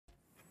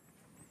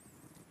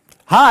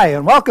Hi,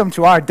 and welcome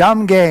to our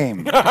dumb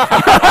game.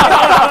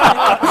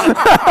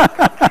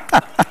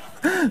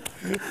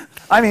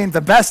 I mean, the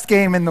best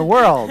game in the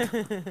world.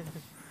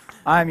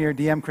 I'm your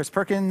DM, Chris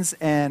Perkins,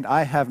 and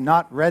I have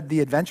not read the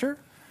Adventure.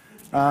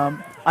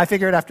 I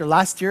figured after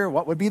last year,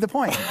 what would be the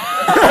point? And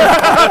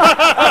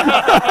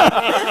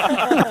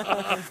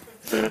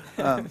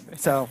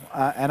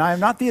I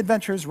am not the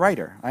Adventure's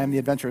writer. I am the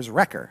Adventure's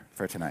wrecker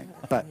for tonight.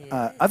 But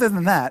other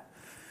than that,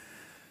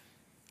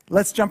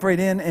 let's jump right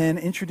in and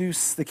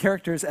introduce the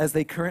characters as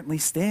they currently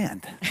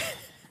stand.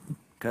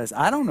 Because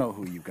I don't know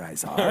who you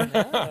guys are.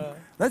 No.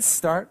 Let's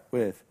start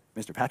with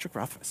Mr. Patrick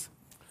Rothfuss.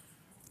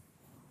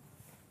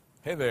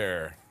 Hey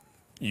there,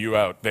 you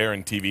out there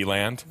in TV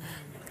land.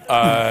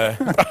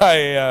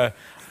 I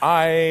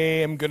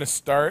am going to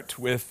start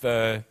with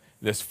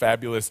this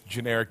fabulous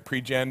generic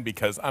pre-gen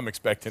because I'm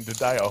expecting to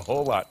die a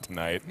whole lot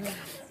tonight.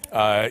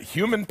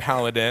 Human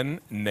paladin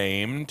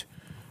named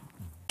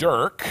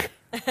Dirk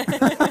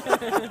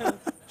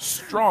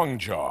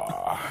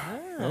Strongjaw.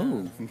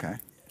 Oh, okay.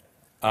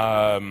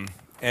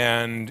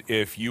 And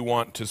if you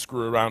want to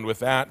screw around with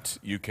that,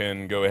 you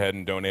can go ahead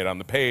and donate on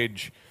the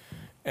page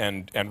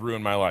and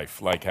ruin my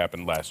life like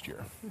happened last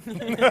year.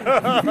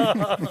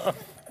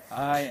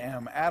 I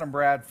am Adam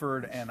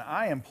Bradford, and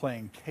I am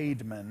playing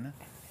Cademan,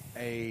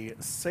 a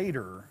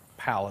satyr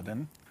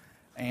paladin.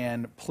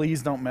 And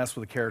please don't mess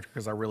with the character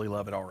because I really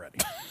love it already.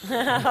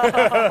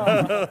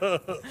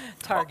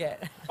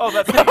 Target. Oh,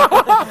 that's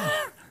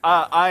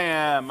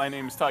my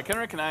name is Todd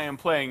Kenreck, and I am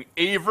playing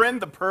Eberron,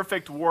 the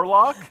perfect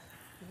warlock.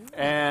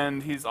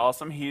 And he's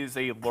awesome. He's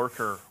a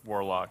lurker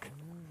warlock.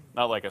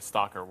 Not like a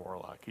stalker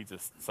warlock. He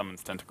just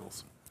summons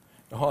tentacles.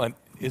 Hold on.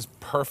 Is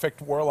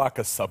perfect warlock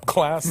a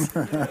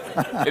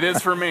subclass? It is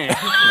for me.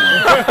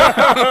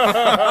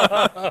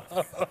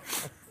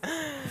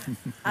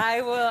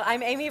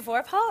 I'm Amy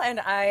Vorphal, and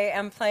I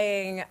am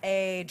playing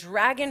a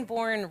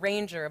dragonborn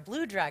ranger, a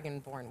blue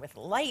dragonborn with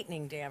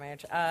lightning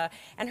damage.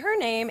 And her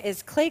name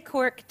is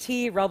Claycork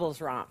T.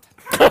 Rubblesromp.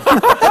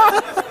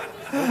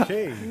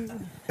 Okay.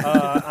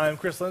 I'm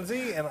Chris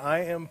Lindsay, and I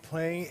am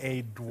playing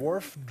a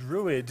dwarf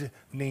druid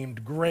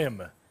named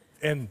Grim.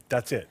 And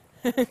that's it.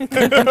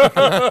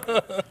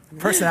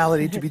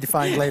 Personality to be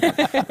defined later.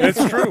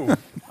 It's true.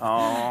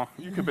 Oh,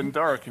 you could have been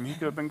dark, and he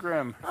could have been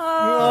grim.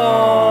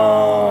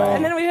 Oh.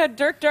 And then we had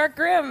Dirk Dark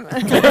Grim.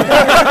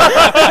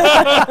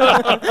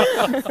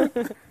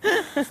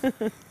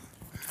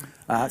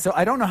 So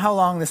I don't know how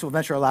long this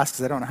adventure will last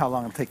because I don't know how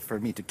long it'll take for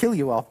me to kill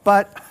you all,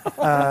 but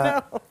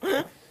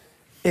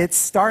it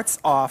starts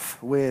off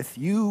with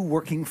you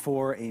working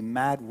for a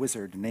mad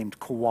wizard named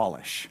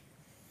Kowalish.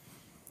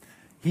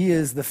 He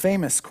is the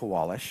famous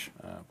Kowalish,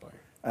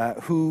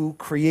 who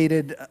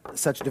created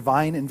such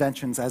divine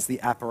inventions as the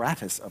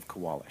apparatus of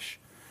Kowalish.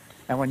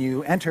 And when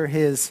you enter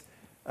his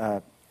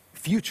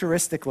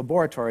futuristic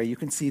laboratory, you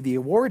can see the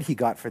award he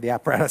got for the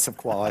apparatus of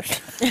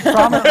Kowalish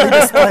prominently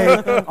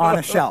displayed on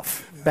a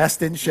shelf.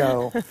 Best in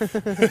show,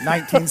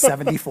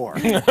 1974.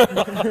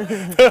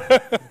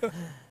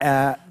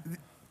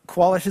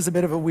 Kowalish is a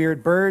bit of a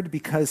weird bird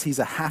because he's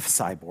a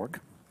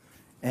half-cyborg,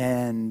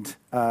 and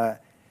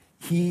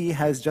he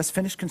has just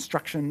finished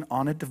construction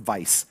on a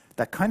device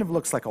that kind of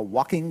looks like a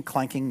walking,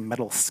 clanking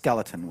metal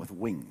skeleton with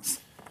wings.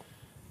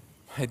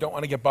 I don't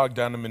want to get bogged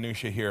down in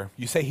minutia here.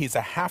 You say he's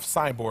a half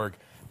cyborg,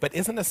 but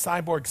isn't a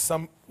cyborg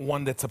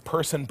someone that's a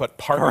person but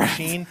part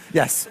machine?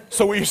 Yes.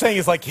 So what you're saying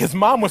is like his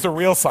mom was a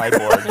real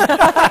cyborg. So he's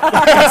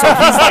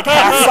like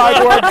half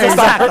cyborg?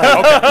 Exactly.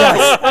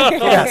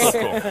 Okay. Yes.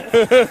 Cool.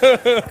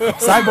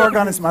 Cyborg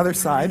on his mother's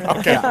side.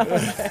 Okay.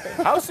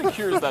 Yeah. How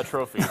secure is that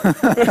trophy?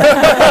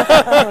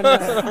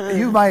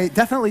 You might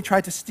definitely try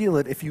to steal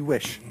it if you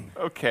wish.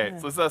 Okay,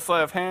 so is that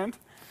sleight of hand?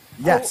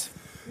 Yes.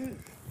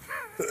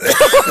 Before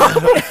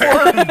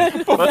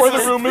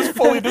the room is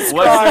fully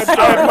described,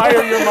 I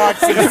admire your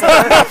moxie.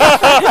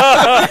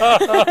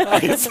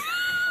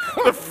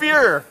 The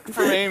fear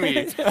from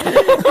Amy.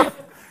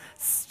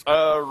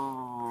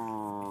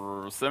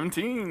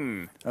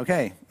 17.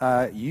 Okay,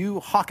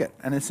 you hawk it,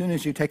 and as soon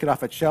as you take it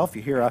off its shelf,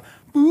 you hear a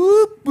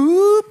boop,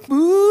 boop,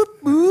 boop,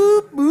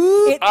 boop,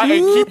 boop. I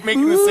keep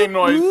making the same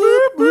noise.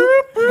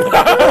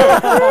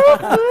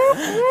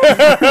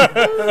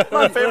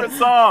 My favorite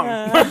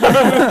song.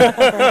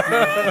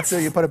 So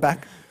you put it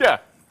back? Yeah,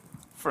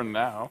 for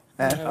now.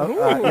 And,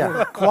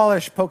 yeah.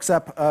 Kowalish pokes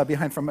up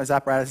behind from his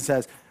apparatus and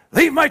says,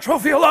 "Leave my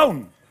trophy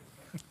alone!"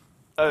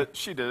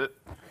 She did it.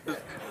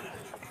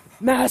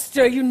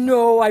 Master, you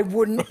know I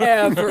wouldn't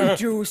ever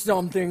do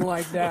something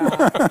like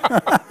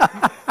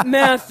that.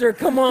 Master,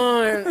 come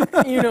on.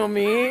 You know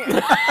me.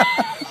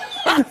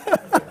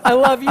 I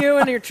love you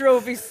and your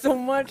trophy so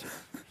much.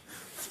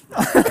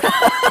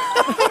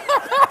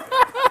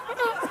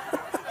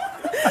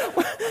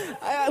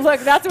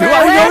 Look, that's where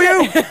I know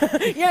you?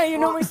 Yeah, you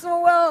know me so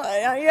well.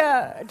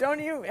 Yeah, don't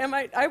you?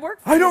 I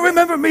work for I don't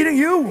remember meeting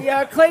you.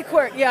 Yeah,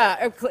 Claycork.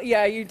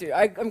 Yeah, you do.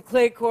 I'm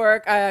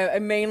Claycork. I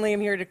mainly am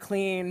here to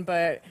clean,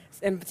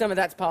 and some of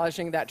that's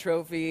polishing that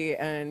trophy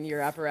and your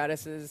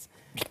apparatuses.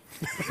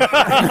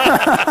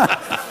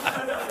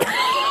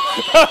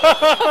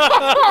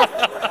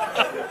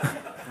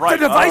 The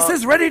device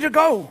is ready to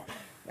go.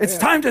 It's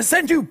time to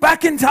send you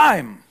back in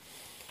time.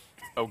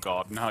 Oh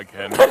God, not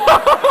again.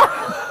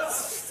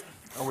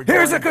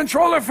 Here's a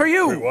controller for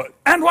you, Wait, what?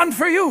 and one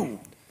for you,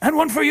 and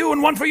one for you,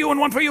 and one for you, and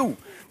one for you.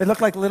 They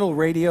look like little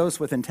radios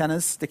with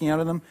antennas sticking out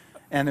of them,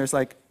 and there's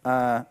like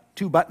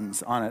 2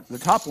 buttons on it. The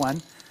top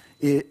one,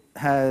 it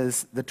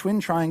has the twin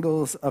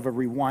triangles of a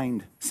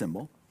rewind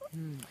symbol,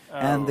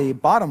 and the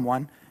bottom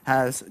one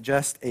has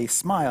just a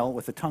smile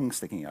with a tongue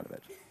sticking out of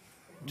it.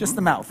 Just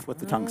the mouth with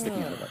the tongue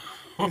sticking out of it.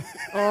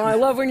 Oh, I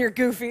love when you're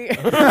goofy.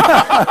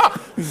 It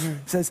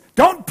says,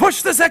 don't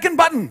push the second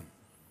button,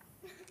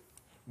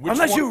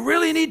 unless you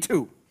really need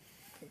to.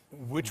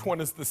 Which one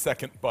is the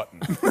second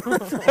button?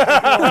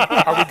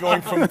 Are we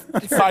going from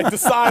side to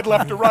side,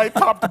 left to right,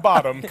 top to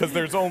bottom? Because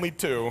there's only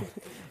 2.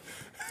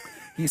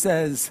 He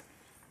says,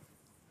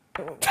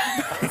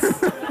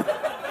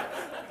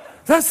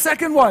 the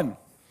second one.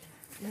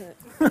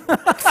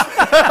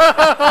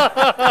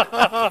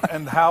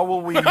 And how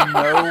will we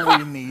know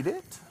we need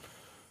it?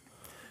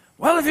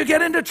 Well, if you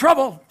get into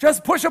trouble,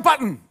 just push a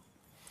button.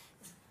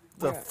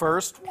 The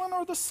first one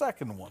or the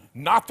second one?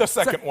 Not the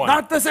second one.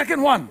 Not the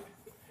second one.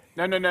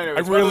 No. I'm It's one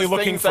of really those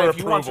looking things for that if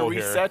you want to approval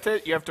here. reset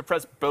it, you have to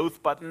press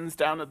both buttons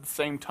down at the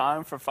same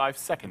time for 5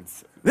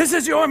 seconds. This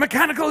is your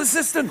mechanical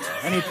assistant.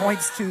 And he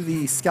points to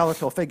the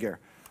skeletal figure.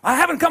 I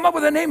haven't come up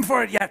with a name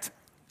for it yet.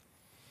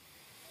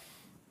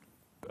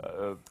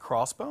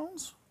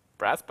 Crossbones?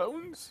 Brass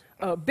bones?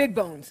 Big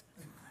bones.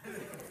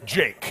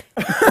 Jake.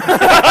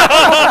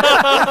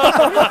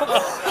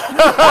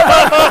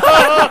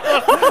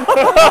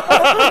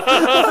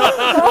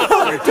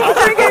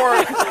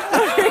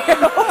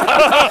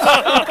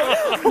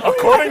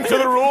 According to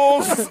the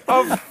rules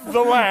of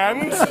the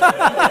land,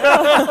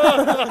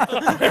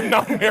 I'm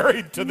now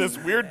married to this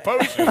weird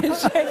potion.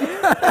 Actually,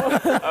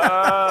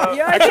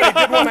 I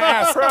did want to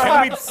ask.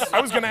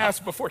 I was going to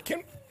ask before.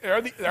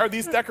 Are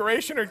these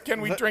decoration or can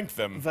we drink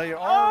them? They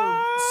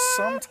are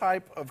some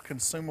type of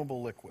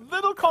consumable liquid.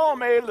 Little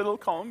column A, little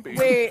column B.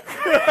 Wait,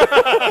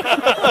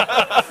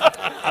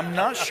 I'm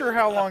not sure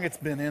how long it's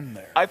been in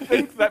there. I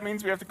think that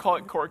means we have to call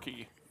it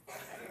Corky.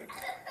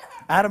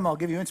 Adam, I'll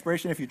give you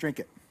inspiration if you drink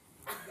it.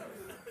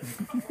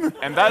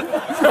 And that's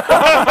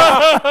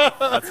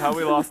how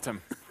we lost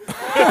him.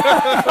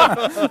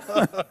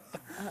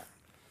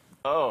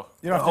 Oh.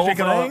 You don't have to drink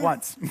it all at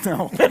once.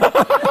 No.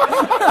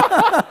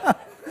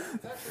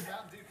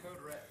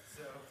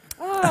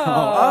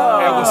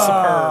 It was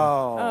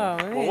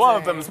superb. Well, one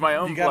of them is my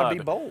own You gotta blood.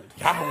 be bold.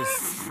 I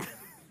was.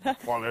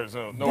 Well, there's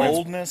no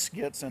Boldness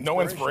gets inspiration. no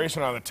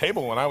inspiration on the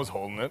table when I was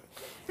holding it.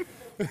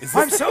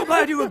 I'm so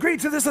glad you agreed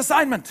to this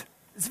assignment.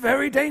 It's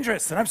very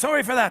dangerous, and I'm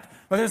sorry for that,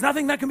 but there's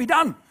nothing that can be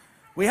done.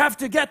 We have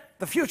to get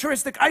the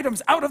futuristic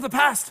items out of the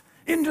past,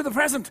 into the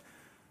present,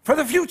 for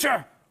the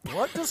future.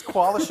 What does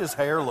Qualish's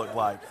hair look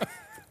like?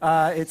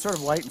 It's sort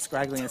of white and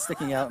scraggly and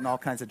sticking out in all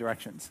kinds of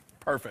directions.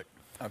 Perfect.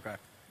 Okay.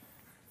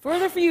 for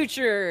the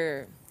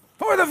future.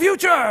 For the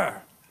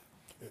future!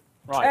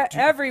 Right.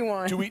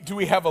 Everyone. Do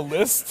we have a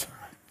list?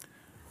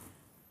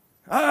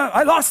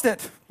 I lost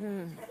it.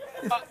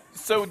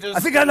 So does I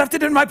think I left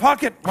it in my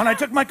pocket when I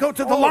took my coat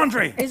to the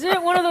laundry. Isn't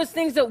it one of those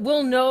things that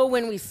we'll know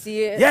when we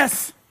see it?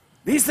 Yes,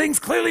 these things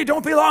clearly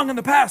don't belong in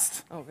the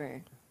past.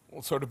 Okay.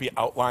 Will sort of be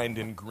outlined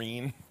in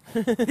green.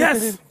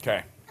 Yes,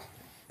 Okay.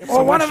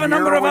 or one which of a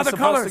number year of are we other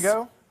supposed colors. to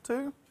go to?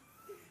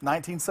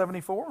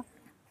 1974?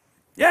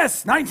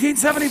 Yes,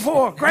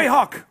 1974,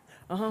 Greyhawk.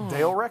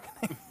 Dale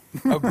Reckoning?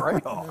 Oh,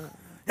 Greyhawk.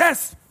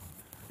 Yes,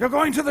 you're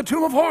going to the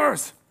Tomb of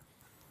Horrors.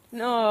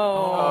 No.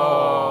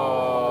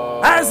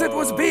 As it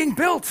was being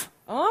built.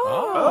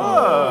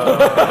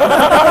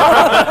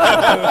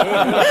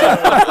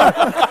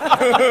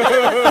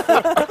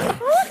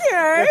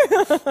 Okay.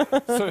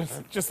 So it's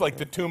just like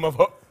the Tomb of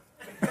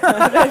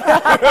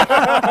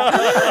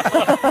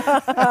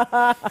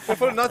If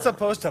we're not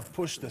supposed to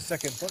push the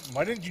second button,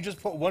 why didn't you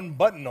just put one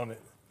button on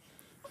it?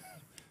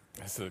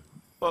 That's a,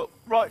 well,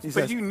 right, but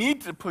says- you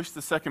need to push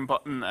the second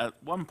button at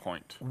one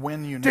point.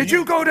 When you Did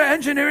you go to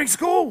engineering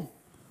school?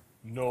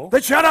 no.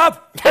 Then shut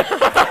up.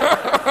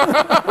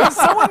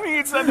 Someone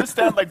needs to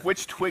understand like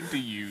which twig to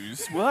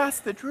use. We'll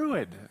ask the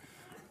druid.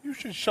 You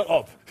should shut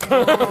up.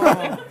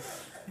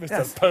 Mr.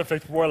 Yes.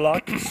 Perfect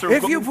Warlock.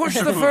 If you push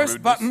the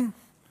first button,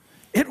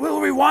 it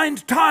will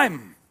rewind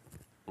time,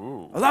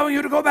 allowing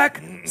you to go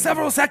back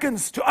several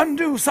seconds to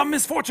undo some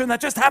misfortune that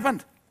just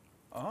happened.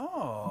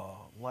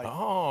 like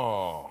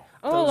Oh.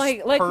 Oh, Those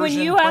like when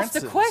Persian you asked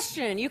the princes.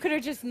 question. You could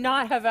have just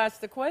not have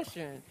asked the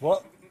question.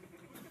 What?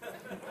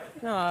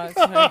 No,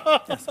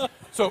 it's fine.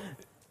 So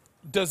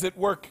does it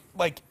work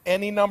like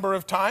any number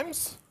of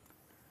times?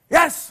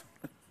 Yes,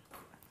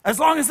 as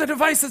long as the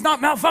device is not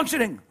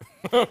malfunctioning.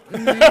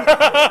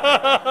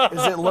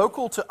 is it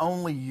local to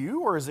only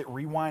you, or is it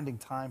rewinding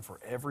time for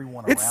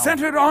everyone It's around?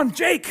 centered on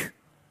Jake.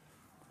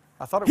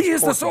 I thought it was He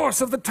is the Porky. source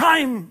of the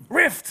time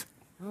rift.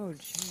 Oh,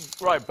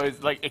 jeez. Right, but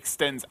it like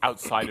extends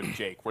outside of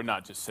Jake. We're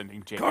not just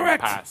sending Jake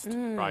Correct. past.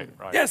 Right.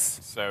 Yes.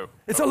 So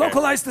It's okay. a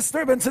localized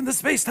disturbance in the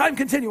space-time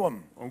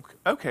continuum.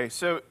 Okay,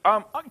 so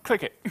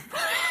click it.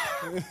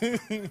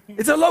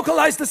 It's a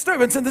localized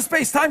disturbance in the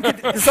space-time.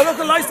 It's a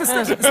localized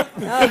disturbance.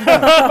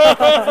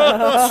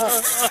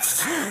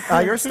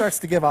 Yours starts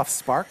to give off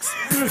sparks.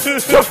 I'm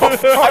just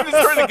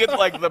trying to get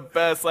like the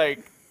best like.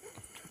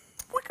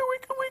 Wicka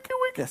wicka wicka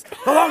wicka. Yes.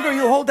 The longer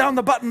you hold down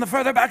the button, the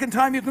further back in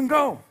time you can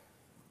go.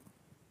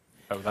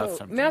 Oh, that's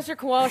something. Master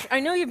Kowalsh, I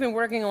know you've been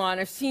working a lot.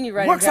 I've seen you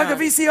writing Works down. like a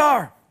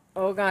VCR.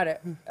 Oh, got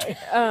it.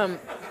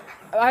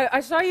 I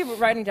saw you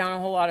writing down a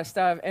whole lot of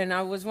stuff, and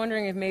I was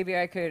wondering if maybe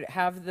I could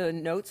have the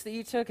notes that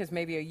you took as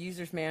maybe a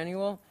user's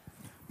manual.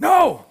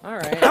 No! All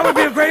right. That would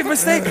be a grave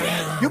mistake.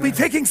 You'll be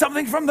taking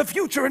something from the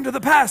future into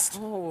the past.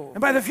 Oh. And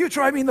by the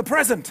future, I mean the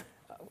present.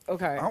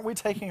 Okay. Aren't we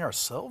taking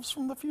ourselves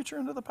from the future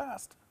into the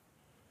past?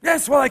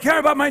 Yes, well, I care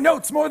about my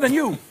notes more than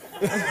you.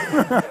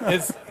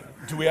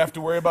 Do we have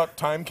to worry about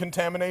time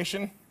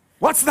contamination?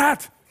 What's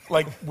that?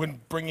 Like when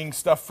bringing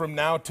stuff from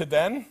now to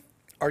then?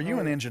 Are you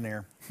an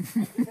engineer?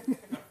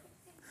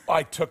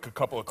 I took a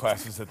couple of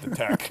classes at the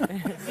Tech.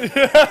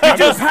 Did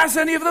you pass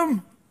any of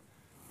them?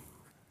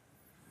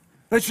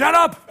 Then shut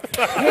up!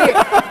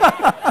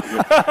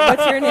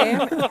 What's your name?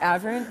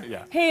 Averyn?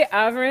 Yeah. Hey,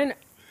 Averyn.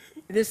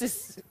 This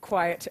is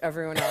quiet to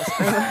everyone else.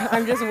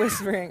 I'm just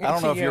whispering. I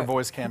don't know if you. your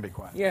voice can be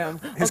quiet. Yeah.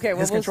 His, okay.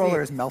 Well, his we'll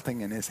controller see. is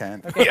melting in his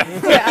hand.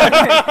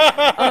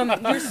 Yeah,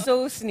 you're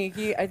so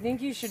sneaky. I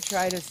think you should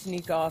try to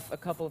sneak off a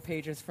couple of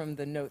pages from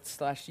the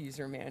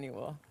notes/user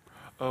manual.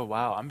 Oh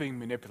wow, I'm being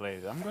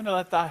manipulated. I'm going to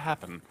let that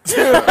happen.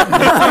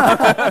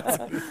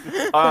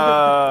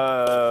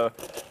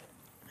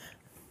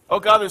 Oh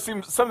god, there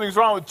seems something's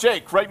wrong with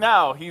Jake right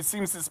now. He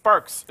seems to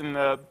sparks in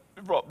the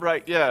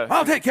right. Yeah.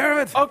 I'll take care of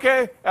it.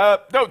 Okay.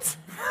 Notes.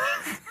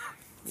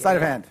 Sleight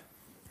of hand.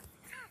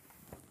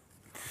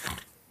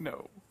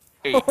 No.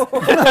 8.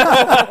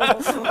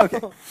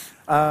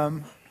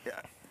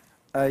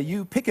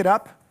 You pick it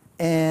up,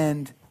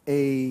 and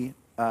it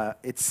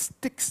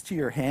sticks to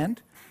your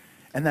hand,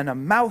 and then a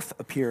mouth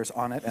appears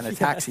on it and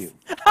attacks you.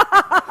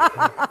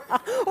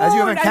 As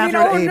you've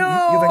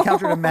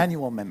encountered a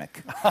manual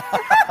mimic.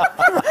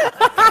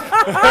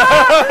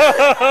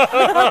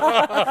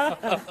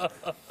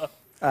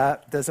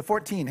 Does a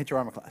 14 hit your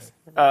armor class?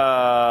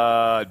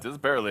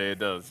 Just barely. It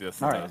does.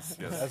 Yes, it All right. does.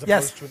 Yes. As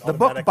Yes, opposed to an the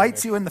book automatic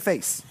bites mimic. you in the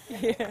face.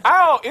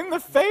 Ow! In the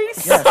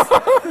face. Yes.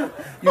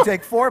 You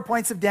take 4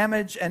 points of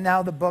damage, and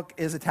now the book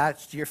is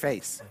attached to your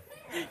face.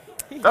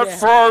 That's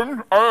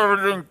fine.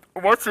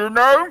 What's your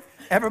name?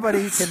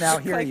 Everybody can now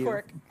hear Clay you.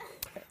 Cork.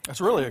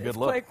 That's really a good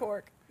look. Clay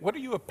Cork. What are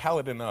you a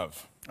paladin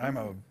of? I'm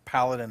a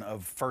paladin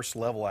of first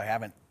level. I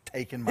haven't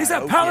taken my He's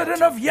a oath paladin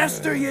yet. of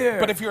yesteryear.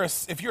 But if you're a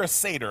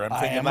satyr, I'm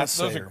thinking am a those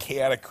are satyr.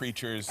 chaotic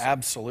creatures.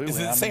 Absolutely. Is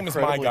it the I'm same as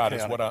my incredibly god?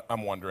 chaotic. Is what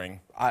I'm wondering.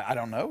 I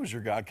don't know. Is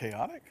your god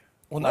chaotic?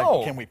 Well, Like,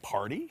 no. Can we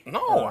party?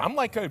 No, I'm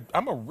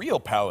a real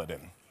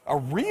paladin. A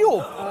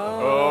real.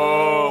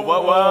 Oh,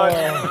 what?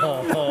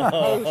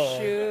 Oh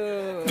shoot.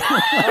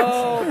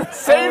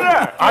 Say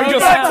that. I'm You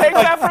just gotta take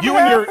that from you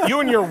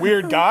and your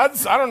weird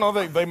gods. I don't know.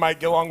 They might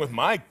get along with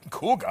my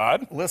cool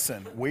god.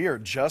 Listen, we are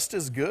just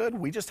as good.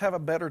 We just have a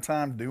better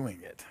time doing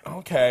it.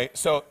 Okay,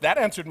 so that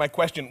answered my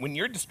question. When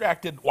you're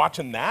distracted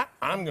watching that,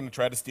 I'm going to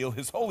try to steal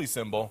his holy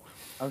symbol.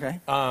 Okay.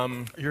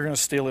 You're going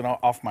to steal it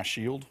off my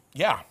shield?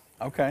 Yeah.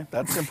 Okay,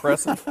 that's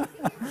impressive.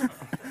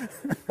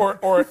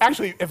 Or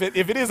actually, if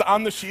it is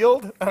on the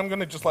shield, I'm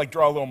going to just like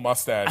draw a little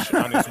mustache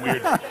on his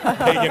weird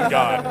pagan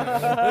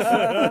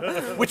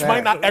god. Which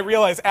might not, I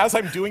realize as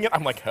I'm doing it,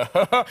 I'm like,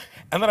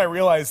 and then I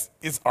realize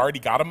it's already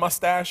got a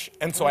mustache,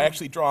 and so I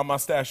actually draw a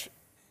mustache,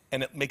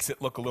 and it makes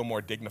it look a little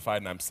more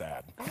dignified, and I'm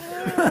sad.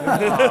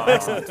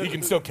 Excellent. You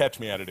can still catch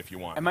me at it if you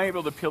want. Am I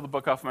able to peel the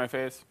book off my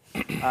face?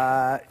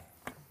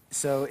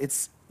 So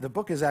the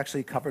book is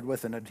actually covered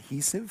with an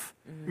adhesive,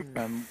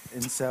 and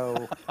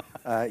so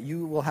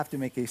you will have to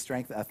make a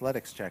strength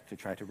athletics check to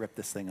try to rip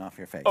this thing off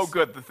your face. Oh,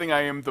 good. The thing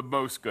I am the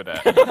most good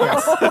at.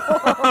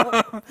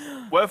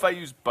 What if I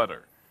use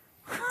butter?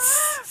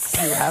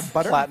 Do you have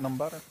butter? Platinum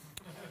butter.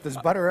 Does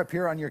butter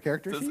appear on your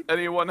character Does sheet?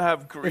 anyone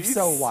have grease? If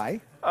so,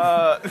 why?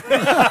 Oh,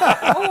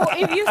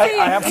 if you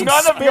say, It's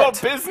none of your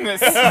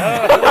business. if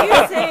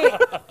you say,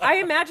 I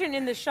imagine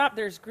in the shop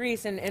there's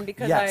grease, and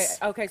because Yes.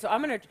 okay, so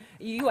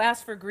you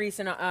asked for grease,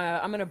 and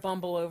I'm gonna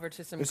bumble over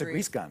to some There's a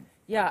grease gun.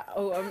 Yeah.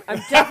 Oh, I'm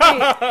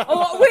definitely.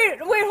 Oh, wait,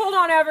 hold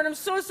on, Avern. I'm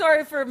so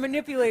sorry for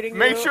manipulating you.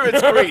 Make sure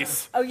it's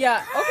grease. Oh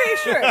yeah. Okay,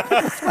 sure.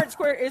 Squirt,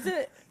 squirt. Is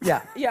it?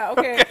 Yeah. Yeah.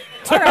 Okay.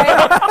 All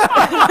right.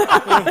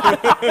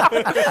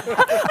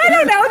 I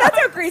don't know. That's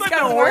how grease Like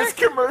guns the work. worst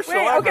commercial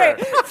Wait. ever. Okay.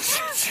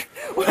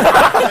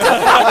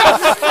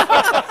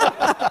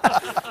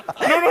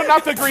 No,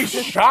 not the grease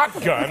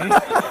shotgun.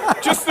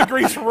 Just the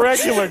grease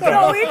regular gun.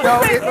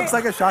 No, it looks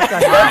like a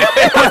shotgun.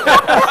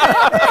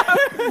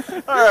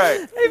 All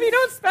right. If you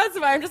don't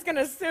specify, I'm just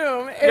gonna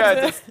assume it's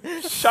Yeah,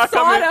 just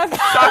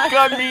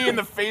shotgun me in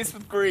the face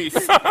with grease,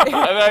 and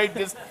I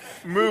just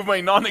move my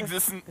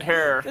non-existent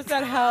hair. Does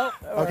that help?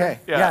 Or- Okay.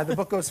 Yeah. Yeah. The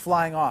book goes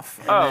flying off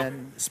and Oh.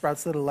 then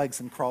sprouts little legs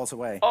and crawls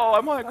away. Oh, I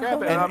want to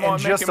grab it. And, I'm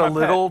just a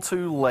little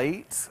too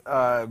late,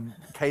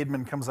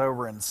 Cademan comes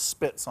over and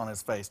spits on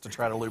his face to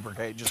try to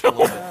lubricate just a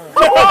little bit.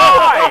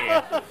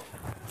 Why? I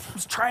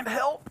was trying to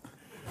help.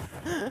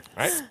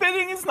 Right?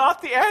 Spitting is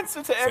not the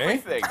answer to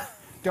everything.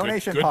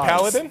 Donation Good pods.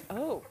 paladin?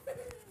 Oh.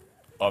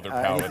 Other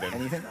paladin.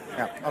 Anything?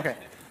 Yeah. Okay.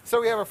 So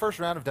we have our first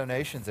round of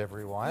donations,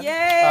 everyone.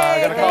 Yay!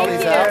 Gonna call Thank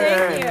these you, out.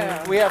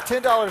 thank you. We have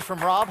 $10 from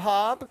Rob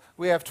Hobb.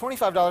 We have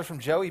 $25 from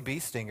Joey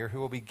Beestinger, who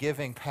will be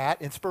giving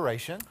Pat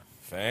inspiration.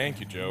 Thank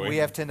you, Joey. We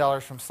have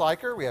 $10 from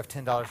Sliker. We have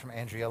 $10 from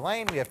Andrea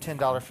Lane. We have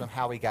 $10 from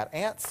How We Got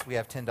Ants. We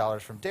have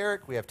 $10 from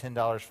Derek. We have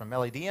 $10 from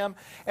Melly DM.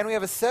 And we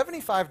have a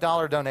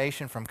 $75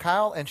 donation from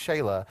Kyle and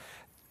Shayla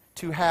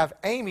to have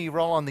Amy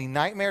roll on the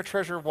Nightmare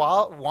Treasure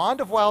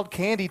Wand of Wild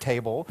Candy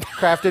table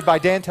crafted by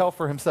Dan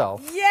Telfer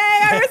himself. Yay!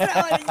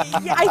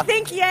 I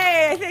think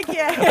yay!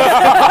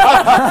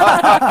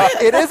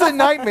 It is a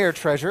Nightmare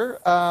Treasure.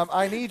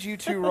 I need you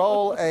to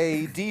roll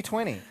a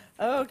D20.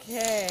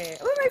 Okay.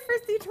 Oh, my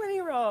first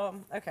D20 roll.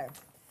 Okay.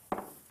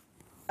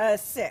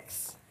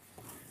 6.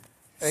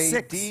 A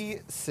Six.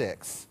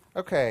 D6.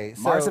 Okay,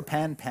 so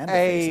Marzipan panda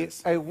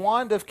faces. a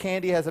wand of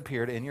candy has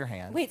appeared in your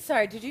hand. Wait,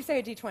 sorry. Did you say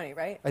a D20,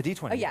 right? A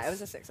D20. Oh, yeah, yes. it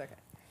was a 6. Okay.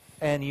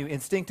 And you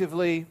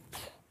instinctively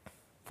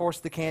force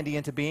the candy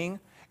into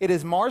being. It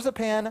is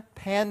marzipan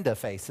panda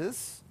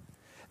faces.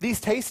 These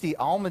tasty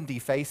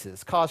almondy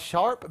faces cause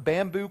sharp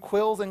bamboo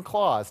quills and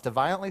claws to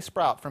violently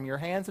sprout from your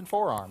hands and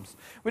forearms,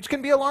 which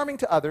can be alarming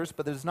to others,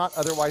 but does not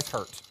otherwise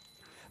hurt.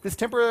 This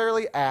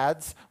temporarily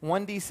adds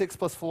 1d6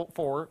 plus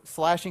 4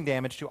 slashing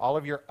damage to all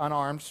of your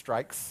unarmed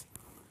strikes,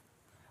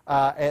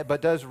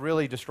 but does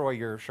really destroy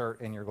your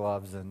shirt and your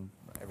gloves and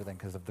everything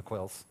because of the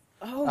quills.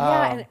 Oh,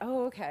 yeah.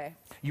 Okay.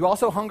 You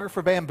also hunger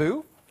for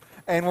bamboo,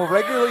 and will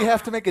regularly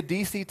have to make a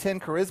DC 10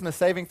 charisma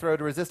saving throw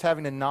to resist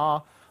having to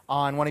gnaw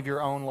on one of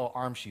your own little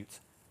arm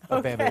shoots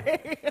of bamboo.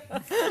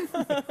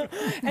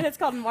 And it's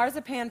called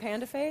Marzipan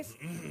Panda Face?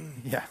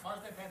 Yeah.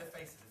 Marzipan panda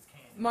faces is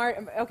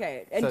candy.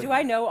 Okay. And So- do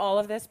I know all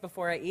of this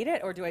before I eat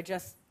it, or do I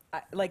just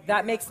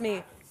that makes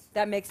me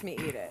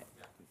eat it?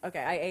 Okay,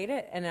 I ate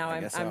it, and now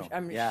I'm guess so.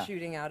 I'm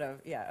shooting out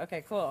of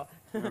Okay, cool.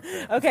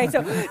 Okay,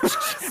 so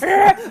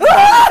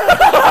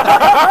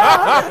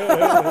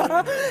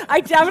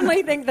I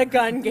definitely think the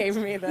gun gave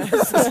me this.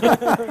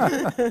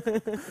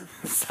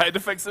 Side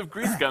effects of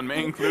grease gun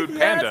may include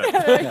panda.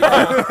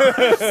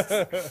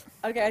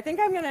 Okay, I think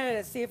I'm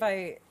gonna see if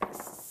I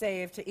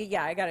save to eat.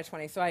 Yeah, I got a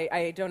 20, so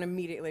I don't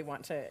immediately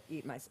want to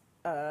eat my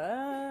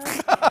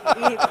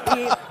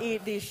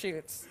eat these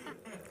shoots.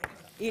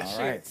 Eat All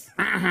right. shoots.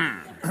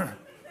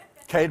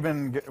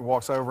 Cademan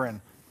walks over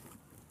and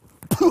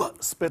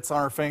spits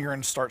on her finger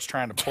and starts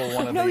trying to pull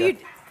one of No, the. you.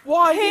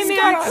 Why? Hey He's man,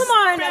 got come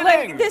on! spinning.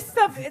 Like this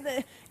stuff,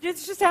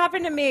 this just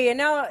happened to me, and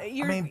now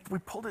you're. I mean, we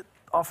pulled it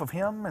off of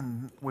him,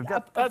 and we've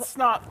got. That's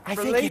not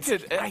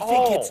related at I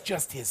all. think it's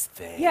just his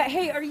thing. yeah.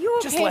 Hey, are you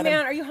Just okay, let him-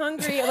 man? Are you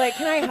hungry? Like,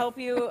 can I help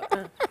you?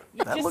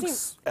 You That just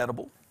looks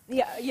edible.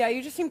 yeah.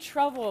 You just seem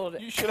troubled.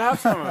 You should have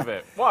some of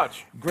it.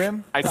 Watch.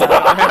 Grim, I spit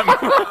on him.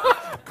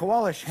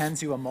 Kowalish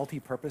hands you a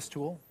multi-purpose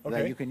tool that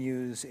Okay. you can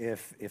use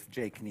if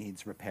Jake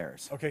needs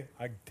repairs. Okay,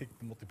 I take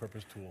the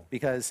multi-purpose tool.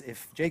 Because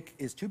if Jake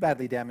is too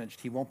badly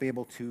damaged, he won't be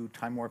able to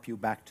time warp you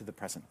back to the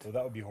present. So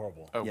that would be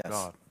horrible. Oh, Yes.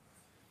 God.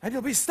 And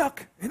you'll be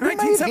stuck in Who made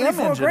him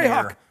 1974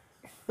 engineer?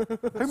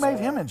 Greyhawk. Who made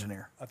him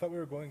engineer? I thought we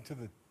were going to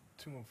the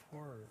Tomb of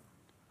Horror.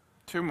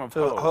 Tomb of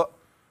To- Hope.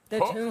 The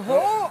tomb.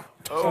 Oh,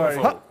 Sorry.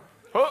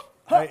 Huh.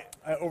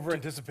 I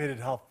over-anticipated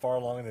how far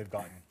along they've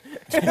gotten.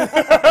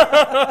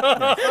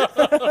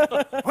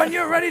 When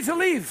you're ready to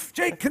leave,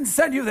 Jake can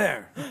send you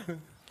there.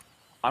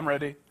 I'm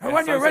ready. And It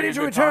when you're sounds ready like a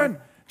to good time.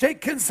 return,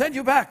 Jake can send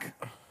you back.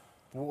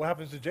 What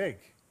happens to Jake?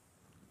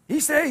 He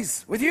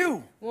stays with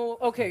you. well,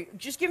 okay.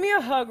 Just give me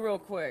a hug real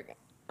quick.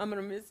 I'm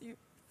gonna miss you.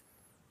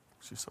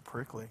 She's so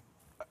prickly.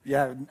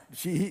 Yeah,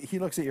 he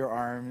looks at your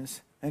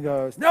arms and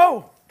goes,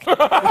 "No!"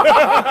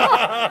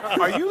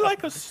 Are you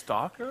like a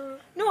stalker?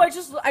 No, I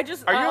just.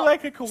 Are you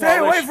like a Kowalish Stay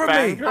away from me.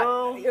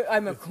 fangirl?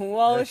 I'm a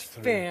Kowalish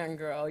That's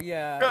fangirl.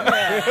 Yeah.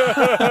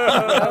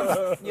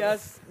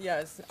 Yes.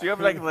 Do you have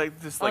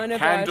like just like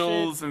Unabashed.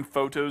 candles and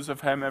photos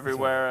of him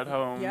everywhere at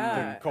home?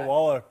 Yeah.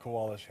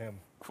 Koalish him.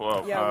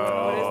 Whoa. Yeah,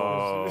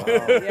 what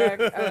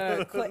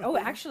is yeah,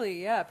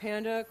 actually, yeah,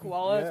 panda,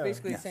 koala, it's Yeah.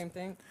 basically the same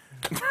thing.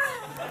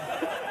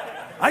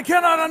 I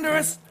cannot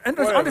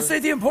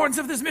understate the importance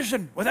of this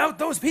mission. Without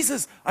those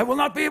pieces, I will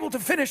not be able to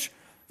finish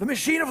the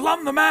machine of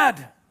Lum the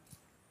Mad.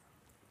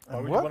 Why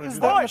would you What want to is do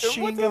that that?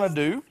 machine gonna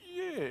do?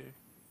 Yeah.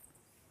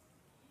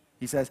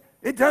 He says,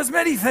 "It does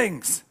many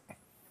things."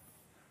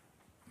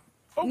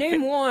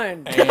 Name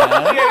one.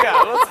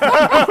 Yeah.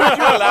 Would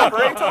you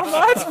elaborate on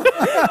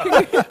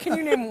that? Can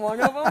you name one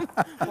of them?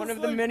 One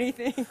of the many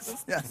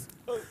things. Yes.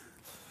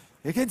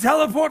 It can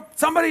teleport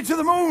somebody to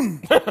the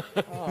moon.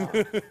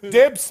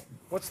 Dibs.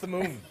 What's the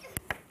moon?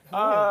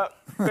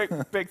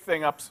 Big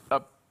thing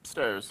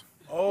upstairs.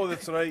 Oh,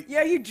 that's right.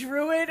 Yeah, you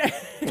drew it.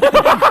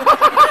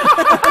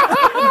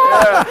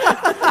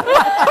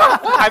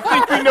 I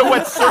think we know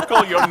what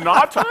circle you're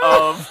not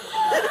of.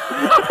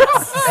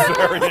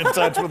 Very in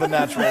touch with the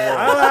natural world.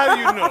 I'll have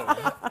you know.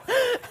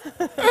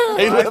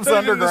 He I lives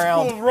studied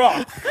underground. In the School of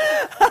Rock.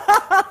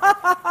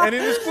 And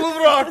in the School of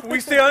Rock, we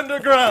stay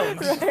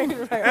underground.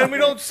 And we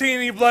don't see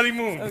any bloody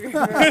moon.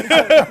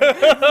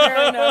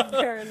 Fair enough,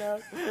 fair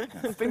enough.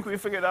 I think we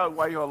figured out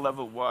why you're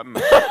level 1.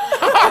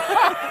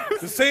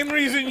 The same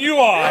reason you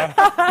are,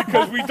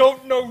 because we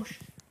don't know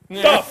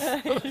stuff.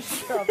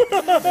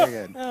 Very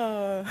good.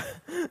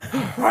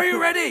 Are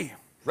you ready?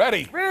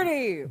 Ready.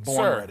 Ready.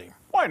 Sir. Ready.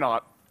 Why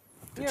not?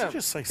 Did you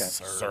just say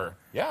sir? Sir.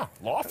 Yeah,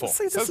 lawful.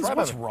 See, this Says is right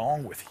what's on it.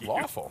 wrong with you.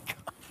 Lawful.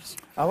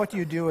 What do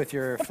you do with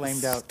your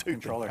flamed out Stupid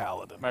controller?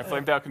 paladin. My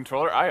flamed out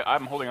controller,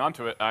 I'm holding on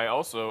to it. I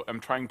also am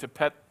trying to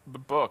pet the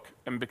book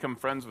and become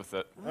friends with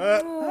it.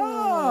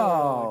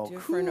 Oh,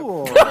 different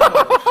cool.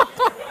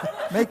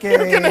 Make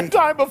You're gonna a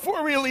die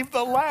before we leave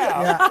the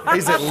lab. yeah,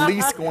 He's at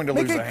least going to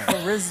make lose a a hand.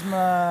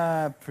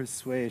 charisma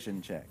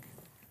persuasion check.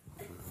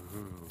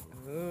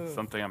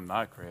 Something I'm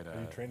not great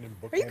at. Trained in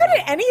book Are you good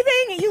at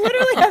anything? You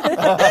literally have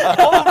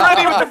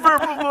Already with the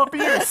verbal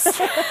abuse.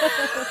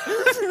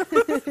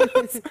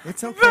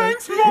 It's okay.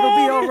 It'll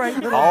be all right.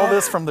 little All bud.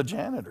 this from the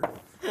janitor.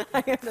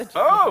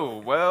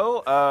 Oh,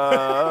 well,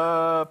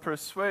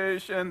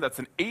 persuasion, that's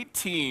an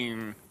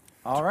 18.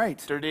 All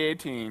right. Dirty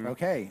 18.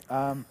 Okay.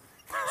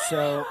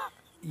 So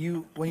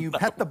when you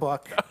pet the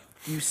book,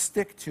 you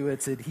stick to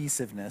its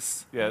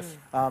adhesiveness, Yes.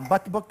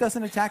 but the book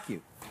doesn't attack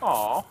you.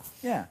 Aw.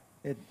 Yeah.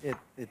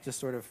 It just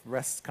sort of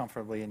rests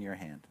comfortably in your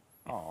hand.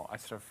 Oh, I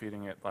start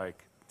feeding it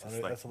like just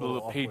mean, like that's a little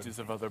little awkward. pages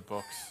of other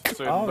books,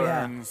 so it Oh,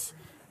 yeah. learns,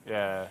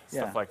 yeah,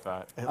 Yeah. stuff like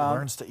that. It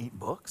learns to eat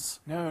books.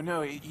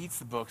 No, it eats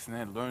the books and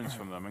then it learns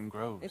from them and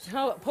grows. It's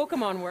how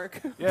Pokemon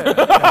work. Yeah.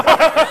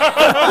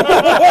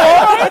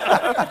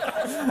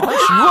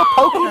 Aren't you a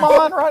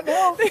Pokemon right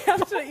now? They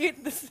have to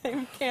eat the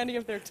same candy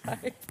of their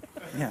type.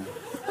 Yeah.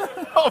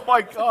 Oh my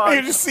I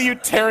god. just see you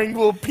tearing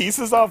little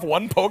pieces off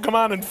one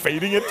Pokemon and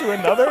fading it to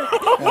another.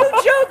 You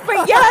joke,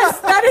 but yes,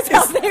 that is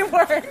how they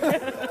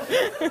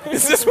work.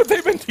 Is this what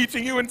they've been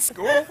teaching you in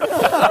school?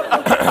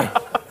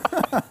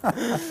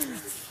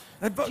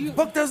 The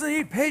book doesn't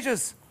eat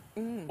pages.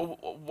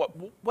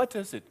 What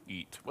does it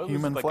eat? What is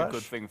Human like flesh? a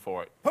good thing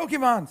for it?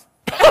 Pokemons.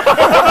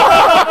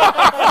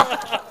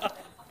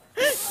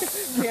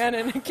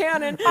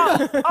 Canon.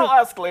 I'll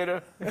ask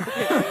later.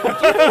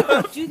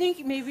 Do you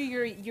think maybe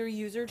your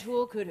user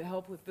tool could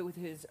help with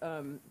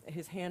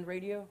his hand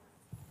radio?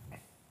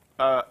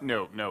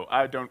 No,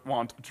 I don't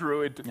want a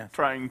druid Yeah.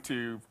 trying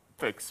to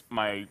fix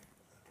my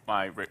He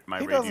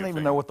radio doesn't even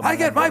thing. know what the I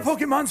get my does.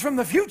 Pokemons from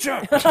the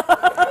future.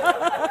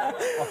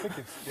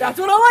 That's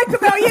what I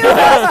like about you,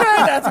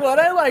 Master. That's what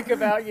I like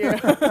about you.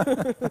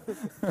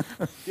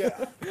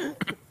 Yeah.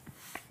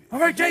 All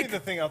right, Give me Jake. the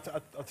thing, I'll try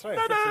and fix it.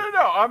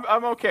 No,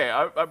 I'm okay.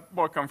 I'm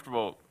more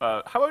comfortable.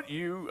 How about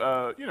you,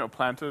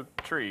 plant a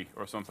tree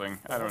or something?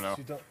 I don't know.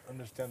 You don't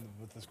understand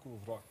what the School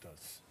of Rock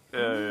does. Uh,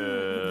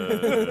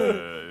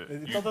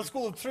 It's not the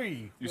School of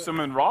Tree. you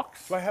summon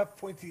rocks? Do I have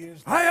pointy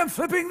ears? I am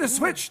flipping the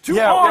switch to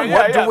Yeah, on. yeah,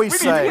 what yeah. do we We need to-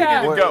 say? we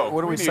need to What, go.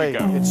 what do We we need say? to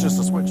go. It's just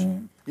a switch.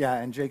 Yeah,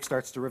 and Jake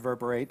starts to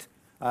reverberate,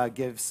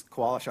 gives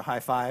Koalish a high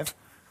five,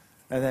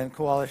 and then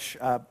Koalish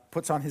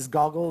puts on his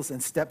goggles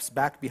and steps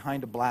back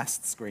behind a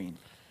blast screen.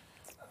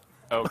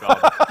 Oh god.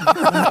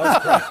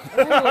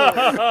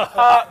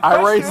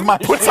 I raise my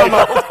Puts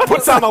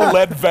on a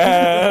lead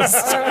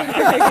vest.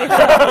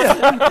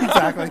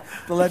 Exactly.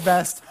 The lead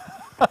vest.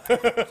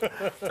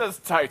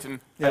 Just tighten. I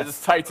Yes.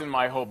 just tighten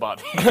my whole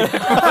body.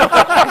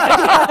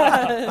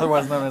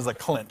 otherwise known as a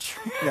clinch.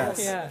 Yes.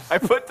 Yeah. I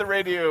put the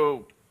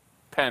radio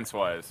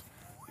pants-wise.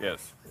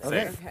 Yes.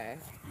 Okay. Safe. Okay.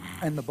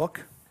 And the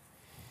book.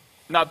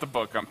 Not the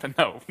book. No.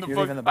 The You're book.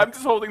 leaving the book? I'm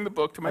just holding the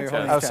book to my you're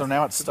chest. holding Oh, so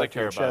now it's Because I stuck to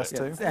your care about chest it.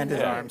 too. And his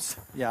Yeah. arms.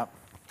 Yeah.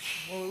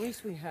 Well, at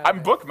least we have. I'm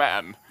it.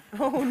 Bookman.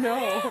 Oh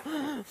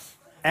no.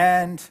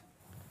 And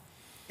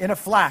in a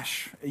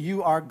flash,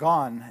 you are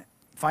gone,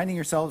 finding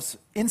yourselves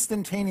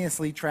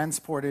instantaneously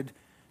transported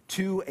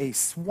to a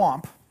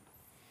swamp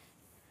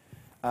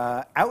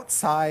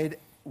outside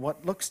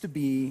what looks to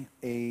be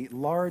a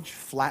large,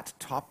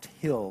 flat-topped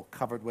hill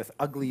covered with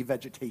ugly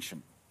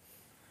vegetation.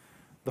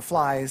 The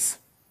flies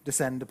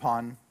descend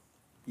upon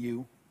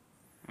you.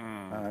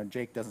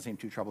 Jake doesn't seem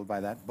too troubled by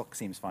that. Book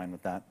seems fine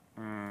with that.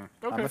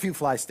 Okay. A few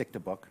flies stick to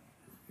Book.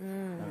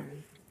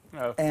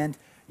 Oh. And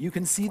you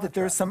can see that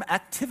there's some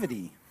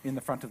activity in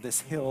the front of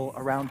this hill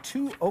around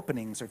two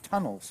openings or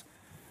tunnels.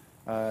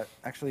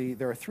 Actually,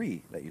 there are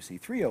three that you see.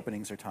 Three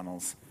openings or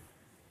tunnels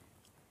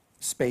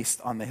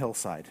spaced on the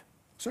hillside,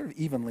 sort of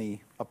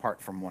evenly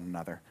apart from one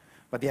another.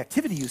 But the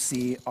activity you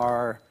see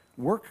are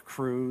work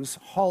crews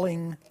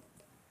hauling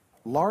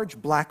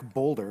large black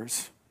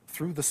boulders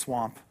through the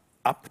swamp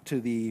up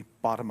to the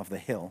bottom of the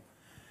hill.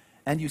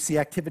 And you see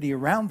activity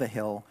around the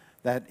hill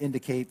that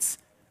indicates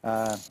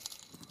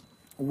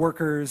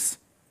workers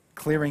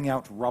clearing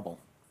out rubble.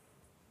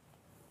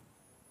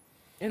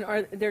 And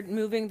they're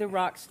moving the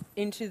rocks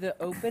into the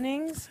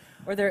openings,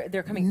 or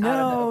they're coming out of the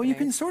No, openings? you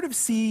can sort of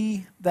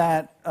see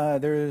that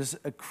there's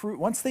a crew.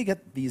 Once they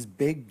get these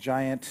big,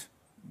 giant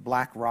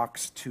black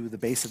rocks to the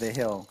base of the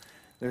hill,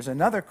 there's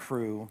another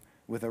crew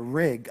with a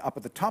rig up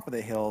at the top of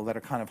the hill that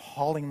are kind of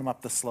hauling them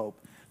up the slope.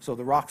 So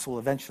the rocks will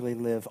eventually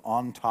live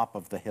on top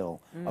of the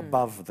hill,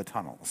 above the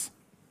tunnels.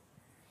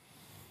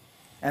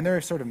 And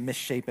they're sort of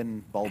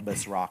misshapen,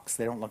 bulbous rocks.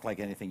 They don't look like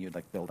anything you'd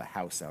like build a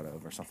house out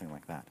of or something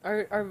like that.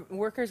 Are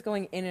workers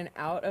going in and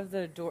out of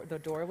the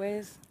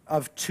doorways?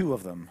 Of two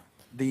of them.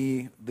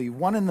 The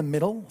one in the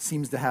middle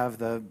seems to have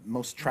the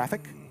most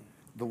traffic.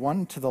 The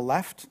one to the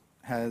left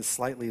has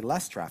slightly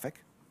less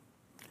traffic.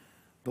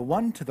 The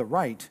one to the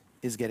right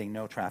is getting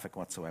no traffic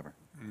whatsoever.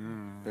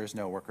 There's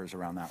no workers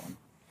around that one.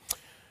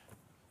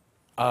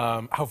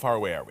 How far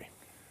away are we?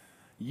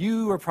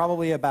 You are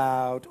probably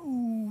about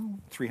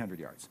 300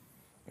 yards.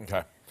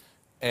 Okay.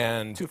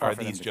 And Too far are for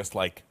them these to- just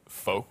like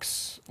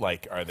folks?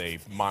 Like, are they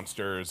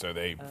monsters? Are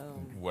they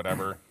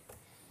whatever?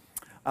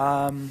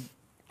 A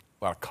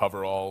lot of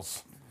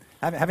coveralls.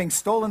 Having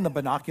stolen the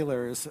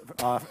binoculars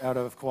out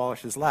of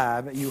Kowalish's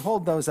lab, you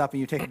hold those up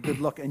and you take a good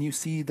look and you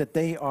see that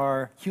they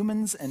are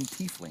humans and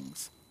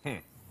tieflings.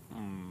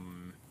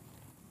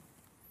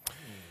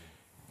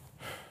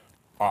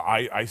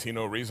 I see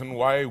no reason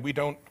why we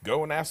don't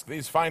go and ask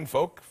these fine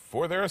folk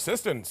for their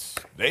assistance.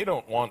 They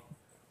don't want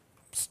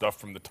stuff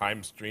from the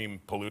time stream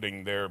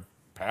polluting their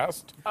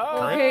past.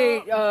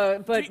 Okay,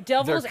 but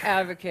devil's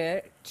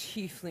advocate,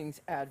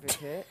 tiefling's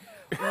advocate.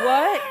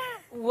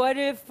 What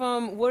if?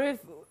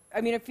 I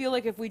mean, I feel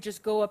like if we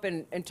just go up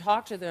and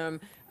talk to them,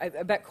 I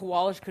bet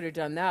Kowalish could have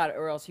done that,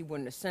 or else he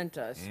wouldn't have sent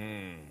us.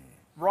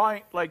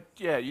 Right, like,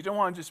 yeah, you don't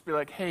want to just be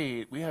like,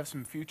 hey, we have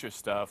some future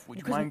stuff. Would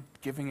you mind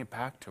giving it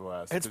back to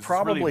us? It's 'Cause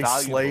probably really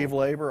valuable. slave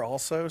labor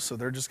also, so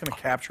they're just going to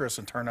capture us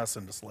and turn us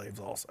into slaves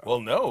also.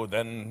 Well, no,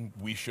 then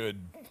we should,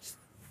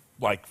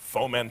 like,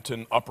 foment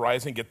an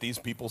uprising, get these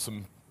people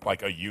some,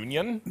 like, a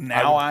union.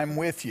 Now I'm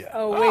with you.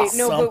 Oh wait,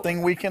 no, but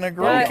Something we can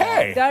agree that, on.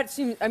 Okay. that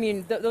seems. I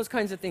mean, those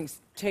kinds of things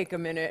take a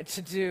minute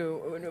to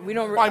do. We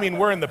don't. Well, I mean,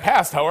 we're in the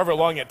past, however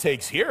long it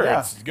takes here. Yeah,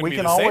 It's going to we be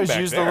can the same always back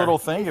use there. the little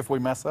thing if we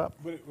mess up.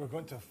 We're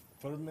going to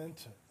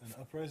ferment an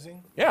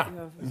uprising? Yeah,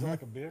 Is it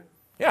like a beer?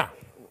 yeah.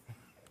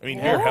 I mean,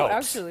 here Oh, helps.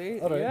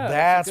 actually, All right. yeah,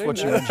 That's a good what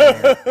you move.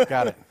 engineer.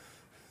 Got it.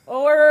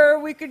 Or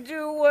we could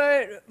do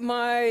what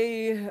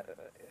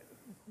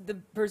the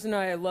person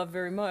I love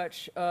very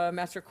much,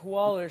 Master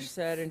Kowalish,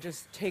 said, and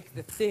just take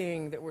the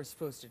thing that we're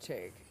supposed to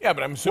take. Yeah,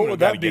 but I'm assuming What we've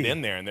would got to that get be?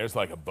 in there, and there's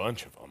like a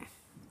bunch of them.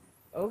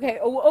 Okay.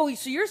 Oh,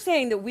 so you're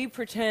saying that we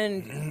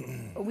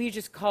pretend we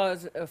just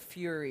cause a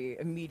fury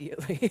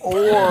immediately?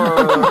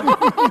 Or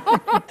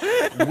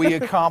we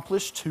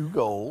accomplish two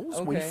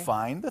goals. We Okay.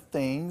 find the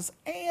things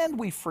and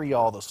we free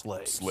all the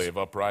slaves. Slave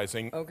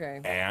uprising.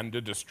 Okay. And a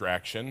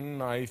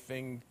distraction, I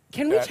think.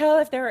 Can we that- tell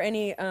if there are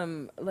any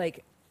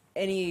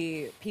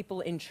any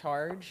people in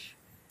charge?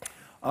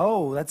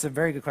 Oh, that's a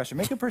very good question.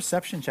 Make a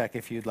perception check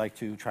if you'd like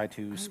to try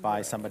to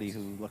spy somebody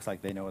who looks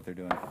like they know what they're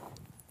doing.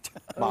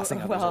 Bossing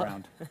others well,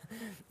 around.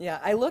 Yeah,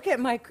 I look at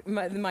my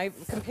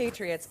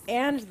compatriots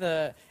and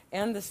the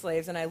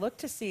slaves, and I look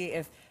to see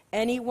if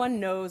anyone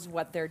knows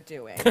what they're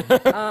doing.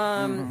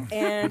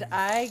 And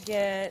I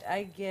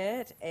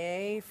get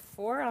a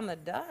 4 on the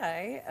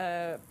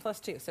die,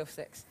 +2, so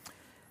 6.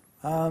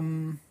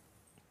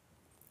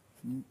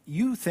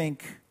 You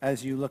think,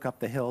 as you look up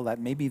the hill, that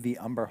maybe the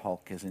Umber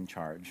Hulk is in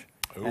charge.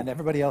 And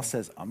everybody else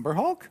says, Umber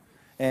Hulk?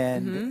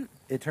 And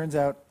it turns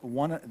out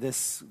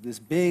this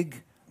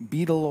big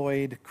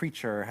beetleoid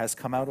creature has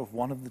come out of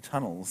one of the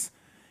tunnels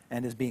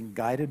and is being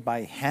guided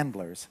by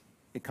handlers.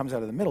 It comes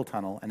out of the middle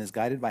tunnel and is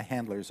guided by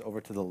handlers over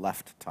to the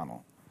left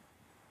tunnel.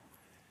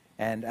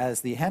 And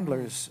as the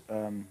handlers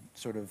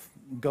sort of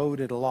goad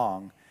it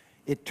along,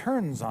 it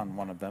turns on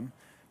one of them,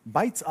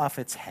 bites off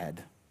its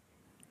head,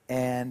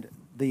 and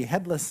the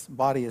headless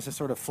body is just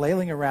sort of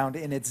flailing around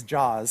in its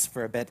jaws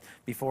for a bit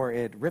before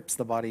it rips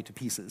the body to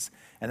pieces.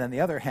 And then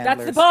the other handlers...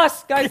 That's the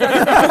boss, guys.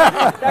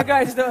 That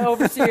guy's the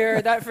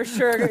overseer. That for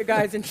sure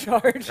guy's in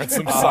charge. That's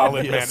some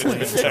solid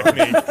management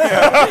technique.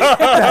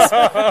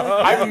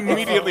 I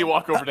immediately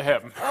walk over to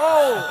him.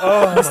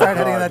 start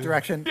heading in that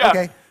direction. Yeah.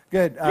 Okay,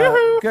 good.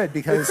 Good,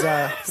 because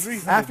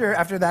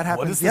after that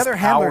happens, is the this other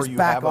power handlers you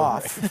back have over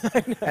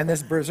off. And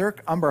this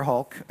berserk Umber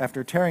Hulk,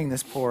 after tearing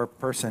this poor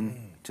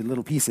person to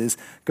little pieces,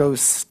 goes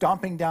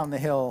stomping down the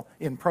hill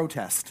in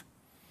protest.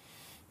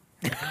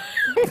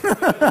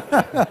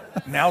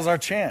 Now's our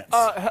chance.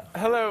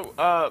 Hello.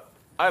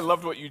 I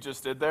loved what you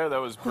just did there.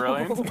 That was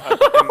brilliant.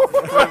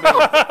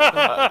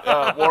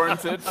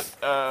 Warranted.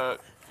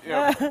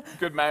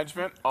 Good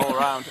management all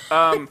around.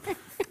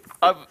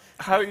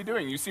 How are you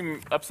doing? You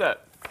seem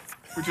upset.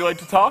 Would you like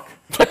to talk?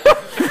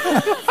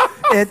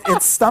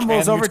 It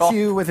stumbles Can you over talk? to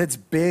you with its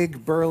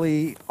big,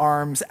 burly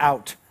arms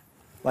out,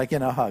 like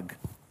in a hug.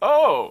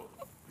 Oh,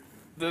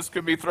 this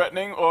could be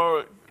threatening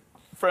or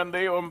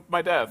friendly or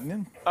my death.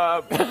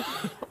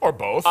 Or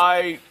both.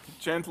 I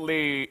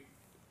gently.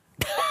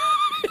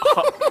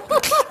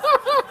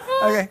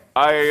 Okay.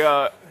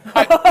 I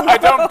I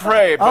don't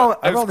pray, but Oh,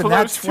 I as rolled a nat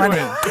close to 20. it.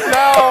 No,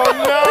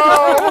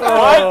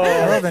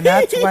 I rolled a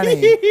nat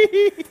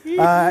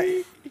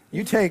 20.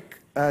 You take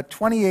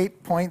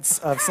 28 points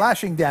of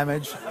slashing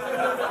damage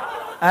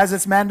as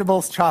its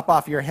mandibles chop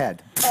off your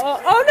head.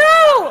 Oh no!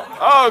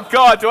 Oh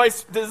God!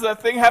 Does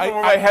that thing happen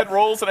where my head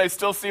rolls and I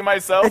still see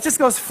myself? It just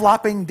goes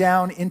flopping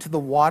down into the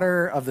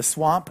water of the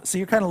swamp, so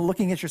you're kind of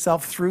looking at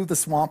yourself through the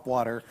swamp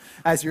water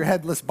as your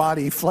headless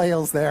body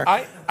flails there.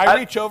 I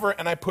reach over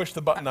and I push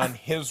the button on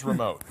his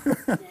remote.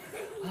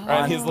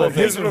 Right, his little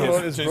His thing,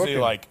 remote is just broken.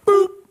 like,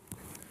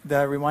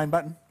 The rewind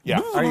button?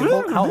 yeah. Are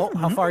you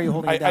how far are you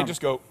holding it down? I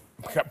just go,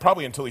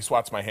 probably until he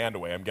swats my hand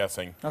away, I'm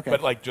guessing. Okay.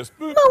 But like just,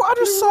 No, I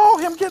just saw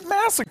him get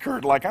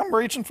massacred. Like, I'm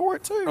reaching for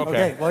it, too.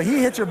 Okay, well, he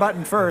hits your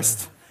button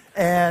first,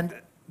 and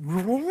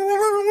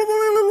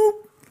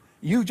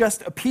you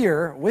just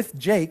appear with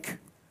Jake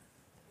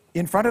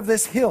in front of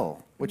this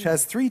hill, which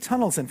has 3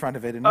 tunnels in front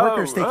of it, and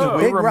workers taking Do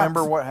we big remember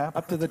runs what happened?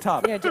 up to the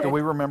top. Yeah, Do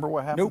we remember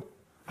what happened? Nope.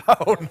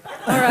 All right.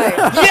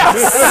 but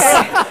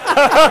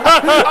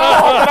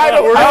I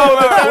don't know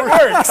that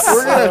works.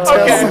 We're going to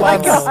tell Oh my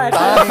God.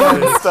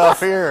 dying and stuff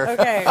here.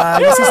 Okay.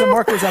 You see some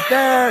workers up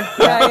there.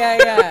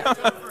 Yeah.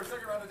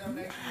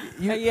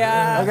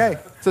 Yeah. Okay.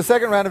 So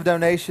second round of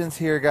donations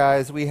here,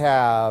 guys. We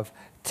have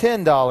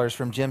 $10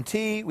 from Jim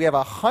T. We have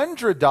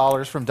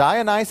 $100 from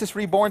Dionysus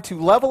Reborn to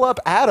level up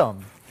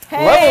Adam.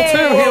 Level 2,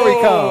 here we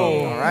come.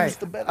 All right.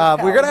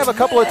 We're gonna have a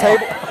couple of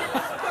table.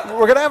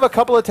 We're gonna have a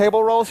couple of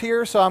table rolls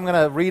here, so I'm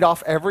gonna read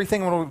off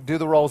everything when we do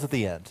the rolls at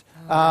the end.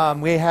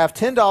 We have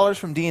 $10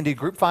 from D&D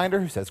Group Finder,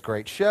 who says,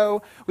 great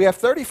show. We have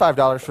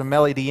 $35 from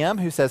Melly DM,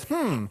 who says,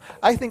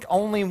 I think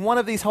only one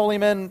of these holy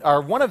men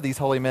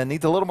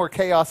needs a little more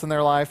chaos in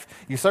their life.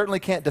 You certainly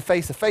can't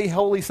deface a fey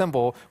holy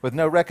symbol with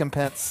no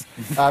recompense.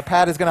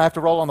 Pat is going to have to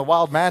roll on the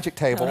wild magic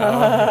table.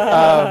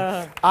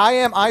 I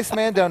Am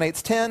Iceman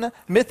donates 10.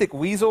 Mythic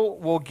Weasel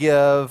will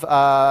give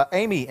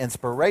Amy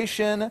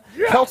inspiration.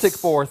 Celtic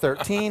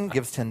 413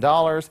 gives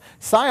 $10.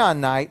 Scion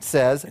Knight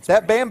says,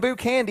 that bamboo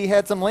candy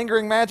had some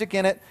lingering magic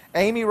in it.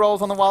 Amy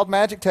rolls on the wild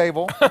magic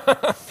table.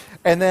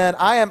 And then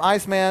I Am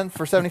Iceman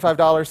for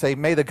 $75 say,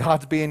 may the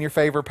gods be in your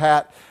favor,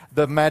 Pat.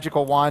 The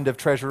magical wand of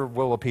treasure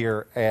will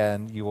appear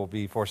and you will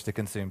be forced to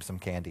consume some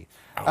candy.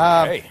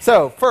 Okay.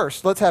 So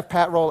first, let's have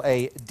Pat roll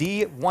a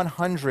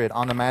D100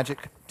 on the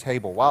magic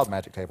table, wild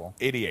magic table.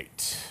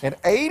 88. An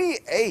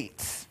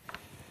 88.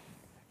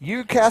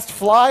 You cast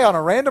fly on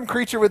a random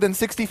creature within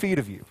 60 feet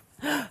of you.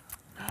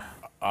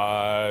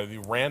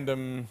 The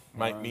random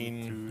might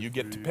mean you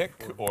get to pick,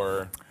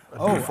 or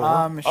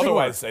Sure.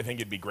 otherwise, I think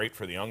it'd be great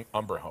for the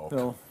Umber Hulk.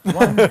 So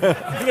 1,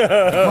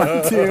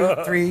 2,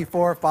 3,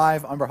 4,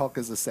 5. Umber Hulk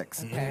is a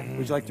 6. Okay.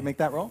 Would you like to make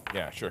that roll?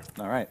 Yeah, sure.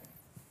 All right.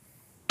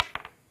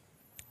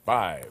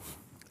 5.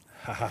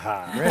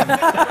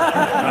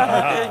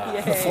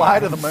 Fly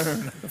to the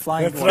moon. The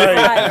flying That's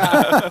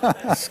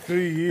dwarf. right. Screw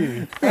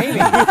you.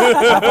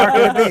 How far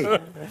could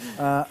it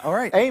be? All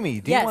right.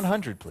 Amy, Yes.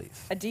 D100,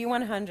 please. A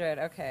D100.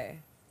 Okay.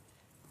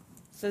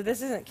 So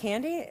this isn't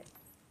candy.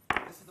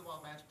 This is the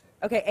wild magic table.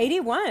 Okay,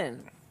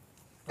 81.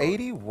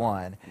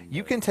 81.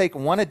 You can take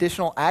one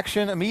additional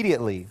action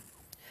immediately.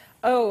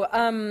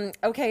 Oh,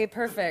 okay,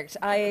 perfect.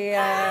 Good.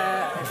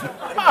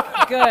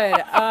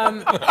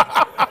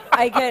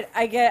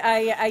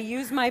 I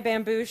use my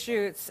bamboo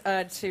shoots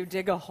to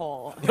dig a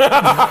hole.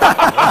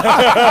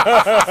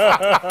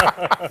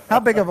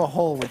 How big of a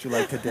hole would you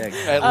like to dig?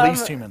 At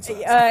least human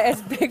size.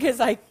 As big as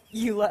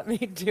you let me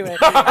do it.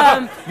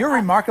 You're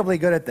remarkably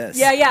good at this.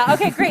 Yeah.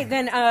 Okay, great.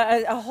 Then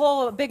a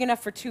hole big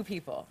enough for 2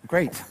 people.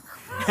 Great.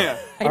 Yeah.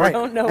 I All right.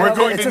 don't know. We're what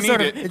going It to just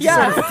sort need of, it. it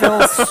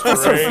just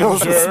sort of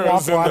fills the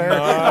swamp water.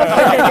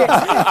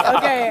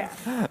 Okay,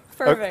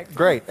 perfect.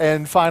 Great.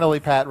 And finally,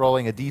 Pat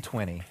rolling a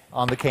D20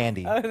 on the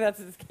candy. Oh, that's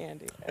his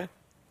candy.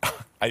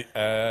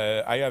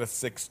 I got a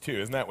 6 too.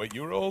 Isn't that what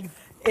you rolled?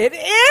 It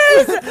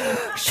is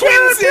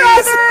twin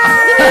brothers.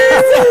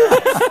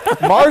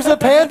 Marza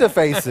Panda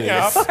faces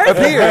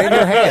appear in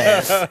your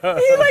hands.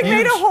 He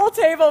made a whole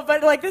table, but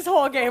this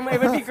whole game,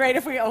 it would be great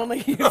if we only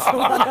used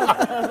one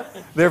of them.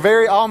 They're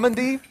very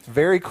almondy,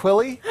 very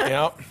quilly.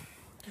 Yeah.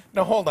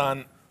 Now hold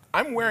on.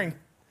 I'm wearing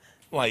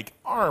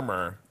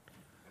armor.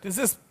 Does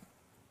this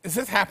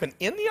happen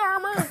in the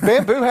armor?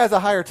 Bamboo has a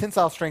higher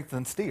tensile strength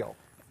than steel.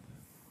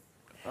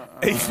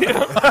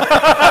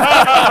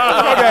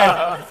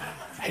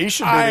 He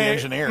should be the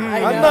engineer.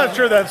 I'm not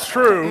sure that's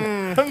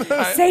true.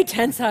 Say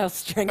tensile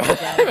strength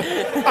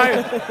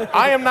again.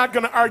 I am not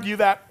going to argue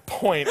that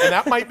point, and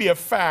that might be a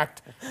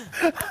fact.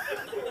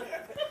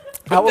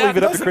 I will that leave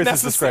it up to doesn't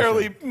Chris's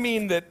necessarily discretion.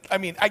 mean that. I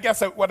mean, I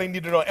guess what I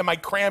need to know: am I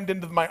crammed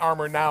into my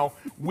armor now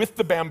with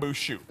the bamboo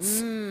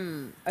shoots?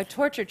 A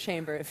torture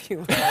chamber, if you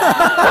will.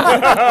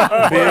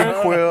 Big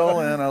quill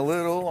and a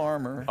little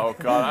armor. Oh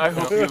God, I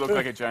hope you look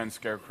like a giant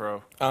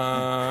scarecrow.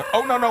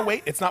 Oh no,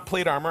 wait! It's not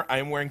plate armor. I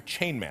am wearing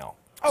chainmail.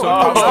 Comes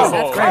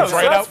That's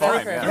right out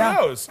perfect. through Yeah.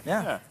 nose.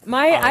 Yeah.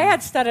 I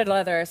had studded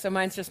leather, so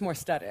mine's just more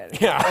studded.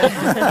 Yeah.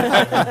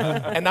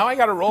 And now I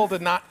got to roll to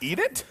not eat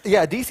it?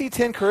 Yeah, DC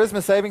 10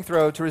 charisma saving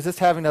throw to resist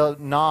having to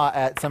gnaw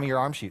at some of your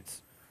arm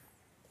shoots.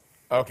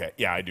 Okay.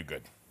 Yeah, I do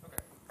good.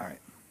 All right.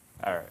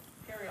 All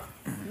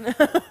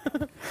right.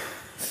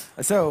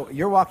 So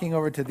you're walking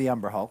over to the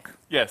Umber Hulk.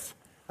 Yes.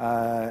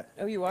 Oh,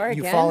 you are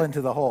You again? fall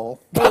into the hole.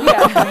 Oh,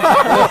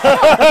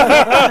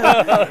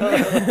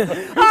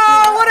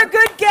 what a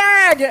good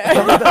gag!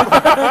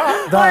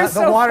 The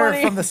so water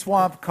funny. from the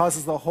swamp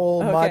causes the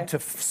whole mud to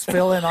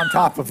spill in on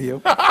top of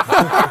you.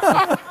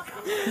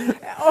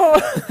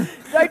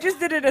 I just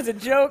did it as a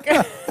joke.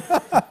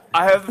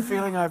 I have the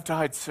feeling I've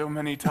died so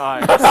many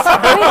times.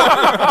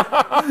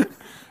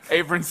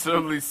 Averyn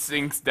slowly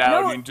sinks down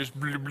No. and just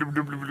blub, blub,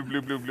 blub, blub, blub,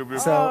 blub, blub, blub.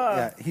 So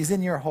yeah, he's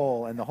in your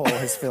hole, and the hole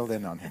has filled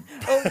in on him.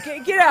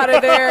 Get out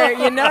of there,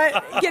 you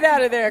nut! Get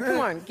out of there! Come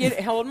on,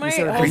 hold my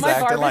sort of hold He's my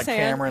acting barber's like hand.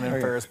 Cameron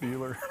and Ferris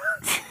Bueller.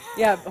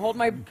 Yeah, hold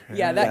my.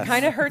 Yeah, that Yes.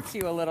 kind of hurts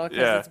you a little because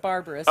Yeah. it's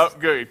barbarous. Oh,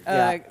 good.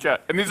 Yeah. Yeah.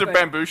 And these are But-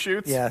 bamboo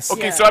shoots? Yes.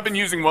 Okay, Yeah. so I've been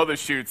using one of the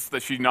shoots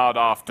that she gnawed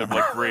off to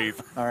like breathe.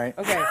 All right.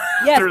 Okay.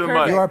 Yes, Through the mud.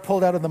 perfect. You are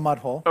pulled out of the mud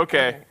hole.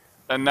 Okay.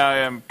 And now I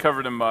am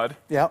covered in mud.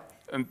 Yep.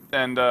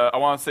 And I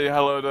want to say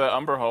hello to the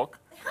Umber Hulk.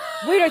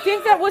 Wait, I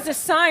think that was a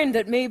sign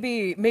that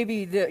maybe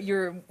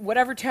your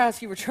whatever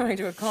task you were trying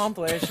to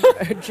accomplish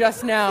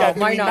just now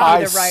might not I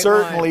be the right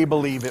certainly one.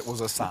 believe it was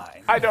a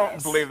sign. I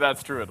don't believe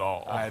that's true at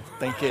all. I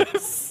think it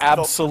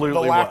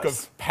absolutely The lack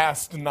was. of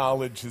past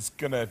knowledge is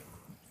going to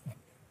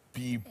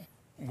be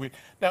weird.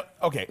 Now,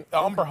 okay, the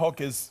Umber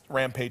Hulk is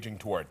rampaging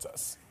towards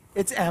us.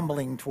 It's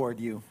ambling toward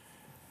you.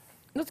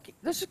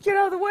 Let's just get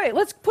out of the way.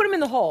 Let's put him in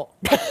the hole.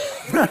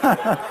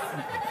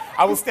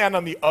 I will stand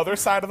on the other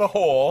side of the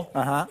hole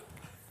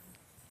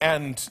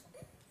and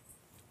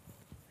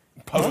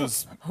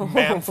pose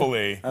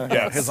manfully.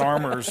 Yes. His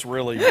armor's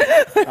really.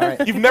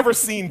 You've never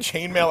seen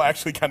chainmail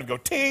actually kind of go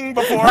ting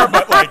before,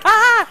 but like,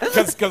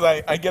 because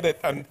I get it,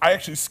 I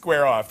actually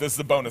square off. This is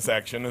the bonus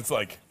action. It's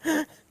like,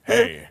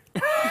 hey.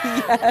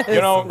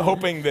 You know,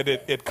 hoping that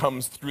it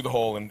comes through the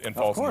hole and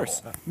falls Of course.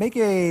 in the hole. Make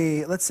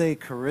a, let's say,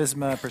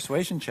 charisma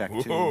persuasion check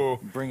to Ooh.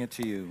 bring it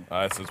to you.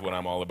 This is what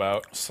I'm all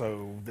about.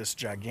 So this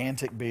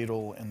gigantic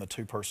beetle in the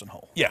two-person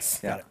hole.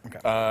 Yes. Yeah.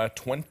 Okay.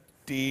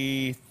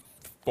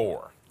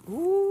 24.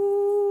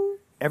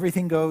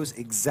 Everything goes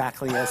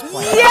exactly as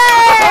planned.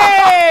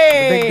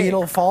 Yay! The big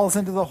beetle falls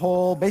into the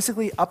hole,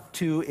 basically up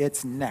to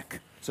its neck.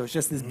 So it's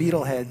just this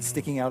beetle head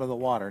sticking out of the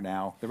water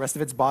now. The rest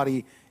of its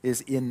body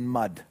is in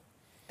mud.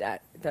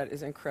 That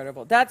is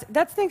incredible. That's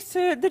thanks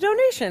to the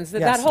donations that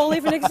Yes. that hole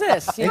even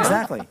exists. You know?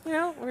 Exactly. You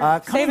know, we're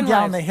Coming saving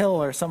down lives. the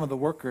hill are some of the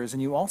workers,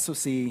 and you also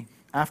see,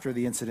 after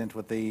the incident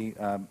with the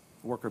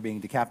worker being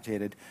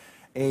decapitated,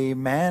 a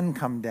man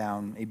come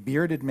down, a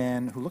bearded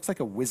man who looks like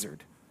a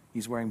wizard.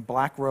 He's wearing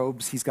black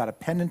robes. He's got a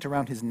pendant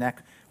around his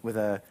neck with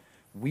a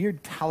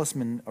weird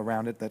talisman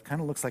around it that kind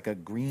of looks like a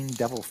green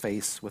devil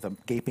face with a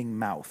gaping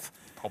mouth.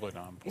 Probably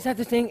not. Is that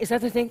the thing? Is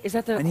that the thing? Is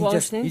that the And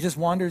Koala's thing? he just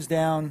wanders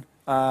down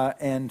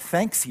and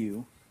thanks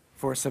you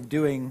for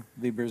subduing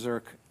the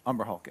Berserk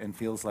Umber Hulk and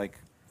feels like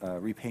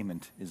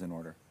repayment is in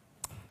order.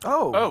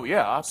 Oh,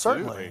 yeah,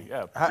 absolutely. certainly.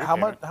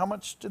 Yeah. How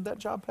much did that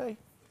job pay?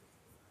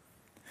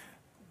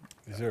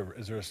 Is there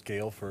a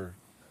scale for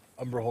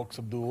Umber Hulk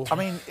subdual? I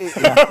mean,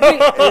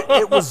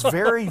 it was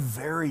very,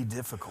 very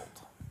difficult.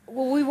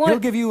 well, we He'll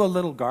want. give you a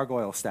little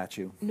gargoyle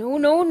statue.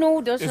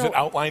 No. That's Is not. it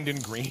outlined in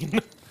green?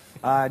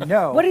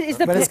 No, What is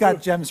the but it's pi-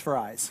 got gems for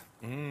eyes.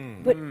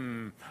 But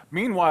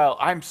Meanwhile,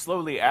 I'm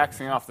slowly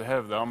axing off the head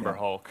of the Umber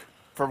Hulk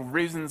for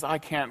reasons I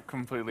can't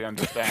completely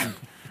understand.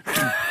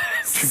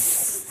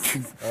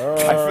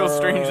 I feel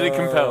strangely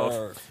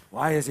compelled.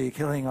 Why is he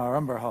killing our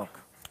Umber Hulk?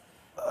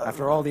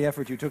 After all the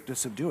effort you took to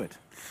subdue it.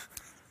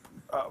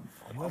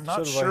 I'm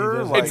not sure sure. why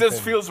he does Like, It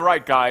just feels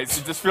right, guys.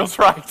 It just feels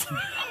right.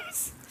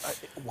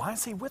 why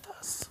is he with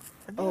us?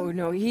 oh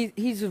no,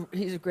 he's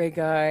a great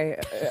guy.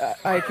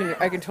 I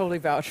can totally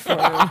vouch for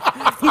him.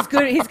 He's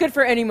good. He's good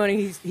for any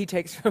money he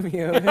takes from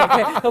you.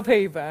 He'll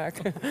pay you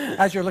back.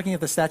 As you're looking at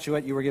the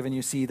statuette you were given,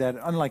 you see that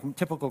unlike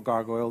typical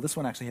gargoyle, this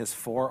one actually has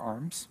 4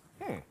 arms.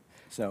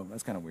 So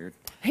that's kind of weird.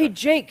 Hey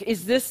Jake,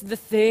 is this the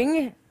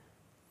thing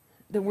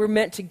that we're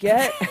meant to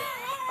get?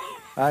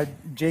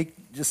 Jake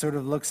just sort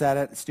of looks at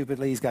it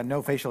stupidly. He's got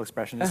no facial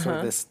expression. It's sort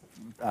of this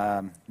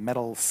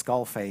metal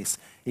skull face.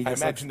 He I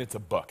just imagine it's a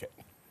bucket.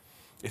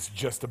 It's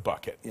just a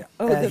bucket. yeah.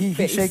 Oh, the he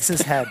face. shakes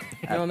his head.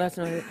 No, that's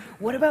not it.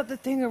 What about the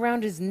thing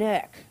around his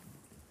neck?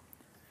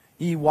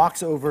 He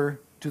walks over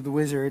to the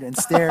wizard and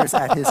stares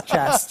at his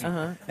chest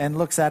and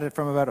looks at it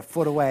from about a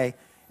foot away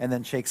and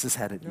then shakes his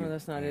head at No, you.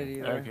 that's not it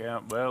either. Okay,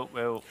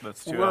 well,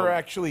 that's too We're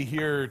actually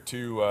here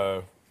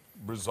to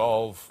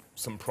resolve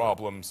some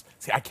problems.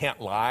 See, I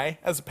can't lie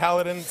as a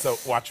paladin, so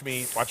watch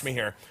me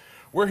here.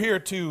 We're here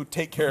to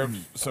take care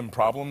of some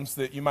problems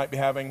that you might be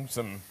having,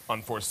 some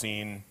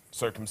unforeseen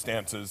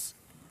circumstances.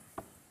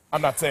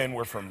 I'm not saying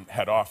we're from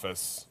head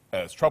office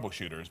as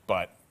troubleshooters,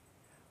 but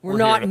We're we're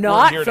not here to-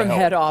 not we're here to from help.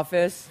 head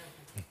office.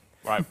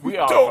 Right, we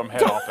are from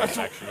head office,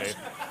 actually.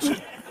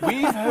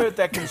 We've heard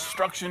that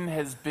construction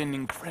has been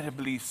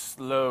incredibly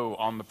slow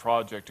on the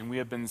project, and we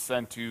have been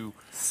sent to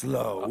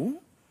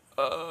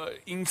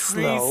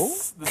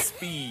increase the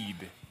speed.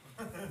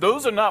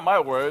 Those are not my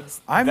words.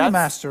 I'm the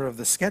master of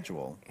the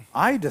schedule.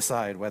 I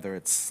decide whether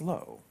it's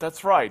slow.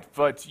 That's right,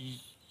 but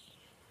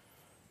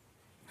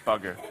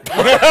bugger.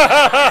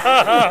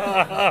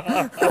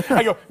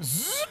 I go,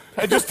 zzz,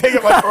 I just take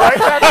it like right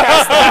back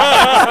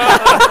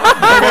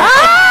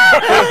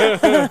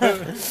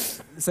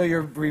past. So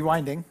you're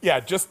rewinding. Yeah,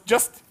 just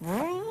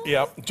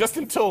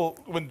until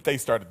when they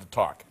started to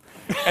talk.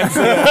 And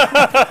so,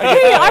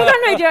 Hey, I got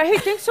an idea. Hey,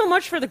 thanks so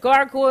much for the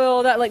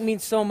gargoyle. That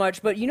means so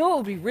much. But you know what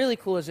would be really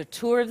cool is a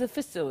tour of the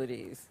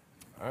facilities.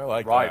 I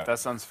like Right, that. that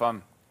sounds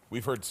fun.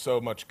 We've heard so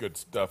much good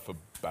stuff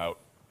about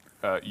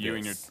You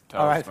and your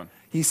All right. talisman.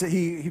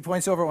 He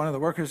points over at one of the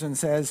workers and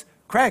says,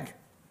 Craig,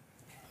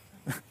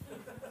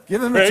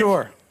 give him the Craig?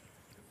 tour.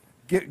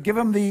 Give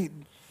him the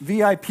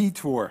VIP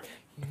tour.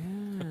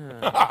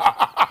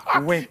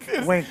 Wink,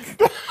 wink.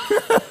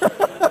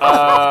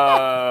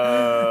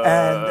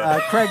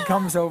 And Craig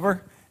comes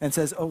over and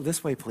says, oh,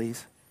 this way,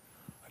 please.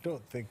 I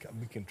don't think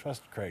we can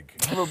trust Craig.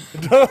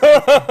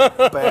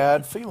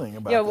 Bad feeling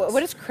about Yeah, this.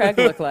 what does Craig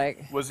look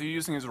like? Was he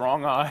using his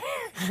wrong eye?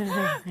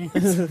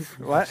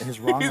 What? His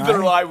wrong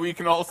Either eye? eye we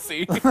can all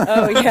see.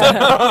 Oh,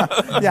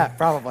 yeah. Yeah,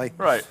 probably.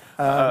 Right.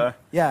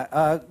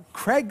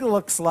 Craig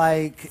looks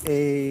like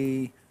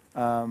a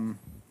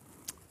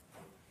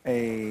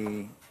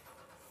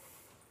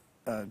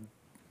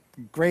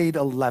grade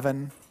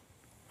 11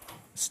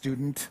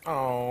 student,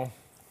 oh.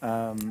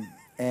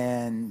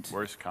 and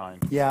Worst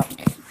kind. yeah,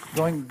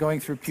 going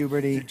through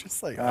puberty.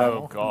 Just like,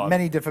 Oh, God.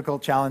 Many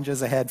difficult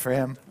challenges ahead for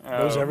him.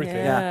 Knows everything.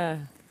 Yeah.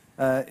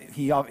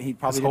 He probably His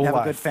didn't whole have a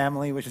good life.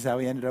 family, which is how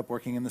he ended up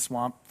working in the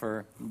swamp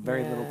for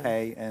very little Yeah.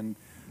 pay and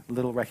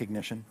little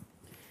recognition.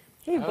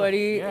 Hey,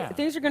 buddy. yeah.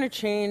 Things are going to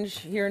change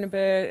here in a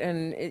bit,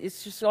 and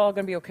it's just all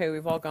going to be okay.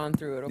 We've all gone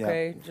through it, Yeah.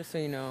 okay? Just so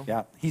you know.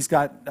 Yeah, he's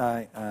got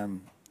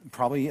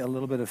probably a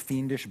little bit of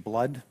fiendish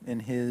blood in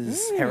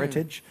his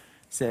heritage,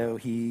 so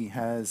he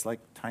has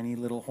like tiny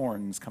little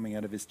horns coming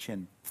out of his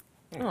chin.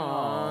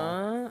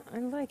 Aww, I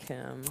like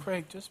him.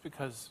 Craig, just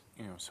because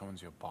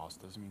someone's your boss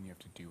doesn't mean you have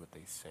to do what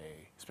they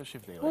say, especially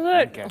if they Well,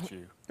 wink that- at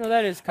you. No,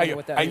 that is kind of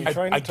what that I- means.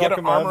 Trying to I get talk an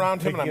him arm out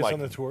around him and taking I'm us like- on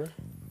the tour.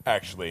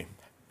 Actually,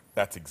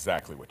 that's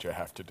exactly what you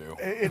have to do.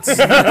 it's If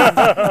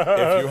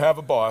you have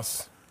a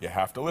boss, you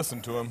have to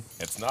listen to him.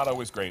 It's not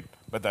always great,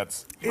 but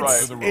that's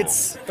part of the rule.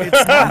 it's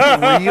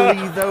not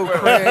really though,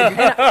 Craig.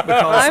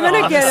 Because I'm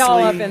going to get all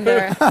up honestly, in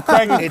there.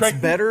 It's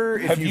better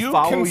if have you you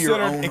follow your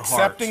considered own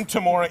accepting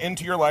Tamora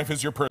into your life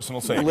as your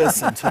personal savior?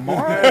 Listen,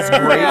 tomorrow is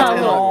great Yeah,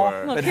 and look, all,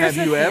 look, but here's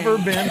have the you ever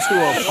thing. been to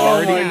a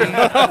party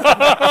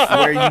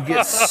where you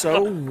get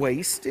so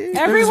wasted?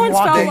 Everyone's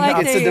felt walking like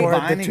up it's they... a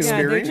divine the two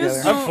experience. they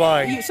just I'm don't-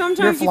 flying. Sometimes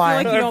you feel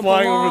flying. like you I'm don't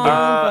flying over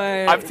belong,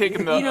 there. but I've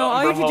taken the all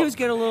you have to do Umberhalt is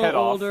get a little head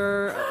off.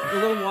 older, a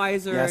little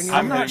wiser. Yes. and you're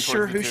I'm heading not sure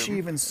towards who the she tube.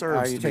 even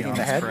serves. Are you to be taking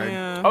the honest, head? Craig.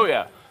 Yeah. Oh,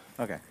 yeah.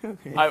 Okay.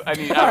 I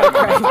need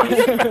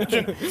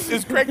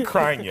Is Greg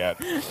crying yet?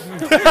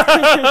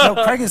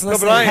 No, Craig is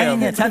listening, I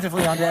hanging am.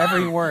 attentively onto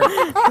every word.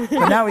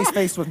 But now he's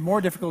faced with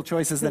more difficult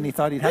choices than he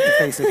thought he'd have to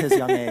face at his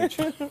young age.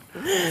 I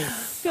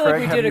feel like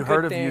Craig, we have did a you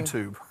heard good of thing.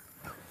 YouTube?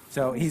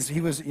 So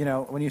he was,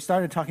 when you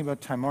started talking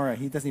about Timora,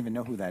 he doesn't even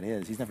know who that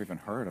is. He's never even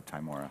heard of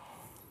Timora.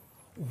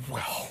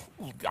 Well,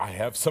 I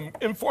have some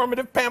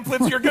informative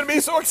pamphlets you're going to be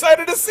so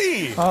excited to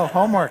see. Oh,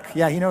 homework.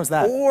 Yeah, he knows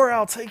that. Or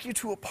I'll take you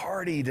to a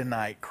party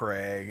tonight,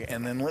 Craig,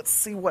 and then let's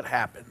see what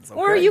happens.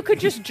 Or okay? you could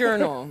just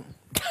journal.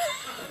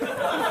 get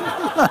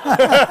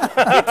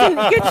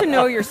to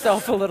know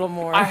yourself a little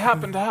more. I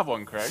happen to have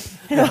one, Craig.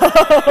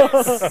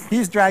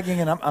 He's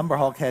dragging an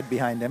Umberhulk head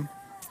behind him.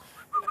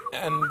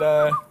 And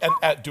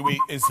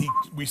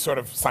we sort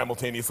of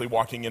simultaneously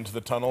walking into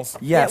the tunnels?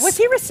 Yes. Was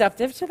he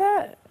receptive to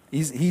that?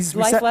 He's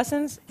Life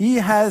lessons? He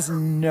has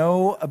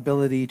no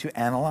ability to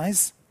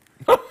analyze.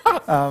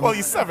 Well,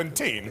 he's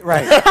 17.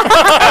 Right.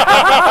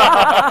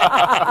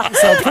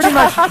 So pretty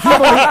much he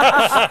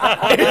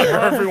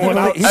Everyone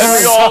else. believes And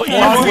we all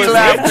easily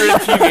laughed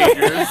as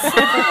teenagers.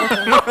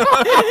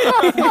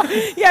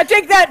 Yeah,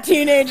 take that,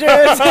 teenagers.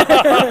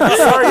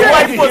 Sorry,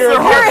 life was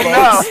their heart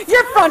now.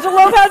 Your frontal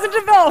lobe hasn't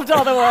developed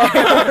all the way.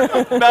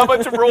 Now a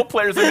bunch of role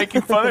players are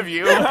making fun of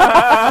you.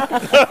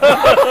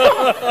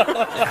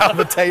 How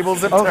the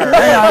tables have turned.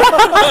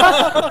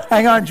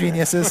 hang on,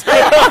 geniuses.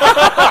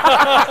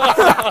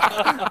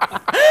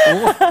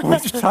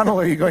 Which tunnel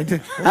are you going to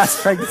ask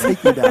Craig to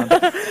take you down?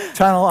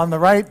 Tunnel on the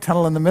right,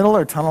 tunnel in the middle,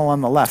 or tunnel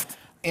on the left?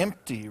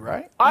 Empty,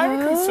 right? I'm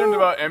concerned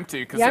about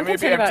empty because Yeah, it I'm may be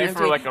concerned about empty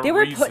for empty. like a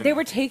reason. They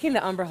were taking the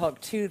Umberhulk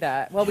to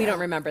that. Well, we don't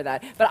remember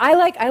that, but I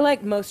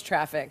like most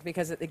traffic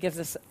because it gives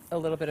us a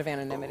little bit of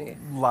anonymity.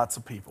 Lots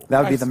of people.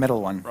 That would be the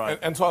middle one. Right.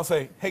 And so I'll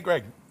say, hey,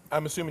 Greg,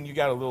 I'm assuming you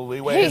got a little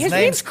leeway. Hey, His his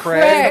name's name's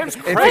Craig.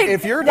 Craig.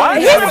 If you're Why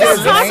not is gonna his get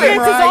his confidence name is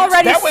right,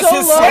 already that was so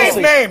his low. slave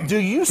name. do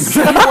you see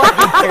what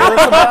he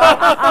cares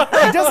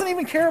about? He doesn't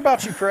even care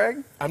about you,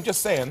 Craig. I'm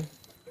just saying,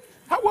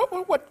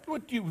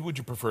 would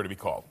you prefer to be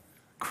called?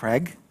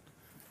 Craig.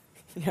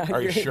 Yeah,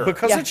 Are you you're- sure?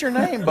 Because Yeah. it's your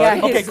name, Yeah,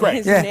 buddy. Okay, his, great.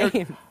 his Yeah.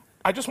 name.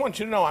 I just want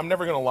you to know I'm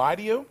never going to lie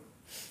to you.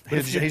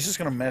 He's just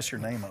going to mess your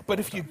name up. But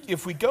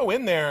if we go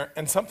in there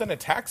and something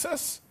attacks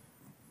us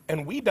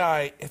and we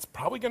die, it's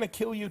probably going to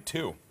kill you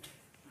too.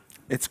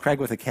 It's Craig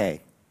with a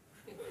K.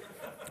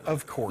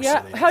 Of course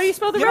Yeah. it is. How do you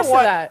spell the You rest know of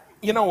what? that?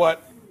 You know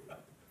what?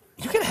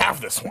 You can have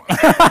this one.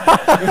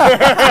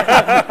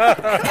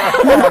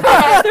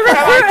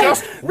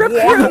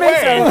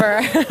 Recruitment's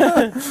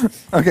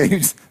over. Okay, you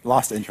just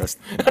lost interest.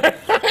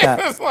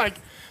 It's like,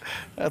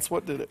 That's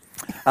what did it.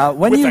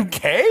 When with you a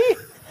K?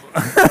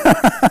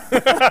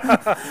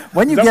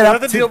 when you Is get that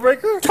up the to deal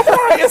breaker?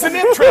 I isn't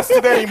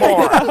interested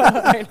anymore.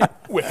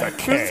 With a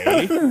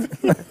K.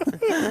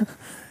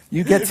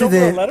 you get to over a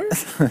the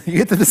letter? you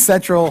get to the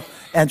central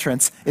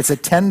entrance. It's a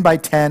 10 by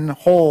 10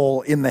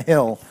 hole in the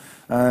hill,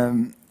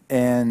 and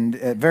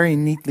very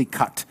neatly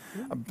cut.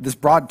 This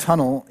broad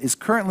tunnel is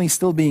currently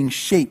still being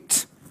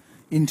shaped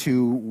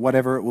into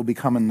whatever it will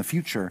become in the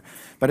future,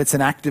 but it's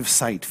an active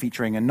site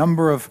featuring a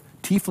number of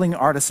tiefling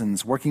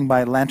artisans working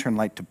by lantern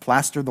light to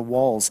plaster the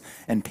walls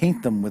and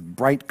paint them with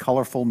bright,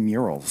 colorful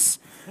murals.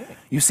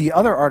 You see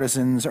other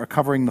artisans are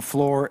covering the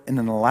floor in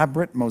an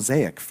elaborate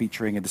mosaic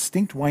featuring a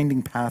distinct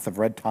winding path of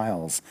red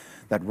tiles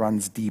that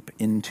runs deep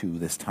into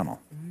this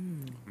tunnel.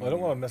 Well, I don't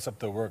want to mess up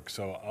the work,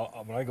 so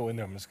when I go in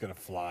there, I'm just going to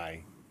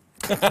fly.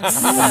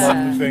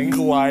 Thing.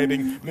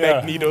 Gliding,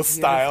 Magneto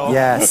style.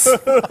 Yes.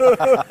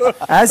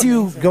 As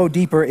you go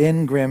deeper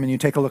in, Grim, and you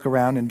take a look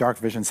around, and dark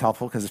vision's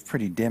helpful because it's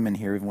pretty dim in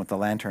here, even with the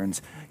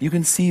lanterns, you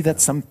can see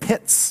that some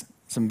pits,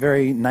 some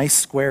very nice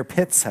square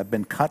pits, have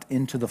been cut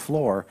into the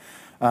floor,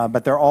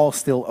 but they're all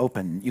still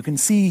open. You can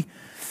see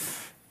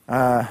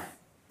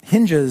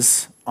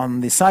hinges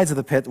on the sides of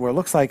the pit where it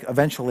looks like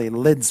eventually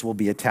lids will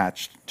be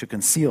attached to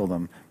conceal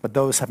them, but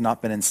those have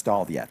not been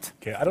installed yet.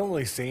 Okay, I don't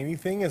really say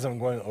anything as I'm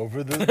going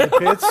over the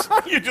pits.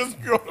 You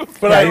just go.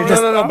 But Yeah, I, you no,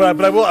 just- no, no,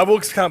 but I will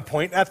kind of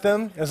point at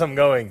them as I'm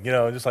going, you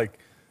know, just like,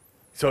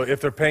 so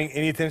if they're paying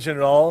any attention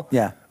at all,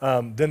 Yeah.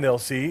 then they'll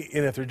see.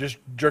 And if they're just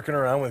jerking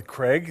around with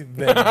Craig,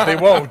 then they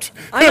won't.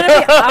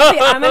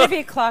 I'm gonna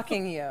be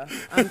clocking you.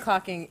 I'm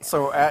clocking.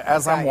 So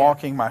as I'm Yeah.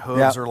 walking, my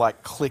hooves Yeah. are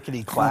like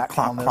clickety clack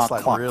Clock, on this, clock,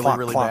 like clock, really, clock,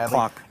 really clock, badly.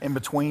 clock. In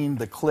between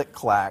the click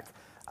clack,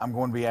 I'm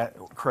going to be at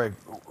Craig.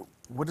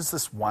 What is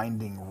this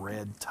winding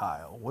red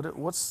tile? What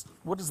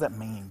does that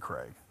mean,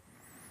 Craig?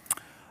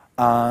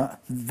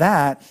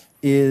 That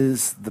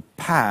is the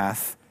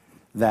path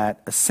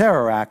that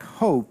Acererak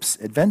hopes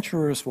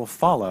adventurers will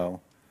follow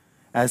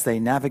as they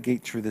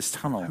navigate through this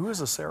tunnel. Who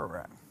is a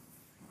Sararak?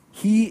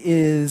 He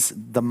is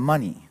the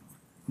money.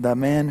 The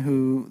man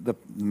who, the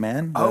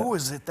man? Oh,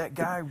 is it that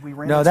guy we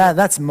ran No, into?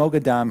 that's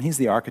Mogadam. He's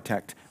the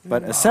architect.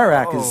 But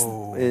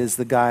Acererak is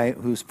the guy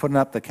who's putting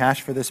up the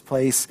cash for this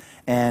place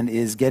and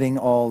is getting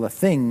all the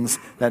things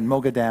that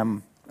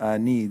Mogadam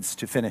needs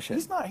to finish it.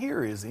 He's not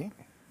here, is he?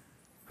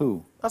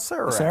 Who? A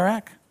Sararak.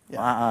 Acererak?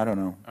 Yeah. I don't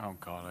know. Oh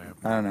God, I hope.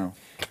 I don't know.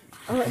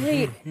 Oh,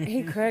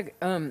 hey, Craig.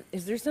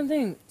 Is there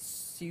something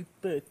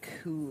super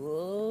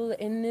cool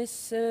in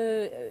this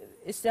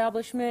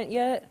establishment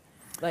yet?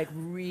 Like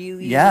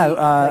really? Yeah,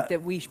 like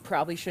that we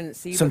probably shouldn't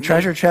see. Some but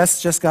treasure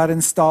chests just got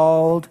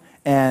installed,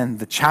 and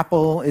the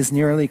chapel is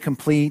nearly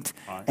complete.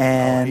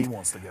 And he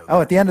wants to go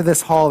there. at the end of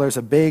this hall, there's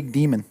a big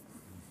demon.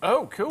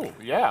 Oh, cool.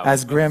 Yeah.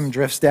 As Grim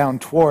drifts down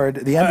toward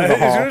the end of the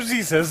As soon hall. as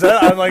he says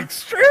that, I'm like,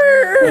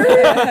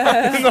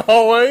 in the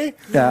hallway.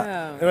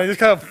 Yeah, And I just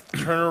kind of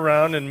turn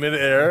around in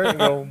midair and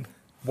go,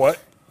 what?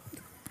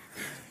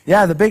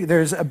 yeah.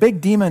 There's a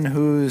big demon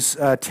whose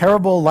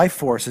terrible life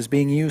force is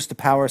being used to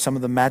power some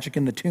of the magic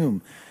in the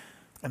tomb.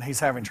 And he's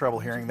having trouble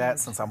hearing that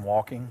since I'm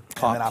walking.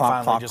 Clock, and then I clock,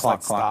 finally clock, just clock,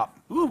 like clock. stop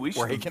Ooh, we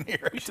where should. he can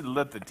hear We it. should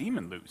let the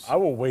demon loose. I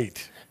will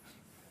wait.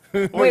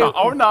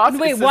 Or not.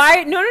 Wait, It's just-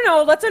 why?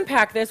 No. Let's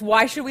unpack this.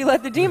 Why should we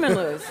let the demon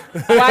loose?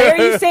 Why are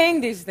you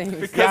saying these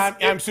things? Yeah,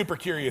 I'm super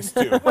curious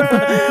too.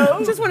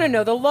 I just want to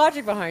know the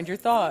logic behind your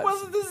thoughts.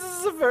 Well, this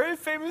is a very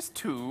famous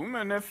tomb,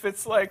 and if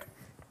it's like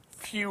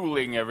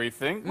fueling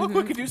everything, look,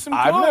 we could do some good.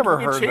 I've never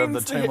We could heard of change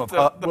the Tomb of the,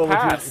 Hut. the Well, if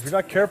past. you're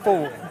not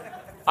careful,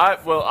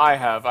 I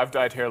have. I've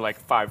died here like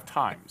 5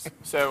 times.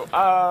 So,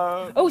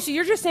 Oh, so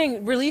you're just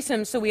saying release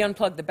him so we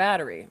unplug the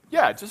battery?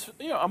 yeah, just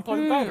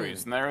unplug the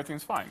batteries, and then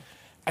everything's fine.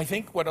 I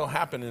think what'll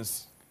happen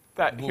is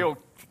That he'll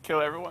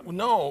kill everyone.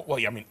 no. Well,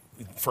 yeah, I mean,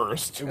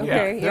 first,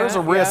 Okay, There's yeah,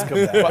 a risk yeah.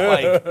 of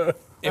that. but like,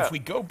 if we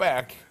go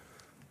back,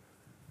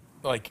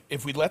 like,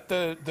 if we let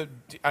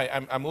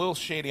I'm a little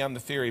shady on the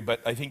theory, but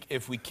I think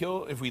if we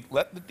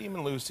let the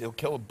demon loose, he'll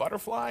kill a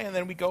butterfly, and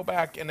then we go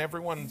back and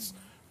everyone's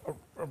a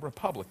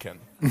Republican.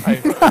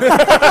 Right.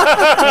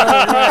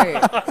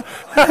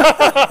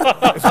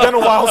 It's been a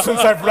while since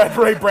I've read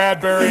Ray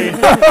Bradbury.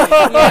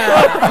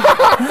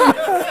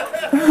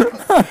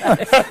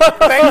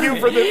 Thank you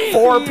for the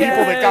 4 people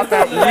that got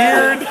that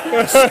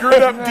weird,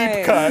 screwed up deep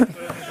Right. cut.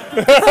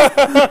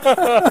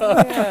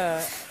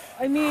 Yeah.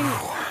 I mean,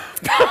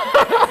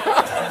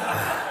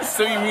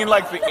 So you mean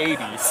like the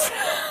 80s?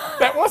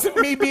 That wasn't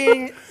me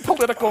being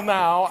political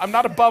now. I'm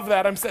not above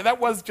that. I'm saying that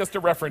was just a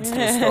reference to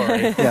the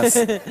story.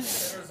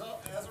 yes.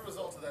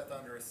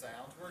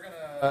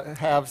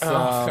 have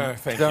some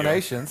thank you.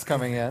 donations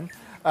coming in.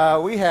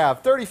 We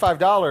have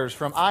 $35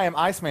 from I Am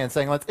Iceman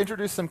saying, let's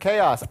introduce some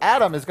chaos.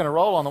 Adam is going to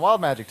roll on the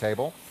wild magic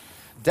table.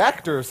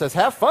 Dactor says,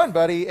 have fun,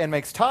 buddy, and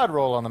makes Todd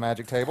roll on the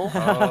magic table.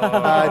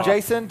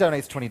 Jason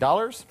donates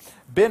 $20.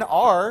 Ben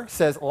R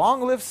says,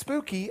 long live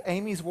Spooky,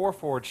 Amy's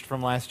Warforged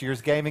from last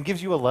year's game, and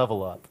gives you a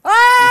level up.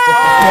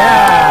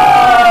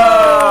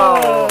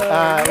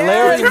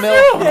 Larry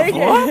Mill.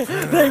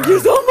 Thank you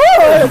so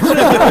much.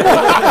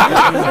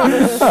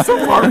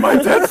 So far, my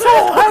dead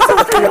soul has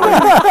a feeling.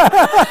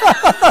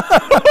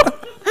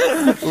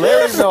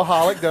 Larry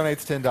Milholic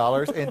donates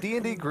 $10, and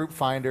D&D Group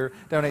Finder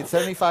donates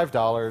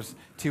 $75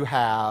 to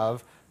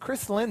have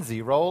Chris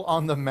Lindsay roll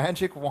on the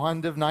magic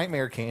wand of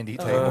nightmare candy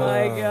table. Oh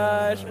my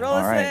gosh. Roll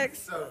a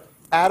 6.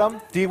 Adam,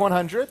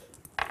 D100.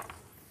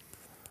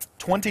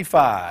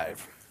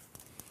 25.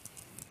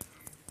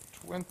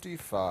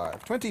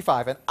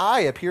 25. An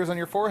eye appears on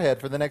your forehead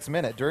for the next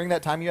minute. During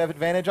that time, you have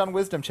advantage on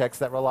wisdom checks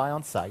that rely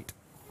on sight.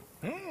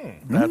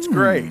 That's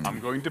great. I'm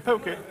going to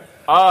poke it.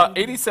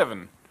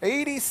 87.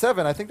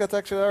 87. I think that's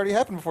actually already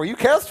happened before. You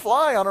cast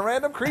fly on a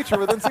random creature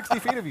within 60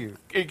 feet of you.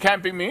 It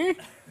can't be me?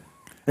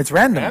 It's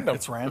random.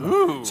 It's random.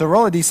 Ooh. So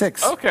roll a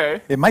d6.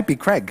 Okay. It might be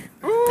Craig.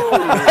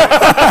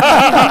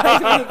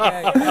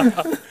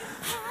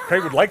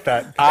 Craig would like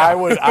that. I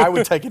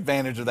would take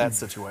advantage of that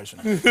situation.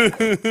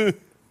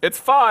 It's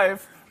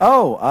 5.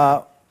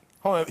 Oh,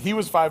 Hold on, he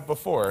was 5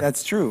 before.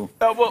 that's true.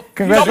 Well,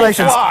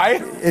 Congratulations. Double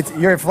fly.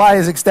 Your fly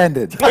is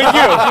extended. Thank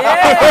you.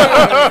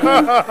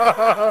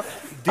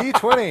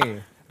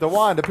 D20. The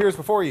wand appears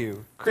before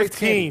you.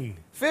 15.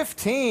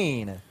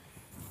 15.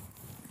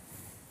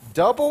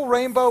 Double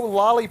rainbow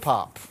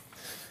lollipop.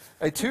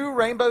 2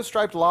 rainbow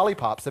striped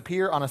lollipops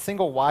appear on a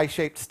single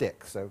Y-shaped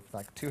stick, so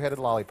like a 2-headed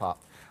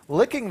lollipop.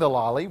 Licking the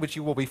lolly, which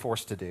you will be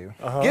forced to do,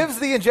 gives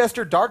the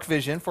ingester dark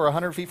vision for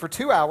 100 feet for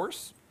 2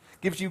 hours,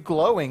 gives you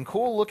glowing,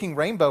 cool-looking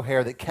rainbow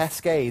hair that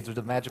cascades with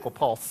a magical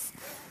pulse.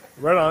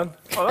 Right on.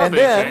 Oh, And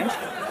then,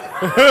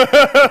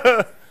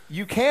 then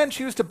you can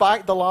choose to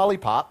bite the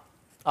lollipop.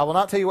 I will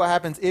not tell you what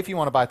happens if you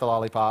want to bite the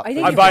lollipop. I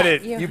think I you bite got-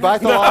 it. You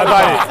bite the I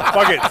lollipop.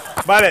 bite it. Fuck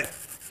it. Bite it.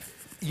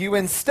 You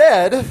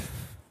instead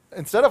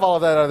of all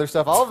of that other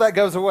stuff, all of that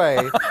goes away.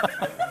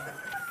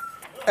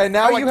 And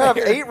now you have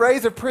 8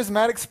 rays of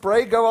prismatic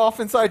spray go off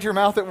inside your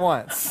mouth at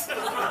once.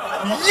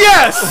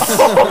 Yes!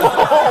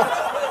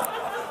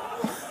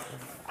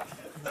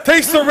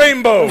 Taste the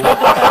rainbow.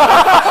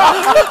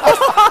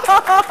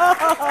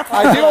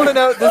 I do want to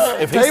note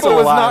this If he's table still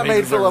was alive, not he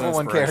made for deserves level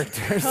 1 inspiration.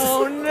 characters.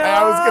 Oh no.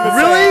 I was going to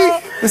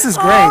Really? This is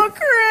great. Oh,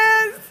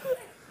 Chris.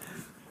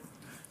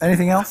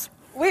 Anything else?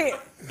 Wait.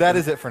 That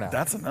is it for now.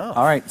 That's enough.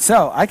 All right,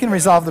 so I can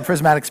resolve the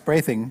prismatic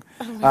spray thing.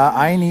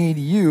 I need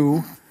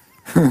you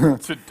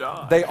to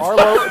die. They are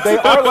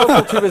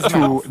local to his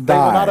mouth. They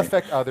will not die.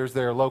 affect others.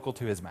 They are local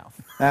to his mouth.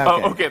 Okay.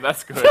 Oh, okay,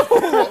 that's good. That's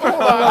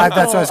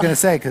what I was going to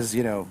say, because,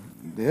 yeah.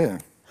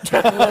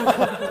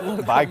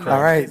 Bye, Craig.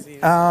 All right.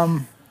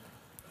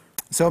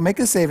 So make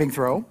a saving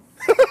throw.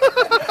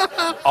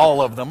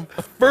 All of them.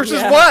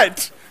 Versus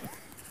what?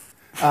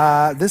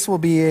 This will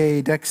be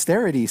a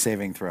dexterity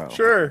saving throw.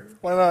 Sure.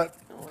 Why not?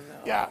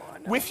 Yeah,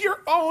 with your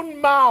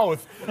own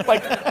mouth.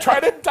 Like, try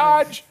to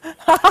dodge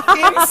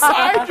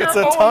inside your It's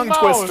a own tongue mouth.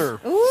 twister.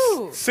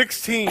 Ooh.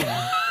 16.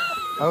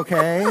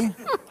 Okay.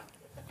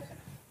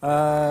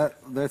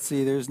 Let's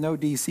see. There's no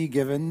DC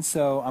given,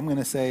 so I'm going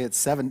to say it's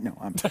 7. No,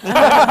 I'm.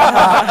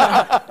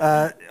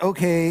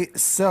 Okay,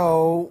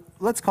 so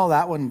let's call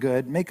that one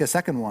good. Make a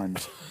second one.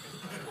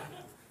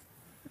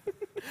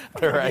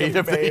 There are 8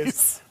 of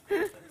these.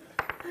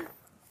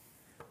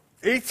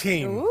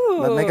 18. Ooh.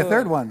 Let's make a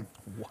third one.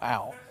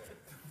 Wow.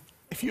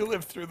 If you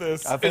live through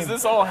this. Is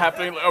this all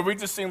happening? Are we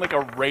just seeing like a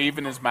rave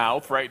in his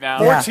mouth right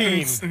now? Yeah.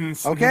 14.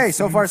 Okay,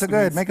 so far so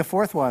good. Make a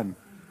fourth one.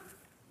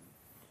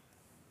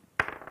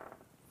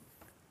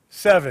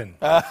 7.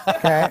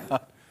 Okay.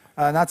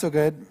 Not so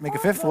good. Make a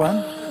fifth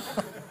one.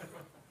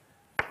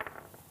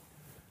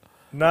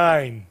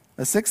 9.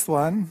 A sixth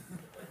one.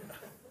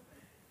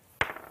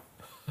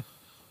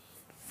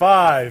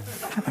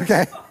 5.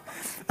 Okay.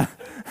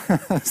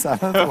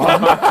 Seventh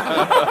one.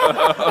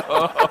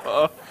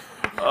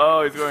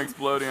 Oh, he's going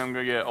exploding. I'm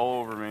going to get all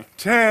over me.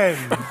 10.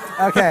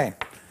 Okay.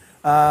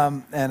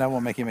 And I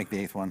won't make you make the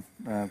eighth one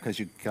because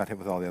you got hit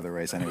with all the other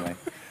rays anyway.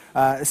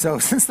 So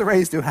since the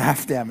rays do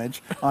half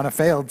damage on a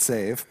failed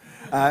save,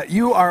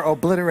 you are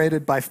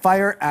obliterated by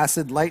fire,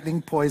 acid,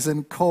 lightning,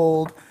 poison,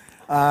 cold.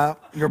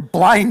 You're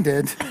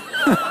blinded.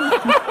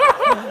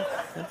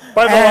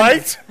 By the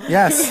light?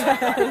 Yes.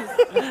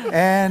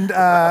 And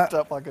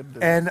Up like a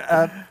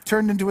dude.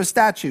 turned into a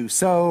statue.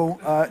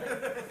 So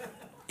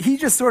he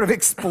just sort of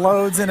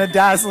explodes in a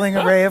dazzling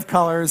array of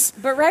colors.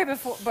 But right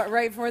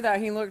before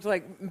that, he looked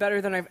like better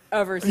than I've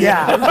ever seen.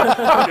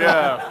 Yeah,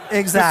 Yeah.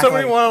 exactly.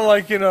 Somebody want to,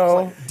 like, you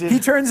know. He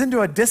turns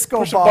into a disco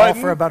Push a ball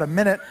button? for about a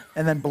minute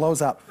and then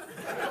blows up.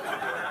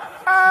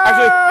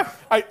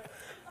 Actually,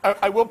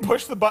 I will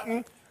push the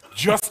button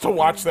just to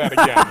watch that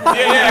again.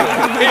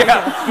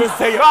 Yeah. Just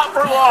say, Not for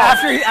long.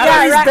 After he's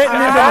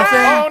bitten into the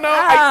thing. oh no,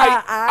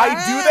 I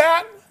do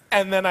that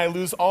and then I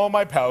lose all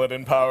my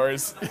paladin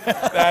powers.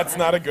 That's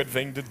not a good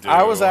thing to do.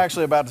 I was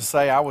actually about to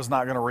say I was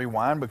not going to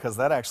rewind because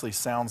that actually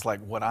sounds like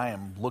what I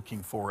am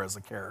looking for as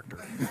a character.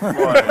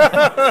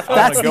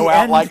 That's go the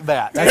out end, like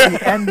that. That's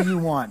the end you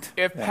want.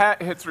 If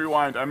Pat hits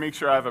rewind, I make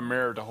sure I have a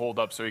mirror to hold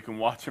up so he can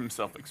watch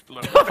himself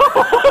explode.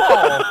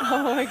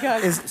 Oh my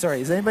god. Is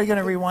anybody going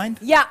to rewind?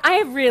 Yeah,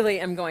 I really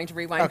am going to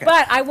rewind, Okay.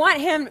 but I want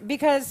him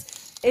because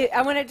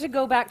I want it to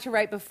go back to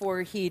right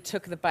before he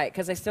took the bite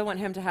because I still want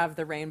him to have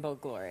the rainbow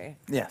glory.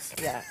 Yes.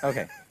 Yeah.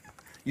 Okay.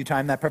 You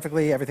timed that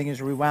perfectly. Everything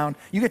is rewound.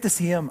 You get to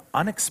see him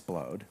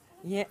unexplode.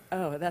 Yeah.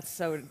 Oh, that's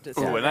so Ooh,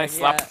 disturbing. and I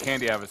slapped yeah. the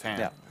candy out of his hand.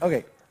 Yeah.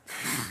 Okay.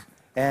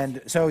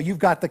 And so you've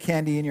got the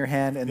candy in your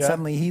hand, and Yeah.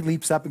 suddenly he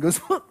leaps up and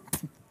goes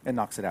and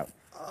knocks it out.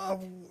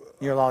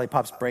 Your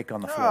lollipops break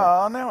on the floor.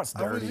 Oh, now it's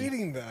I was dirty.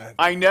 eating that.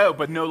 I know,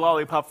 but no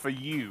lollipop for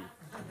you.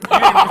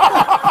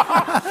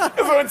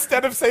 So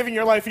instead of saving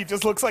your life, he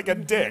just looks like a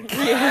dick.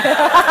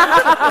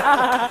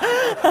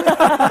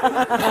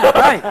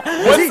 Right.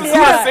 He's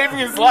saving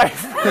his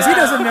life. Because he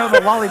doesn't know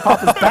the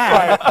lollipop is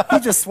bad. He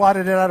just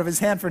swatted it out of his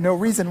hand for no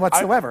reason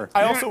whatsoever.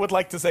 I also would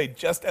like to say,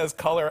 just as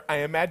color, I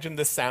imagine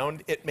the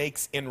sound it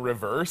makes in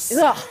reverse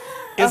Ugh.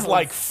 is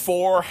like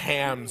 4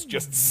 hams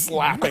just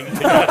slapping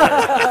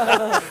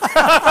together.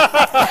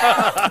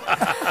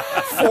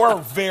 4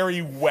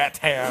 very wet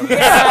hams.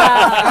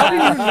 How do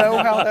you know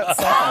how that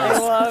sounds? I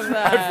love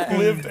that. I've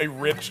lived a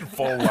rich,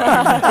 full life.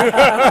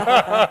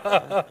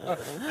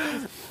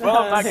 Well,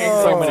 I'm not getting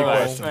so many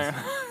questions.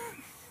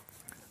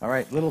 All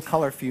right, little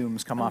color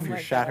fumes come off your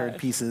my shattered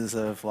gosh. pieces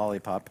of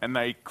lollipop. And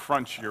they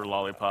crunch your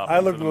lollipop. I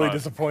into look the really mud.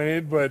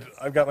 disappointed, but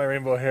I've got my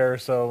rainbow hair,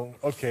 so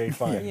okay,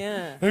 fine.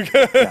 Yeah.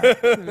 Yeah.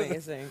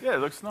 Amazing. Yeah, it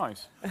looks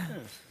nice.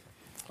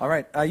 All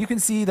right, you can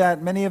see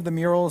that many of the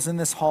murals in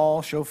this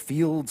hall show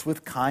fields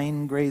with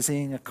kine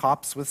grazing, a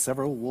copse with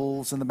several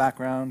wolves in the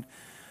background.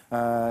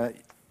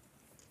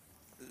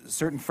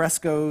 Certain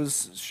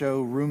frescoes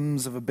show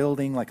rooms of a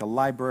building like a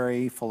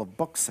library full of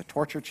books, a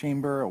torture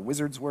chamber, a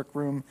wizard's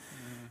workroom.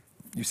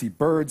 You see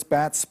birds,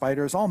 bats,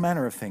 spiders, all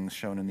manner of things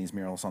shown in these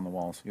murals on the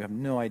walls. You have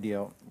no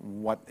idea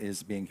what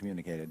is being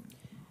communicated.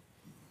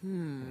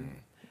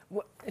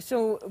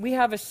 So we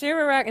have a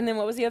Sirarak, and then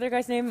what was the other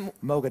guy's name?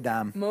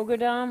 Mogadam.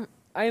 Mogadam.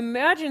 I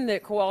imagine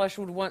that Koalish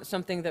would want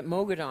something that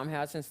Mogadam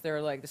has, since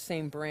they're like the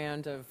same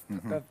brand of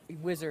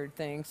wizard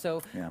thing.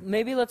 So Yeah.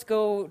 maybe let's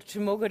go to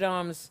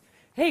Mogadam's.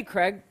 Hey,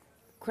 Craig.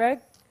 Craig,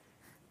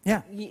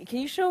 Yeah, can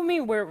you show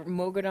me where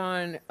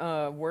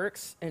Mogadam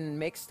works and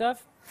makes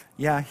stuff?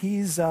 yeah.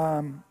 His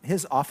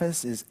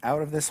office is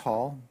out of this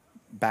hall,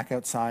 back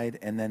outside,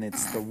 and then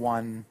it's the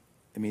one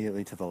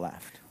immediately to the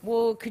left.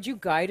 Well, could you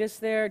guide us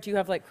there? Do you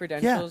have like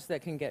credentials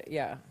that can get?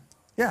 Yeah.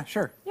 Yeah,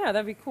 sure. Yeah,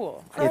 that'd be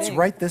cool. It's Thanks.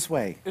 right this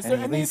way, Is and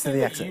there it leads to anything the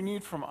that exit. you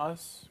need from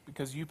us?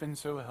 Because you've been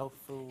so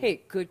helpful.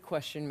 Hey, good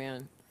question,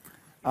 man.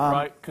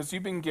 Right? Because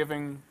you've been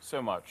giving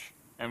so much,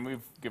 and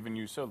we've given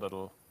you so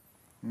little.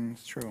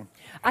 It's true.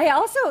 I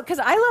also, because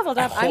I leveled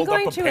up, I'm Hold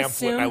going up a to pamphlet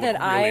assume and I that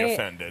look really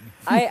offended.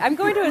 I'm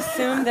going to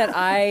assume that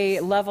I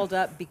leveled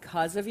up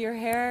because of your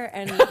hair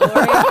and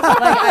glory.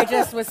 Like I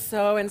just was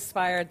so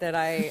inspired that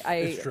I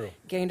It's true.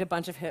 gained a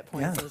bunch of hit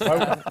points. Yeah.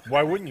 And stuff.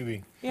 Why wouldn't you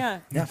be?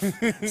 Yeah. Yeah.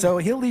 So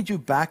he'll lead you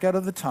back out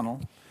of the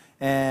tunnel,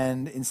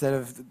 and instead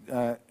of,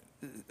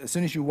 as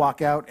soon as you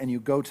walk out and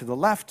you go to the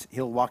left,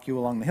 he'll walk you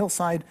along the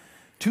hillside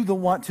to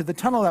the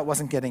tunnel that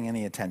wasn't getting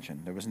any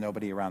attention. There was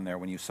nobody around there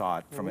when you saw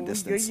it from a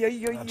distance. I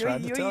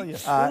tried to tell you.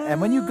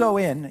 And when you go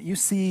in, you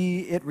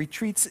see it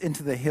retreats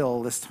into the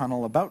hill, this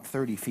tunnel, about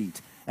 30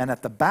 feet. And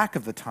at the back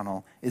of the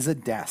tunnel is a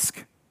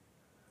desk.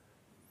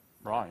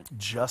 Right.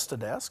 Just a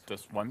desk?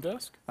 Just one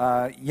desk?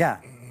 Yeah,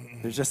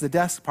 there's just a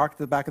desk parked at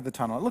the back of the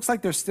tunnel. It looks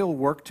like there's still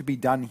work to be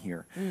done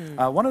here.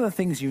 One of the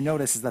things you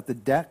notice is that the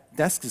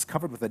desk is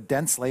covered with a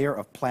dense layer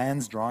of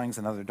plans, drawings,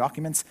 and other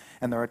documents,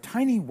 and there are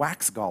tiny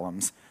wax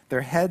golems,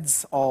 their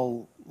heads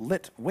all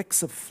lit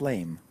wicks of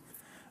flame,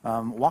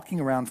 walking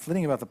around,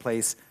 flitting about the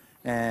place,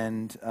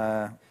 and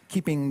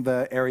keeping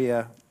the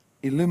area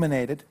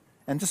illuminated,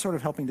 and just sort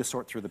of helping to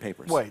sort through the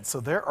papers. Wait, so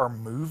there are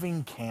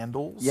moving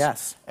candles?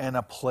 Yes. And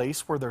a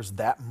place where there's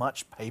that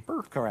much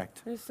paper?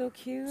 Correct. They're so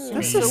cute.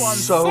 This So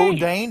is so unsafe.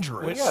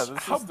 dangerous. Yeah,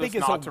 this How is big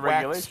just is not a to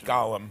wax regulation.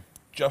 golem,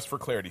 just for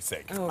clarity's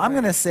sake? Oh, I'm right.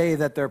 going to say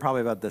that they're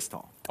probably about this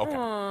tall. Okay.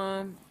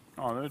 Aw.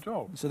 Oh, they're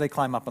dope. So they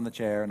climb up on the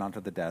chair and onto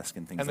the desk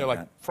and things And they're like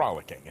like that.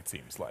 frolicking, it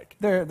seems like.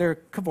 They're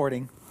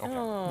cavorting. Okay.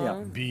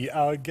 Yeah. Be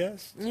our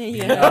guest.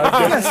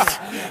 Yeah.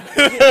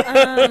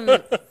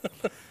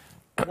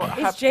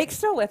 Is Jake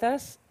still with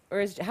us? Or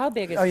is how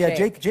big is Oh yeah,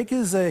 Jake? Jake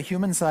is a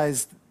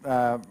human-sized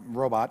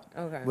robot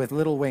Okay. with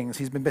little wings.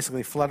 He's been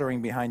basically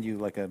fluttering behind you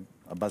like a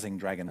buzzing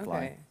dragonfly.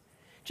 Okay.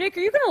 Jake,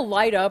 are you gonna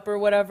light up or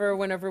whatever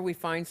whenever we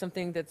find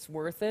something that's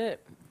worth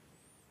it?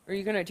 Are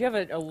you gonna? Do you have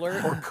an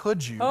alert? Or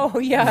could you? Oh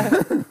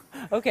yeah.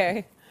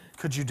 Okay.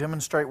 Could you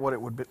demonstrate what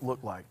it would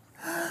look like?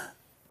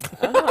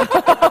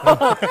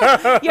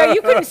 Yeah,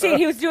 you couldn't see.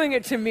 He was doing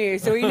it to me,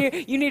 so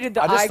you needed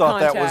the I just eye thought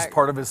contact. that was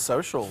part of his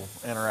social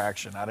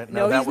interaction. I didn't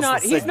know No, that he's was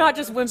not. the He's signal. not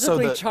just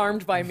whimsically So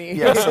charmed by me.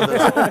 Yeah,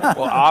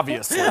 well,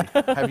 obviously.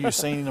 Have you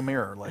seen a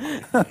mirror lately?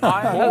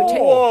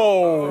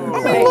 Whoa!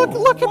 I mean,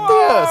 look at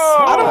this.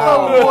 I don't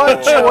know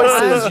what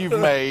choices you've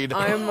made,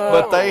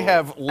 but they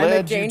have I'm a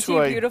led you dainty,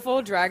 to a...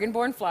 beautiful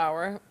dragonborn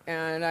flower,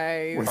 and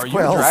I. Are you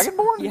quills. a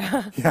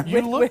dragonborn? Yeah.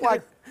 You look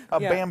like a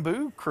yeah.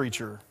 bamboo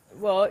creature.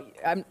 Well,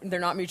 they're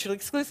not mutually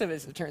exclusive,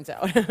 as it turns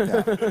out. Bamboo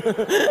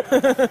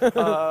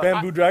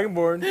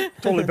Dragonborn,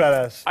 totally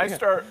badass.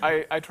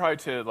 I try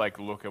to like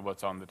look at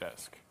what's on the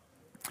desk.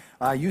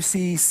 You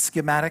see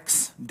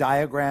schematics,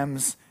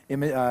 diagrams,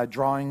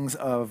 drawings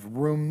of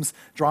rooms,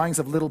 drawings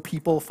of little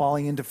people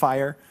falling into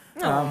fire.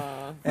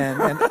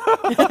 And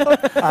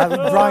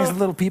drawings of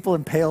little people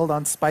impaled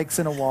on spikes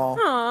in a wall.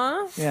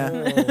 Aww. Yeah.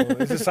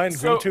 Is it signed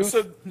So, Green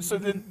Tooth? so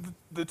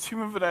the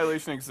Tomb of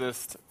Annihilation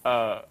exists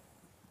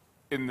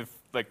in the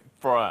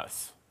for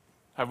us.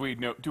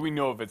 Do we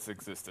know of its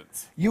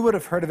existence? You would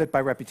have heard of it by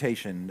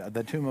reputation.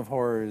 The Tomb of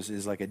Horrors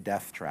is like a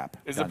death trap.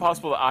 Is dungeon. it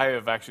possible that I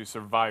have actually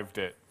survived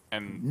it?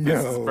 And No.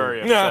 this is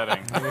very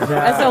upsetting.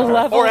 That's a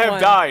level Or have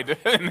one. died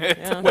in it.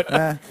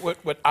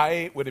 What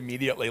I would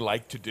immediately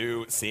like to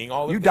do, seeing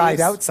all of You these, died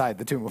outside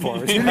the Tomb of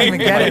Horrors. You didn't even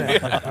get in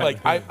it. like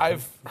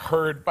I've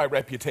heard by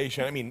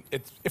reputation. I mean,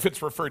 if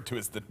it's referred to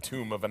as the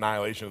Tomb of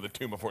Annihilation or the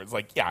Tomb of Horrors,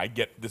 like yeah, I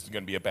get this is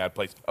going to be a bad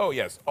place. Oh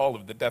yes, all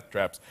of the death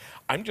traps.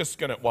 I'm just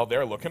gonna while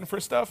they're looking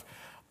for stuff,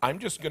 I'm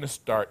just gonna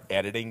start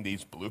editing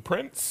these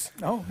blueprints.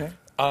 Oh,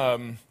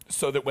 okay.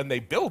 So that when they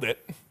build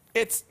it,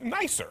 it's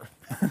nicer.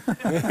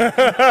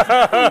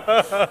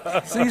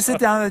 So you sit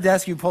down at the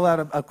desk, you pull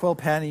out a quill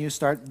pen, and you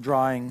start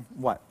drawing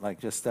what? Like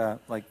just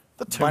like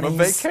The Tomb of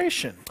bunnies?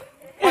 Vacation.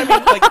 I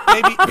mean, like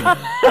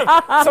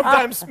maybe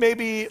sometimes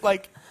maybe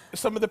like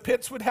some of the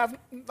pits would have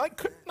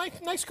like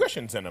nice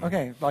cushions in them.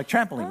 Okay, like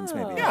trampolines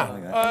maybe. Yeah,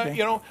 something like that. Okay.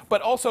 you know,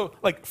 but also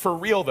like for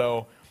real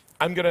though,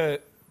 I'm gonna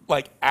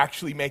like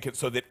actually make it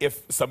so that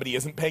if somebody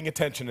isn't paying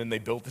attention and they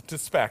build it to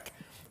spec,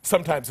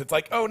 sometimes it's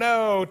like, oh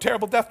no,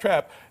 terrible death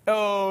trap.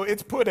 Oh,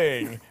 it's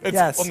pudding. It's,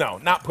 Yes. Well, no,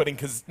 not pudding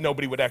because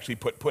nobody would actually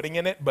put pudding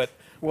in it, but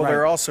Well, Right.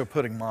 they're also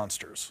putting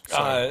monsters. So.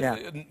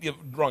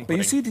 wrong But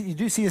pudding. you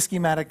do see a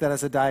schematic that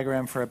has a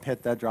diagram for a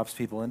pit that drops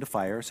people into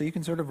fire. So you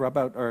can sort of rub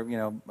out or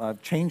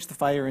change the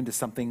fire into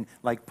something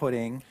like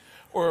pudding.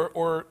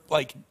 Or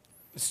like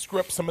screw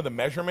up some of the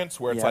measurements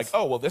where it's Yes. like,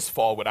 oh, well, this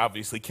fall would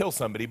obviously kill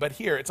somebody, but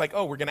here it's like,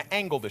 oh, we're going to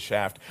angle the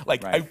shaft.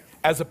 Like, Right.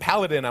 as a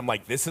paladin, I'm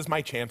like, this is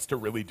my chance to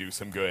really do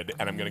some good,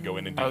 and I'm going to go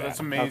in and do Oh, that. that's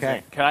amazing.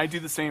 Okay. Can I do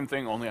the same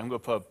thing? Only I'm going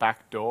to put a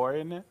back door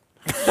in it,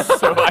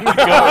 so I can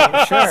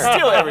go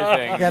steal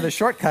everything. Yeah, the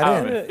shortcut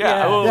out of in. it.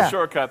 Yeah, a little Yeah.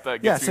 shortcut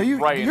that Yeah, gets so me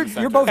right in you're the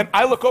center. both. And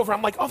I look over,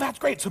 I'm like, oh, that's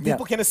great, so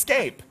people can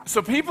escape.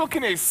 So people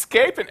can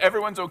escape and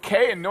everyone's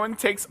okay and no one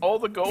takes all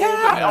the gold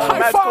Yeah, and all the high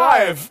magical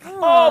five. items.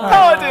 Oh,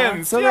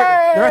 paladins! So they're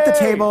at the Yay!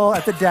 table,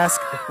 at the desk,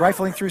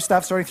 rifling through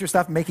stuff, sorting through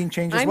stuff, making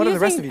changes. What are the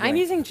rest of you doing? I'm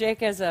using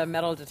Jake as a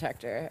metal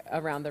detector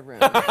around the room,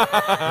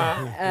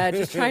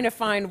 just trying to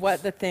find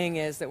what the thing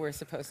is that we're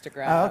supposed to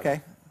grab. Oh,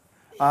 okay.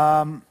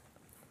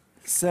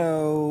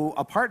 So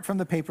apart from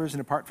the papers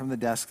and apart from the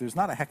desk, there's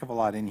not a heck of a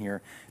lot in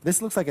here.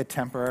 This looks like a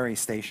temporary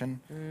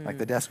station. Like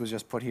the desk was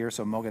just put here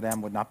so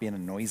Mogadam would not be in a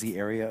noisy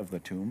area of the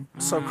tomb.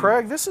 So,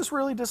 Craig, this is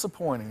really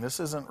disappointing. This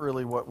isn't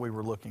really what we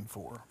were looking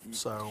for.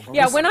 So,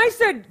 Yeah, when I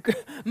said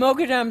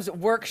Mogadam's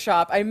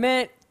workshop, I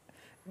meant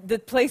the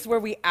place where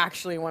we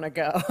actually want to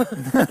go.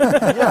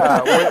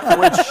 yeah,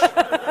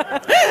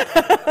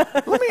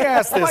 let me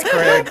ask this,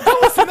 Craig.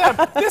 Listen to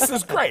them. This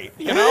is great,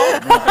 you know?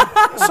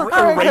 So,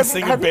 Craig,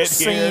 erasing a have you bit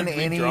here, seen redrawn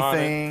it.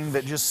 anything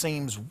that just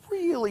seems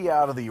really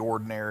out of the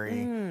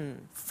ordinary?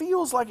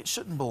 Feels like it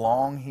shouldn't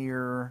belong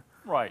here.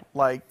 Right.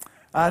 Like,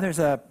 There's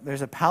a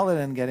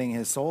paladin getting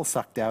his soul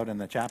sucked out in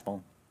the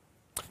chapel.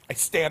 I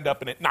stand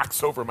up and it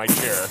knocks over my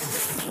chair.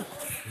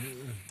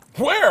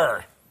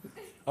 Where?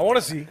 I want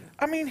to see.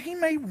 I mean, he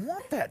may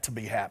want that to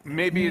be happening.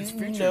 Maybe it's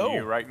featuring No.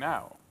 you right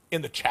now.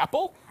 In the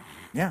chapel?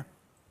 Yeah.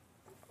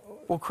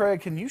 Well,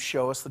 Craig, can you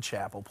show us the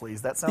chapel,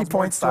 please? That sounds He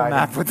points to more a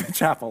exciting. map with the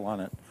chapel on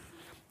it.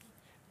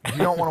 You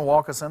don't want to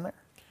walk us in there?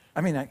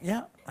 I mean,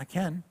 yeah, I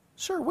can.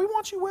 Sure, we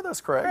want you with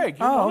us, Craig. Craig,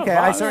 you're Oh, one okay.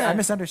 of I us. sorry, I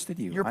misunderstood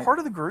you. You're part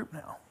of the group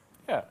now.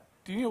 Yeah.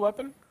 Do you need a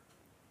weapon?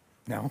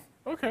 No.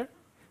 Okay.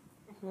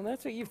 Well,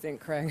 that's what you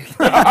think, Craig.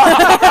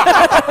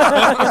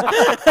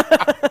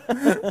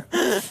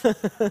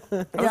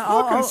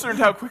 I'm concerned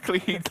how quickly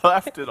he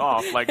laughed it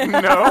off. Like, no.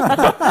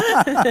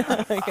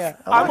 Yeah.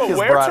 I I'm like his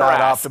aware to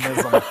bright-eyed ask.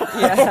 optimism.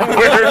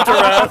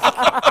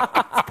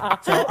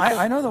 So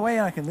I know the way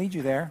and I can lead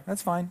you there.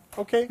 That's fine.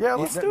 Okay. Yeah,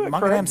 let's do it,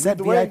 Craig. Mogadam said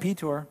Lead the way. VIP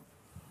tour.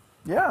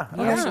 Yeah,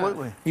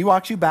 absolutely. He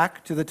walks you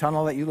back to the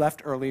tunnel that you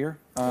left earlier.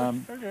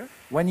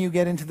 When you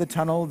get into the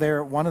tunnel,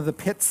 one of the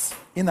pits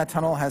in that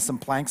tunnel has some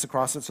planks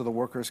across it so the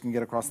workers can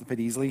get across the pit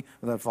easily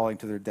without falling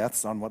to their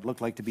deaths on what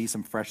looked like to be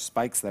some fresh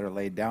spikes that are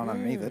laid down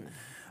underneath it.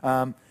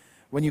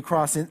 When you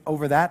cross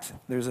over that,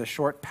 there's a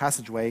short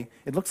passageway.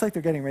 It looks like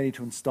they're getting ready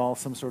to install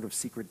some sort of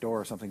secret door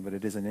or something, but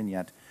it isn't in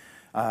yet.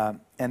 And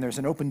there's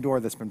an open door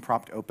that's been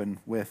propped open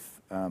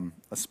with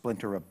a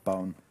splinter of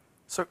bone.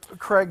 So,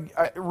 Craig,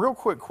 real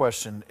quick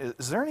question.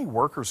 Is there any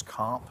workers'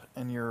 comp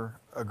in your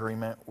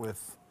agreement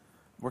with...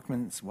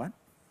 Workman's what?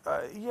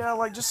 Yeah,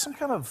 like just some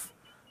kind of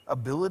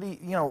ability.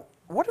 You know,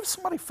 what if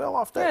somebody fell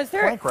off that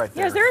Yeah, plank right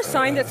there? Yeah, is there a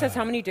sign that says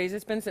how many days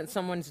it's been since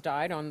someone's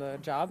died on the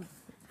job?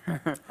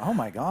 Oh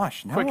my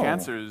gosh, no. Quick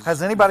answers.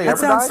 Has anybody That ever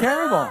sounds died?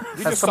 terrible.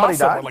 You Has just saw somebody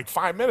someone died? like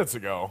 5 minutes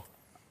ago.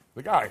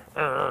 The guy.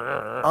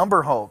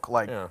 Umber Hulk,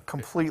 like Yeah.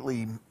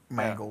 completely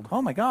mangled.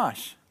 Oh my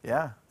gosh,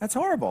 Yeah. that's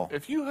horrible.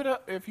 If you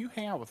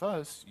hang out with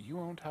us, you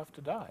won't have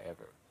to die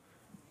ever.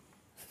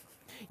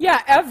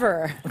 Yeah,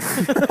 ever.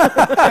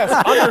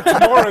 Yes, under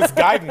Tamora's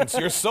guidance,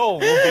 your soul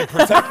will be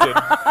protected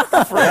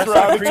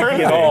throughout Creepy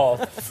eternity. at all.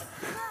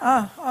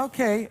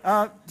 Okay,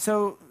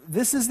 so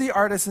this is the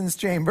artisan's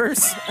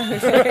chambers.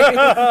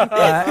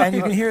 And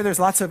you can hear there's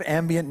lots of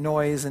ambient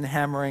noise and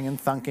hammering and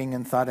thunking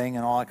and thudding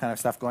and all that kind of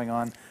stuff going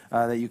on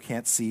that you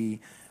can't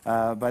see.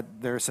 But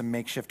there are some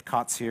makeshift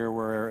cots here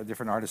where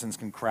different artisans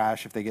can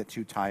crash if they get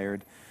too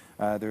tired.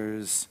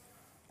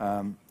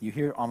 You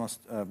hear almost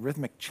a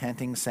rhythmic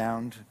chanting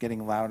sound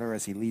getting louder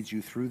as he leads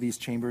you through these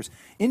chambers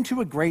into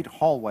a great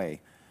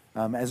hallway,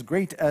 as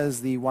great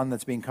as the one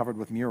that's being covered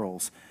with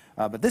murals.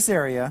 But this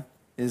area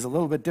is a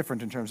little bit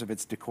different in terms of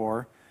its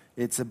decor.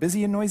 It's a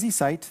busy and noisy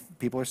site.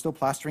 People are still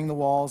plastering the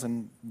walls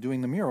and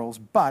doing the murals,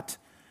 but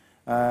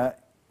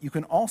you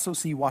can also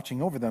see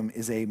watching over them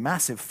is a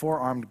massive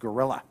four-armed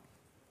gorilla,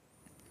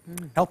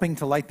 helping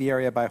to light the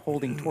area by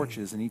holding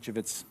torches in each of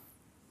its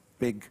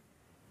big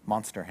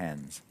monster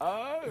hands.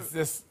 Does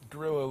this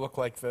gorilla look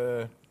like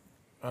the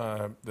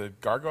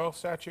gargoyle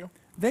statue?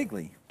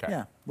 Vaguely, 'Kay.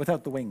 yeah,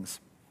 without the wings.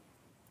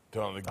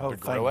 Don't the, Oh, the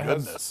thank gorilla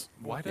has goodness.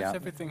 Why does Yeah.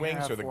 everything wings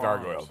have or the 4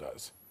 gargoyle arms?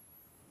 does?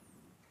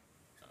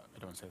 I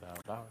don't say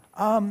that out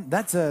loud.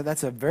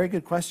 That's a very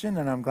good question,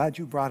 and I'm glad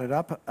you brought it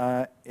up.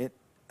 A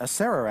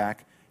Sararak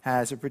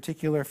has a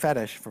particular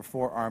fetish for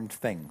four-armed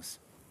things.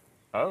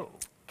 Oh.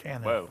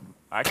 Can Well,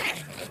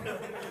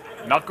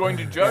 not going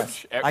to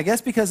judge. I guess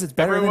because it's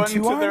better than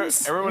two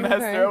arms, Everyone has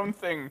Okay. their own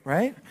thing.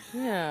 right?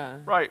 Yeah.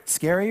 Right.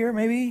 Scarier,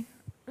 maybe?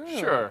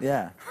 Sure.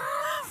 Yeah.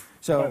 Try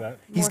So that.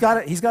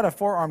 he's got a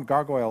four-armed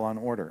gargoyle on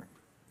order.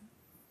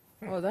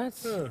 Oh,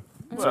 that's. Well,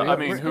 I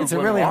mean, who It's a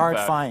wouldn't really want hard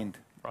that? find.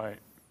 Right.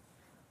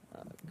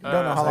 I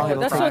don't know how long like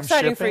it'll That's take. so Prime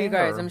exciting for you shipping,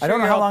 guys. or- I'm sure I don't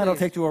know you're how all long it'll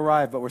pleased. take to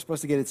arrive, but we're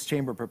supposed to get its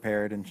chamber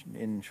prepared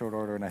in short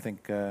order, and I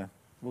think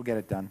we'll get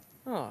it done.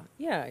 Oh,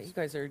 yeah, you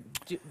guys are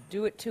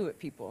do it to it,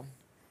 people.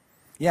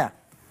 Yeah.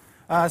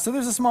 So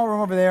there's a small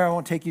room over there I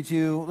won't take you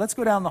to. Let's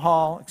go down the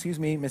hall. Excuse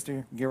me,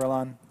 Mr.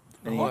 Giralon.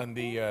 On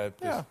the,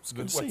 it's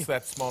good to what's see.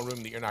 that small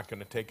room that you're not going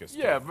to take us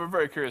Yeah, to? we're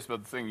very curious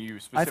about the thing you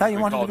specifically I thought you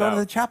wanted to called go out. to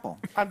the chapel.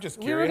 I'm just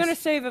We curious. were going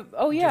to save it.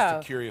 Oh, yeah.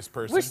 Just a curious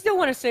person. We still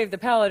want to save the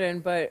paladin,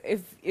 but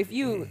if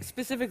you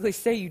specifically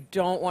say you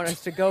don't want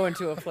us to go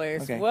into a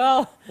place, Okay.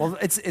 well, Well,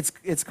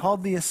 it's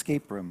called the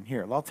escape room.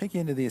 Here, I'll take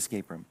you into the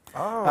escape room.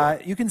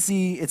 You can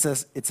see it's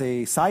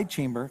a side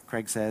chamber.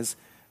 Craig says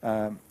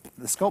the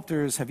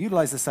sculptors have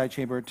utilized the side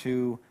chamber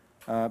to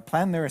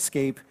plan their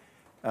escape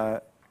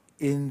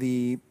in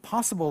the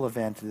possible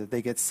event that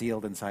they get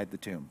sealed inside the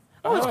tomb.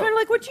 oh, it's kind of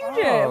like what you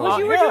did, what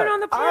you were doing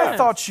on the plan. I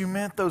thought you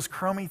meant those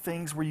crummy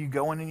things where you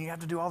go in and you have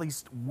to do all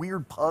these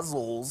weird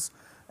puzzles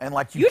and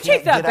like you You can't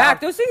take that get back.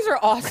 out. Those things are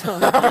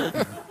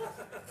awesome.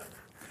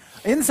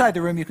 Inside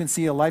the room, you can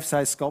see a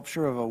life-size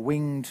sculpture of a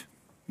winged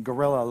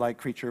gorilla-like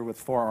creature with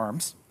four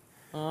arms.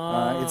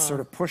 It's sort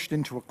of pushed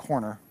into a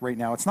corner right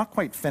now. It's not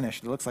quite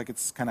finished. It looks like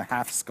it's kind of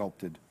half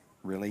sculpted,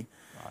 really.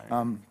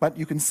 But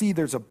you can see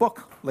there's a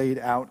book laid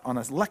out on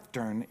a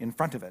lectern in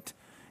front of it,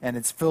 and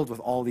it's filled with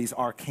all these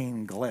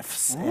arcane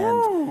glyphs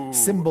and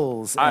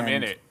symbols I'm and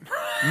in it.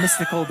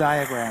 mystical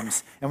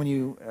diagrams. And when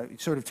you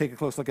sort of take a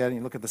close look at it and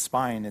you look at the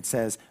spine, it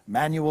says,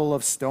 Manual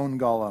of Stone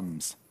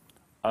Golems.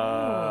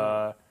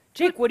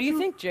 Jake, what do you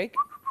think, Jake?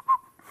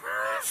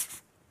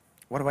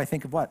 What do I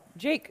think of what?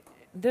 Jake,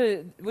 what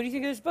do you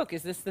think of this book?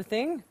 Is this the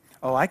thing?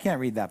 Oh, I can't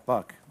read that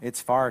book.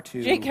 It's far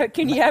too... Jake,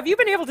 have you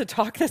been able to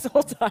talk this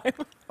whole time?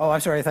 Oh, I'm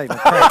sorry. I thought you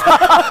meant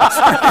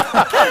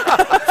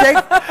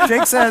Craig.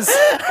 Jake says,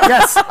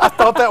 yes, I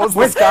thought that was the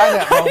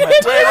Skynet moment.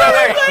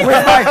 Wait.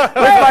 with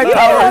my You're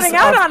powers holding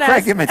out on of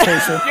Craig us.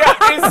 imitation.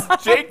 Yeah,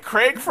 is Jake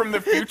Craig from the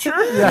future?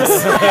 Yes.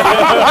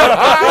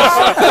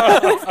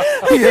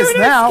 He is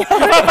now.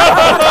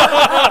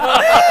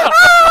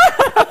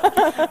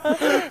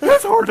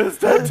 His Hoard is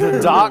dead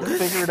too. Doc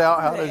figured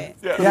out how to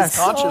Yes.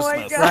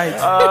 consciousness.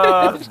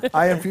 Right.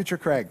 I am future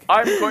Craig.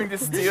 I'm going to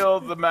steal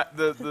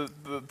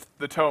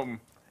the tome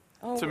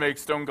to make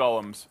stone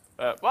golems.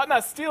 Well,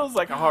 not steal is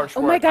like a harsh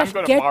Oh word. my gosh, I'm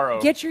going to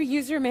borrow. get your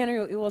user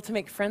manual to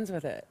make friends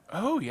with it.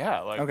 Oh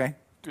yeah, like Okay.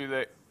 do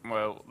they?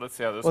 Well, let's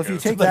see how this Well, if you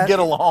goes. take They that, get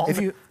along.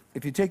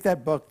 If you take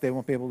that book, they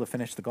won't be able to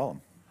finish the golem.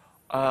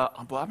 Well,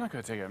 I'm not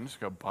going to take it. I'm just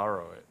going to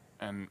borrow it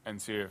and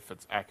see if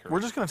it's accurate.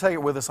 We're just going to take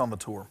it with us on the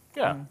tour.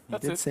 yeah, He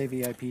that's did it. say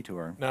VIP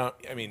tour. No,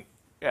 I mean,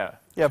 Yeah.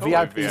 Yeah, totally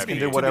VIPs can do To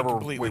be whatever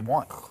completely we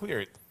want.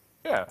 Clear.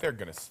 Yeah. They're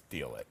gonna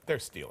steal it. They're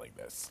stealing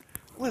this.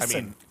 Listen,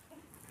 I mean,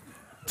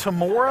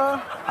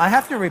 Tamora, I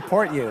have to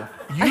report you.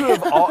 you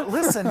have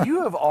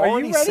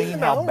already ready seen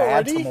to how know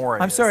bad already? Tamora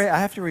is. I'm sorry, I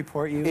have to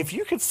report you. If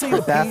you could see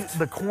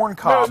the corn No,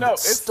 cob no,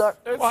 that's it's stuck.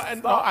 well,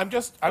 and no, I'm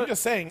just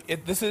saying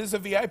this is a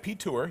VIP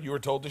tour. You were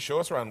told to show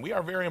us around. We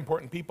are very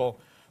important people,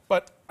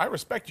 but I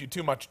respect you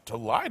too much to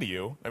lie to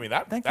you. I mean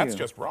that's you.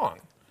 just wrong.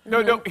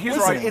 No, he's Listen,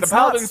 right. The it's not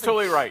paladin's st-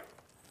 totally right.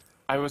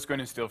 I was going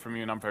to steal from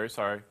you, and I'm very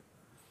sorry.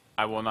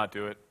 I will not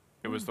do it.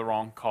 It was the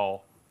wrong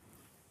call.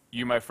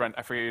 You, my friend,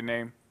 I forget your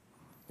name.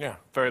 Yeah.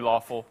 Very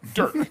lawful.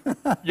 Dirk.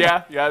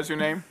 Yeah, is your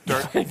name?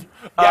 Dirk.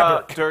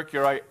 Dirk. Dirk,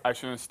 you're right. I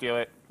shouldn't steal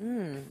it.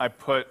 I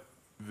put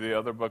the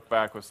other book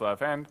back with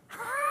left hand.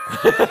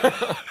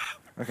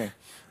 Okay.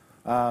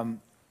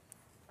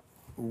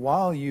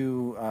 While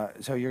you,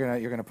 so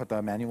you're gonna put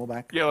the manual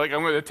back Yeah, like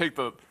I'm going to take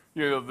the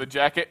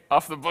jacket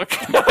off the book.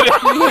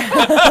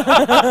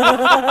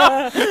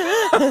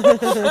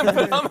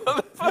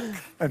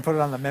 and put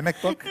it on the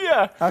mimic book.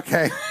 Yeah.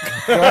 Okay.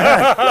 Go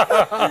ahead.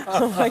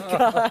 Oh my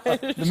god.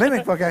 The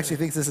mimic book actually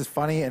thinks this is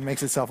funny and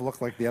makes itself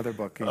look like the other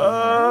book.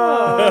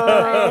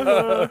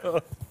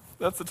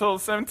 That's a total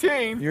of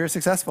 17. You're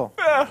successful.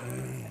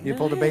 You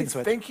pulled a bait and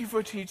switch. Thank you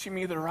for teaching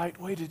me the right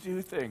way to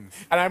do things.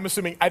 And I'm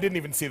assuming I didn't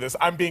even see this.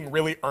 I'm being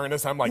really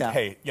earnest. I'm like, Yeah.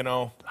 hey,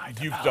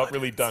 you've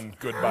really done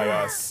good by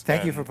us.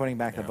 Thank you and- for putting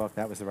back the book.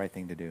 That was the right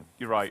thing to do.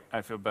 You're right.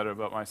 I feel better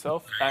about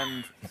myself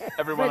and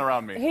everyone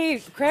around me. Hey,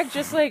 Craig,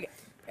 just like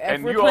if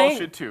And we're you all playing,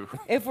 should too.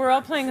 If we're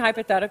all playing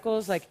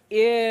hypotheticals, like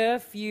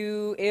if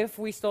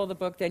we stole the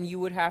book, then you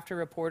would have to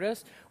report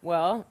us.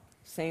 Well,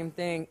 same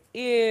thing.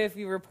 If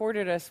you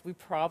reported us, we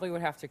probably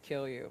would have to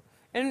kill you.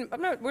 And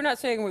we're not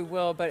saying we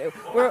will, but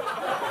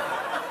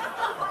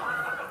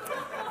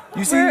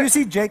You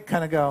see Jake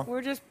kind of go.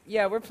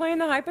 we're playing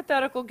the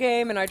hypothetical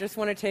game, and I just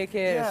want to take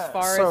it as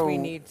far as we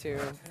need to.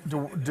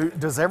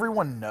 Does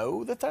everyone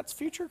know that that's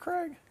future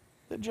Craig?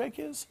 That Jake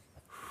is?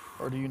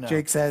 Or do you know?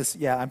 Jake says,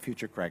 "Yeah, I'm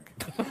future Craig."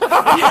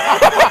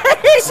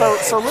 So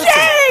listen.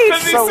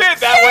 Does he say it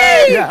that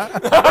way?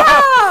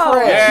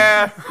 Craig,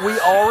 Yeah. we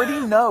already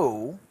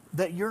know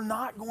that you're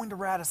not going to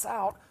rat us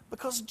out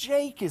because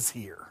Jake is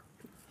here.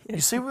 You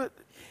see what?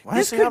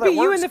 This see how could that be you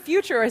works? in the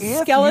future, a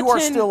If skeleton. you are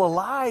still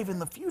alive in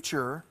the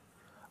future,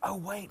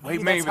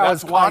 maybe maybe that's how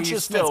his that's why he's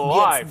consciousness still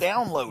alive. gets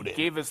downloaded.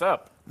 Gave us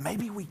up.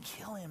 Maybe we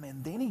kill him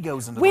and then he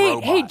goes into the Wait,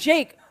 robot. hey,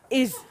 Jake,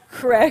 is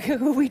Craig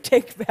who we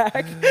take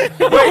back?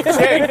 Wait,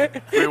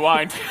 Jake.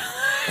 Rewind.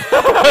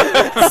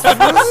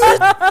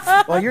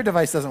 Well, your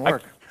device doesn't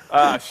work.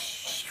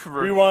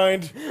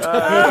 Rewind.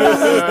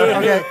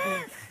 Okay.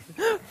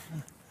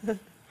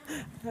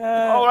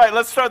 All right,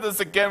 let's try this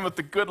again with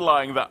the good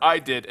lying that I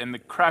did and the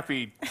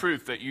crappy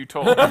truth that you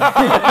told me.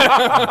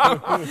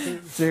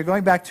 So you're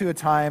going back to a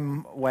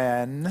time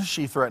when.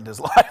 She threatened his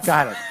life.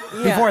 Got it.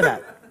 Yeah. Before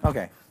that.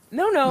 Okay.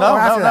 No,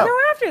 after that. No,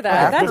 after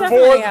that. That Before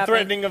definitely the happened.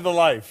 threatening of the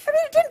life. I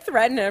mean, it didn't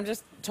threaten him.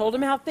 Just told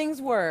him how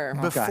things were.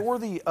 Before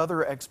the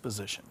other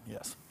exposition,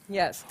 yes.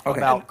 Yes. Okay.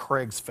 About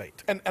Craig's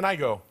fate. And I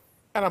go,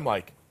 and I'm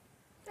like,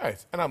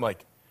 guys,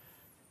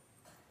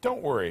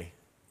 don't worry.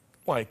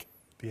 Like,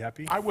 Be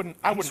happy. I wouldn't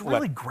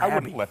really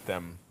grabby. let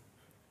them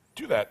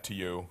do that to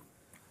you.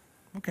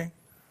 Okay.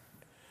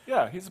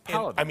 Yeah, he's a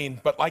paladin. I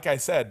mean, but like I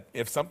said,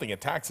 if something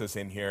attacks us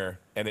in here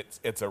and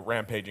it's a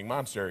rampaging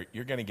monster,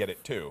 you're going to get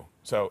it too.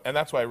 So, and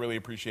that's why I really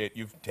appreciate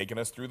you've taken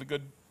us through the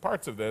good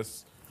parts of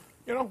this.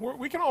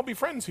 We can all be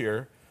friends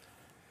here.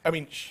 I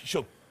mean,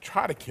 she'll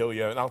try to kill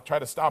you, and I'll try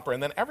to stop her,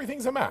 and then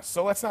everything's a mess.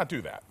 So let's not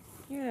do that.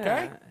 Yeah.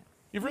 Okay?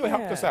 You've really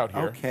helped us out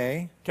here.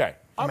 Okay. Okay.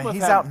 I mean, with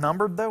he's him.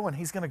 outnumbered, though, and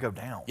he's going to go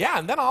down. Yeah,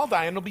 and then I'll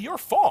die, and it'll be your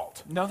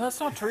fault. No, that's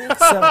not true. So,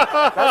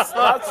 That's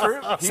not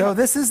true. so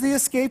this is the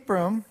escape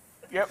room.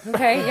 Yep.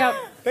 Okay. Yep.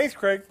 Thanks,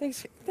 Craig.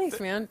 Thanks,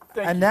 man.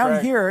 Thank And you, down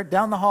Craig. here,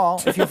 down the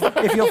hall, if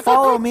you'll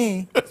follow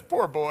me, This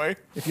poor boy.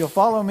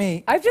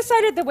 I've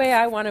decided the way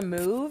I want to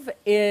move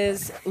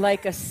is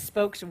like a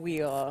spoked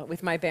wheel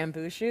with my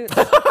bamboo shoots.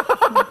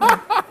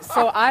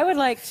 So I would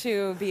like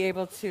to be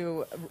able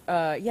to,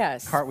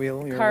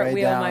 Cartwheel your way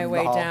cartwheel down my the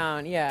way hall.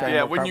 down. Yeah.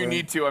 Yeah, when you Cartwheel.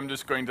 need to, I'm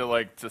just going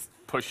to just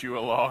push you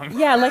along.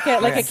 Yeah, like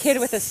a kid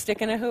with a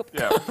stick in a hoop.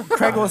 Yeah.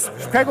 Craig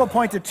will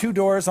point to two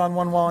doors on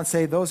one wall and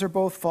say, "Those are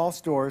both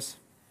false doors."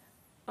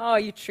 Oh,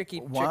 you tricky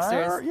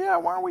tricksters.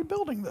 Why are we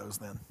building those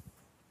then?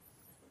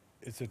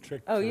 It's a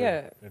trick Oh, for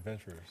yeah.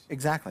 adventurers.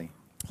 Exactly.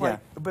 Like,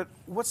 but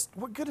what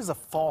good is a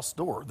false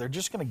door? They're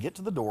just going to get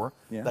to the door.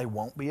 Yeah. They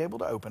won't be able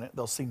to open it.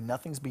 They'll see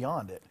nothing's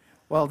beyond it.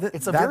 Well,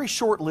 It's a very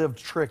short-lived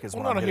trick, is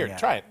Well, what I'm no, getting here, at.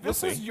 try it. You'll This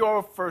see. is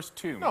your first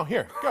tomb. No,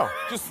 here, go.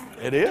 Just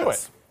It do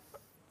is. it.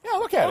 Yeah,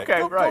 look at Okay,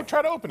 it. Go right.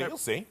 try to open it. You'll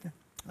see.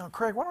 No,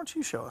 Craig, why don't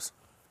you show us?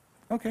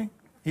 Okay.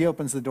 He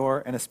opens the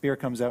door, and a spear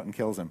comes out and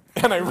kills him.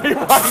 And I rewind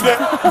it.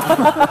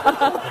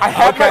 I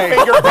have my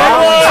finger down.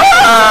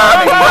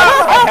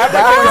 I have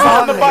my finger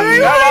on the button.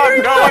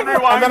 Go on,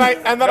 rewind.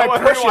 And then Go I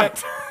on, push rewind.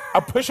 it. I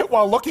push it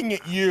while looking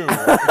at you.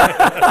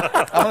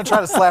 I'm going to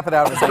try to slap it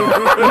out of his hand.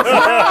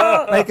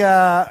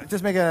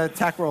 Just make an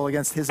attack roll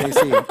against his AC.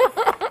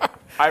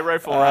 I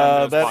rifle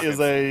around those That pockets. is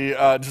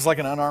a just like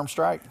an unarmed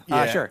strike.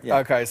 Sure, yeah.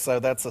 Okay, so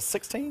that's a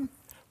 16.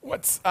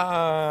 What's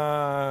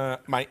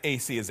my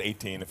AC is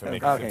 18 if it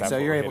makes sense. Okay, so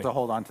you're able to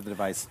hold on to the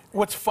device.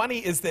 What's funny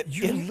is that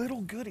You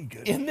little goody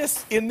goody. in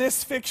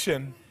this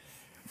fiction,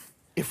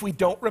 if we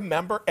don't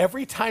remember,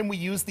 every time we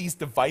use these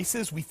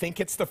devices, we think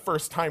it's the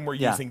first time we're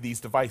Yeah. using these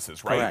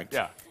devices, right? Correct.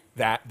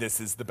 Yeah. This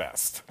is the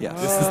best. Yes.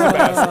 This is the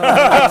best.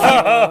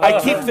 I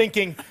keep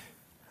thinking,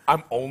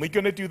 I'm only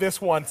going to do this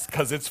once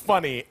because it's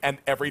funny, and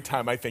every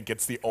time I think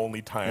it's the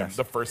only time, Yes.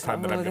 the first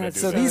time that I'm going to do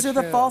So this. these are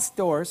the false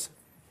doors,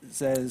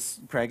 says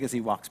Craig as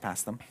he walks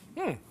past them.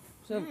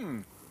 So,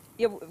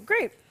 yeah,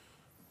 great.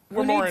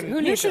 We're more in- Who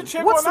You needs should them?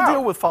 check What's one the out.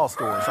 deal with false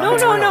doors? No.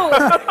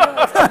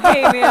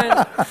 Hey,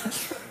 man.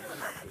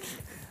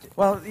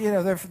 Well,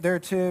 they're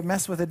to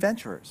mess with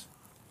adventurers.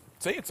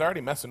 See, it's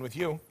already messing with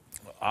you.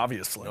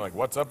 Obviously. You're like,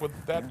 what's up with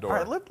that All door?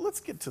 right,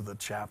 let's get to the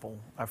chapel.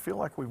 I feel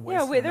like we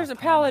wasted Yeah, wait, there's a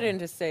enough time. paladin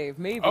to save,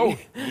 maybe. Oh,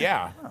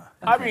 yeah.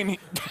 I mean,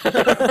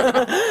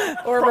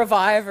 Or a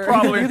reviver.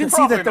 probably You can see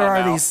probably that there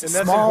not are now. these And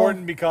that's small.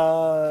 important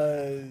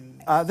because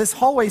This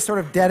hallway sort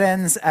of dead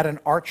ends at an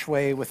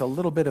archway with a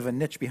little bit of a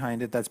niche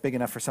behind it that's big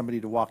enough for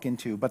somebody to walk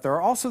into. But there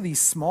are also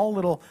these small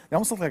little, they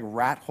almost look like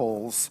rat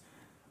holes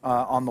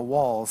on the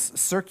walls,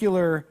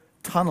 circular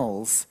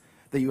tunnels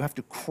that you have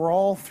to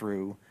crawl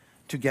through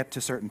to get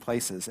to certain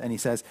places. And he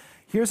says,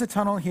 here's a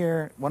tunnel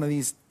here, one of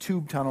these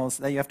tube tunnels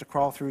that you have to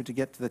crawl through to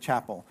get to the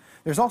chapel.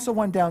 There's also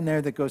one down there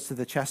that goes to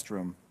the chest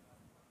room.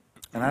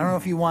 And I don't know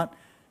if you want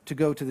to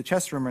go to the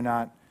chest room or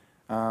not,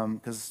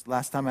 because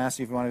last time I asked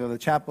you if you want to go to the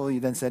chapel, you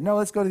then said, no,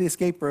 let's go to the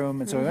escape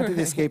room. And so we went to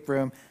the escape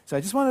room. So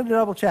I just wanted to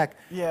double check.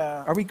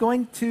 Yeah. Are we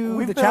going to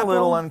We've the been chapel? a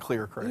little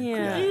unclear, Craig.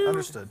 Yeah. You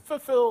Understood.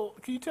 Fulfill.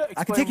 Can you explain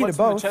I can take you to what's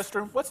in the both. chest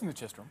room? What's in the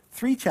chest room?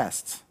 3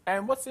 chests.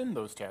 And what's in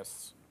those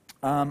chests?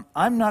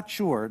 I'm not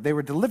sure. They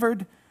were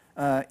delivered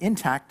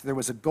intact. There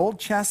was a gold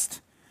chest,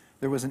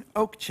 there was an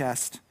oak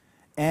chest,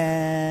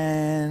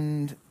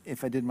 and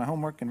if I did my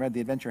homework and read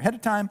the adventure ahead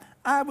of time,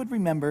 I would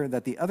remember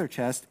that the other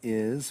chest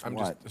is I'm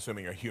what? just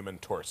assuming a human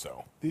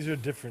torso. these are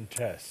different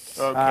tests.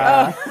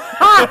 Okay.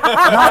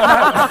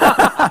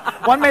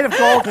 One made of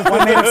gold,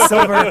 one made of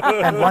silver,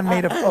 and one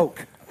made of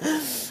oak.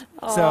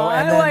 Oh,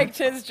 I then- liked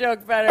his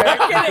joke better.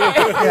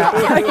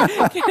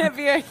 Can it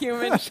be a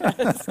human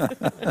chest?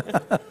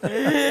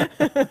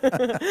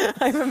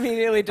 I'm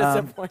immediately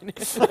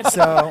disappointed.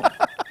 So,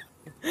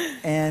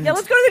 and Yeah,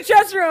 let's go to the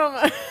chest room.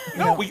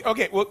 No,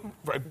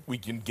 we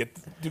can get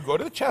to go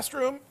to the chest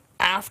room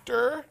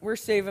after We're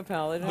save a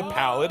paladin. the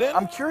paladin.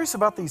 I'm curious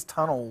about these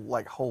tunnel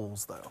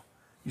holes though.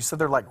 You said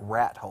they're like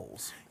rat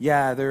holes.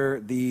 yeah,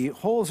 the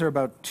holes are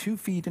about 2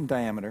 feet in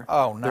diameter.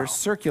 Oh, no. They're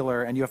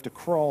circular, and you have to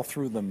crawl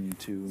through them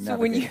to So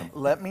when navigate you- them.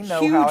 Let me know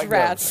how Huge it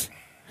rats. goes.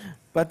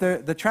 But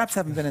the traps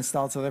haven't been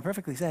installed, so they're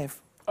perfectly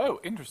safe. Oh,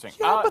 interesting.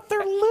 Yeah, but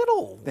they're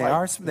little. They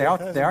are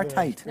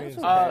tight.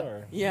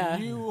 Yeah.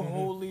 You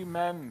holy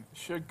men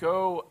should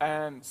go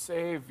and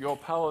save your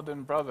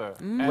paladin brother.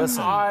 And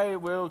Listen, I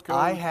will go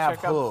I have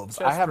check out the hooves.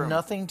 I chest have room.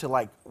 nothing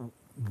to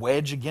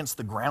wedge against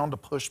the ground to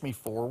push me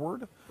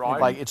forward.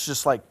 Right. It's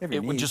just like Every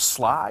it would knee. just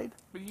slide.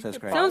 But you Says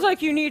could Craig. Sounds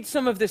like you need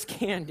some of this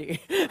candy.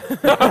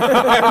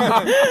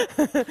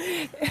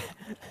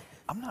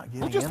 I'm not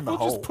getting in the We'll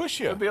hole. just push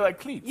you. It'd be like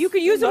cleats. You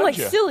could use them like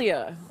Nudge ya.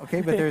 cilia.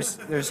 Okay, but there's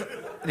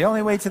the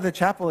only way to the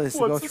chapel is to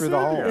go What's through the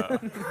hole.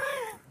 cilia?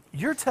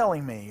 You're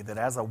telling me that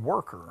as a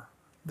worker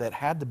that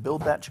had to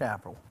build that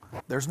chapel,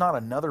 there's not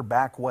another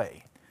back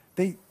way.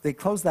 They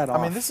closed that off.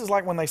 I mean, this is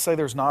like when they say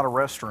there's not a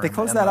restroom. they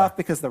closed and that the- off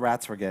because the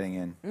rats were getting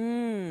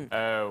in.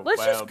 Oh, Let's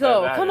well, just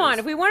go. that Come on. is-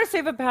 If we want to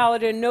save a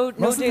paladin, no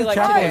Most of the daylight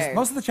chapel today.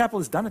 most of the chapel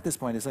is done at this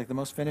point. It's like the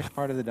most finished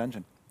part of the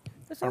dungeon. That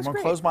I'm sounds gonna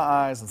great. close my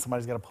eyes and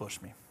somebody's got to push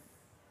me.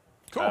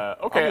 Cool.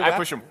 Okay, I'll do I that.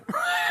 push him.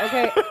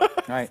 Okay. All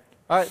right.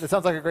 All right, that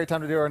sounds like a great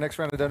time to do our next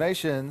round of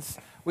donations.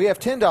 We have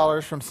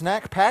 $10 from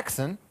Snack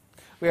Paxson.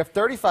 We have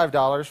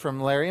 $35 from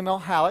Larry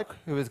Milhallick,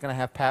 who is going to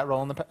have Pat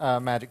roll on the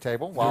magic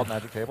table, wild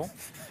magic table.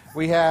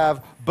 We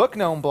have Book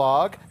Gnome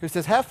Blog, who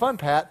says, have fun,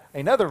 Pat.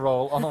 Another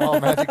roll on the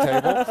wild magic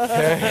table.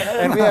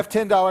 And we have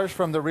 $10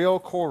 from The Real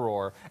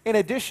Koror. In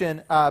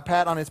addition,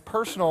 Pat, on his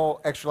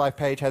personal Extra Life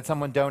page, had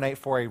someone donate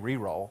for a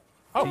reroll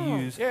to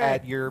use yay.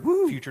 at your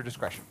future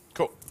discretion.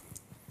 Cool.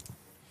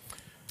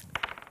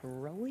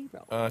 Rolly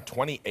roll.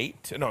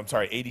 28. No, I'm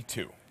sorry,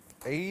 82.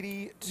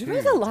 82.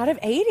 There's a lot of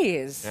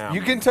 80s. Yeah.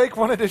 You can take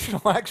one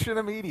additional action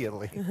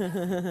immediately.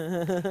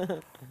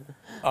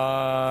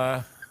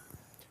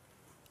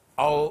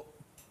 I'll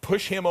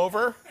push him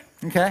over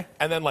Okay.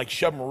 and then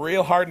shove him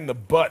real hard in the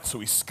butt so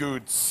he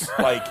scoots.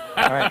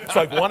 It's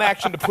like one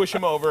action to push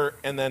him over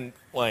and then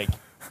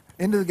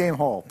Into the game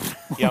hole.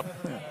 yep.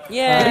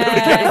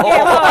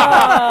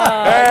 Yeah.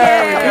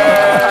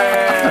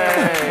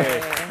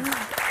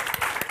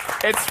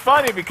 It's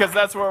funny because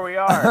that's where we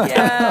are.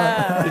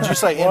 Yeah. Did you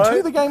say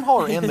into the game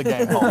hole or in the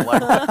game hole?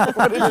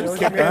 What did you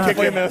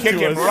say? Kick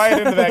him right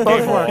into that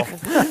game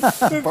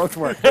hole. Both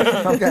work.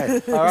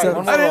 Okay. All right, So-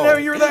 one more I didn't roll. know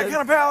you were that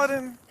kind of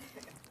paladin.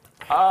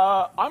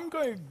 I'm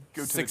going to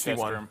go to the chest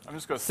 61. room. I'm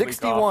just going to sleep off.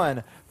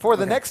 61. For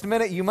the next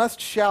minute, you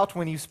must shout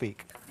when you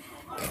speak.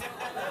 Okay,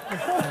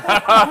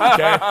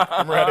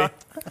 I'm ready.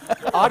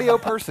 Audio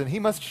person, he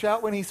must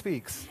shout when he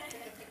speaks.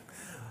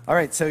 All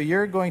right, so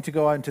you're going to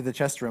go out into the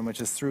chest room, which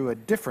is through a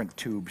different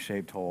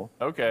tube-shaped hole.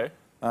 Okay.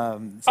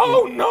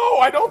 Oh no,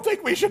 I don't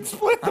think we should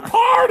split the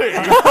party.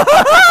 That's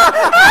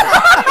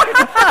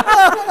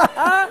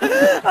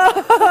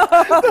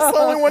the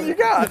only one you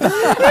got. All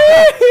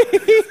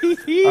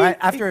right,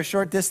 after a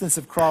short distance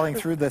of crawling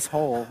through this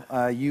hole,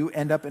 you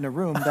end up in a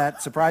room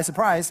that, surprise,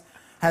 surprise,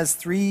 has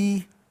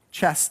 3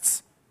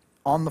 chests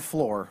on the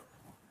floor.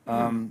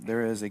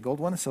 There is a gold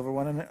one, a silver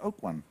one, and an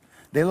oak one.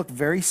 They look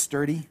very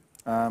sturdy,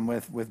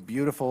 with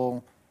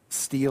beautiful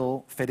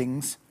steel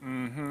fittings.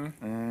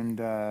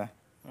 And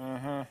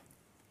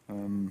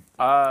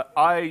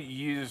I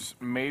use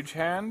Mage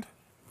Hand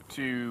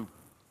to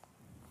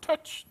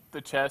touch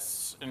the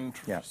chests and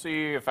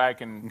see if I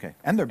can. Okay,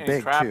 and they're any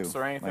big traps too.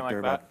 or anything like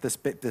they're that.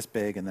 about this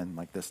big, and then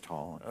like this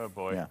tall. Oh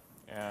boy. Yeah.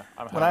 Yeah.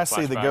 I'm When I having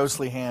see the flashbacks.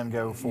 ghostly hand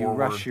go You forward.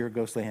 rush your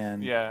ghostly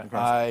hand. Yeah.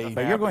 across.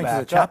 But you're going to the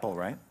back up. chapel,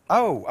 right?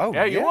 Oh,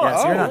 Yeah, you are.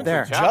 Yes, you're Oh, not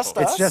there. just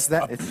It's us? just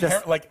that. It's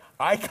just. Like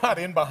I got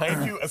in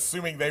behind you,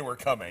 assuming they were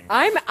coming.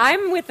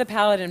 I'm with the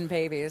paladin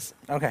babies.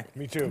 Okay.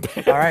 Me too.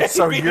 All right.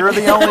 So you're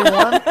the only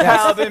one?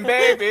 Paladin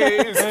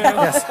babies.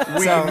 Yes.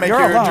 We so make you're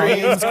your alone.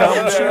 dreams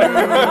come true.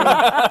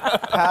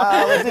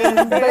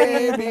 Paladin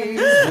babies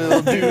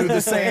will do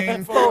the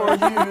same for you.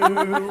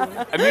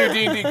 A new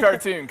D&D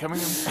cartoon coming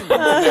in soon.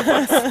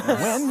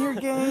 When your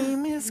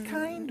game is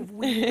kind of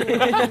weird.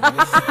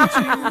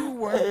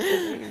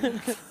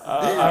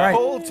 All right.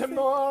 Hold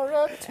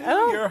tomorrow to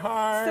your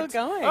heart.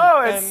 Still going.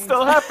 Oh, it's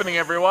still happening,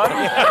 everyone.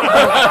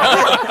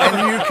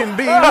 And you can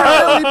be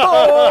really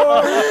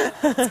bored.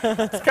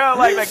 It's kind of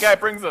like that guy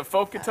brings a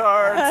folk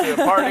guitar to a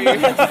party.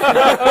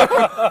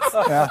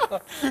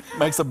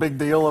 Makes a big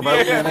deal of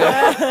opening it.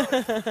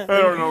 I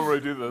don't normally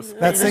do this.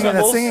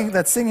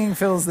 That singing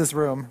fills this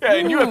room. Yeah,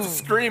 and you have to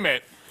scream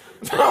it.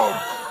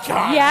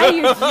 Yeah,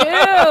 you do.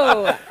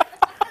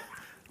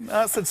 No,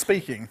 I said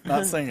speaking,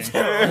 not singing.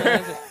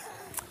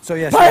 So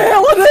yes.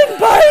 Paladin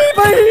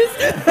babies,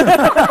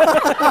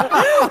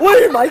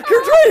 we make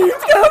your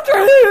dreams come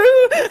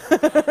true.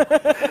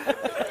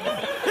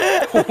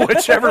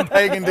 Whichever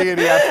pagan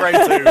deity I pray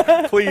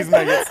to, please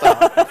make it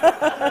stop.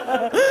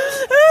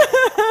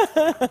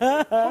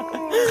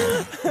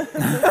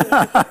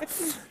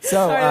 So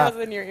Sorry, that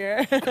was in your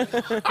ear.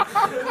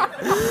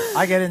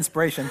 I get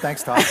inspiration.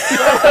 Thanks, Todd.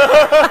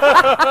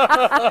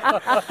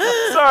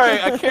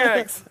 Sorry, I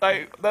can't.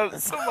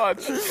 That's so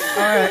much. All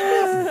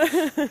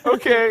right.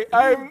 Okay,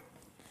 I'm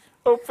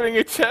opening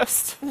a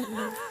chest.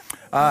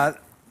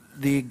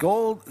 The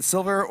gold,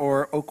 silver,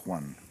 or oak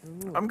one?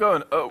 I'm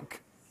going oak.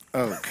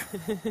 Oak.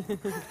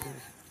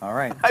 All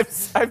right. I've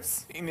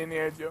seen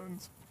Indiana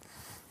Jones.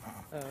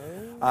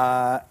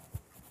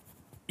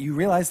 You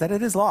realize that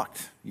it is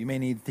locked. You may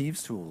need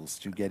thieves' tools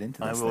to get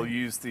into I this will thing.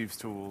 use thieves'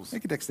 tools.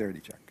 Make a dexterity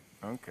check.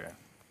 Okay.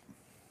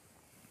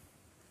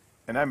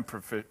 And I'm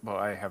proficient. Well,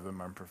 I have them.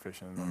 I'm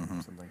proficient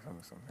in something.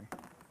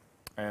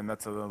 And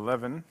that's an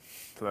 11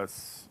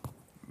 plus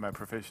my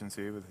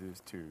proficiency, which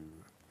is 2,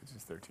 which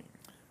is 13.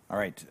 All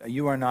right.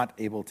 You are not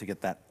able to get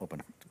that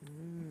open.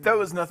 That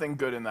was nothing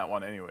good in that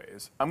one,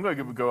 anyways. I'm going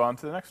to go on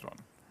to the next one.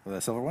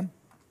 The silver one?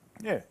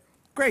 Yeah.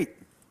 Great.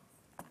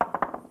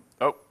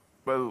 Oh,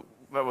 well,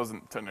 that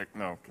wasn't technical.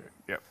 No, okay.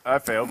 Yeah, I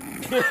failed.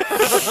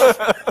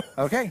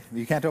 Okay.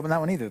 You can't open that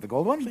one either. The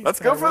gold one?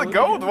 Let's go for the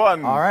gold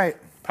one. All right.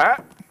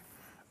 Pat?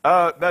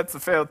 That's a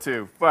fail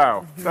too.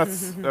 Wow.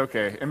 That's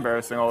okay.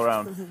 Embarrassing all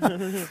around.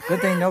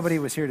 Good thing nobody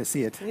was here to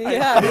see it.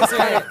 Yeah, that's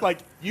right. Like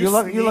You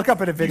look up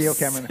at a video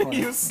camera in the corner.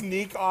 You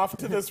sneak off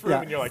to this room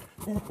Yeah. and you're like,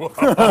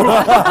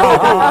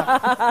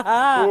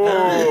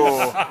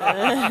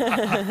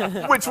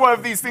 Whoa. Which one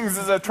of these things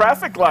is a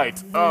traffic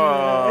light?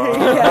 I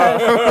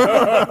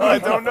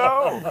don't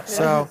know.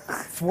 So,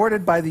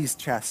 thwarted by these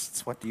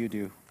chests, what do you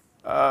do?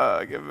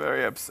 I get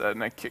very upset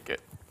and I kick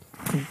it.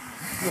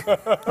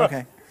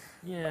 Okay.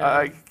 Yeah.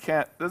 I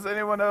can't. Does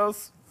anyone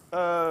else?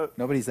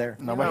 Nobody's there.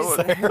 Nobody's No,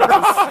 there.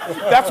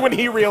 that's when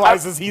he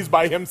realizes he's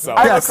by himself.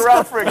 I Yes. look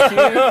around for a key.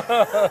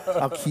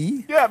 A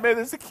key? Yeah, man,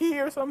 there's a key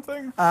or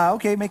something.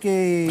 Okay, make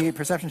a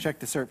perception check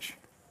to search.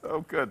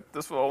 Oh, good.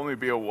 This will only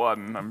be a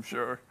 1, I'm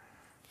sure.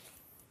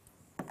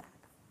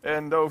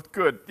 And oh,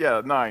 good.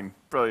 Yeah, 9.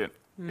 Brilliant.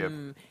 Yep.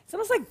 It's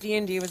almost like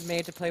D&D was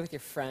made to play with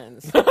your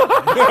friends.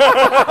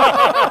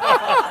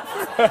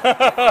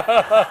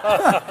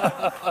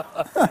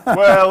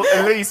 Well,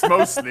 at least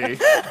mostly.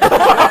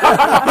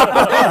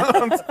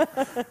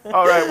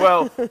 All right.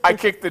 Well, I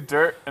kick the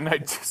dirt and I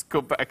just go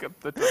back up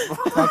the table.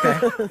 Okay.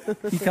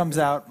 He comes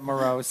out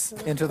morose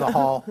into the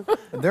hall.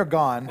 They're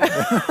gone. The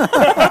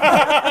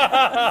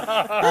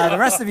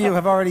rest of you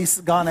have already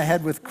gone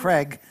ahead with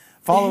Craig,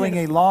 following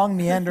a long,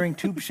 meandering,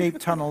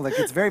 tube-shaped tunnel that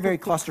gets very, very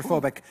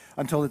claustrophobic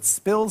until it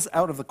spills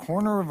out of the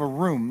corner of a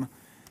room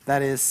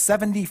that is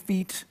 70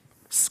 feet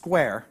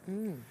square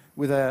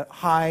with a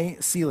high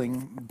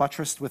ceiling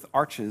buttressed with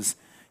arches.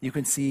 You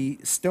can see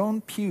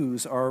stone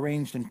pews are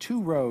arranged in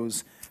 2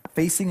 rows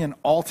facing an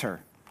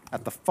altar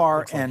at the far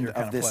Looks like end your of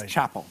kinda this play.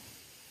 chapel.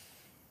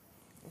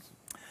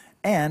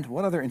 And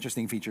what other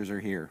interesting features are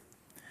here?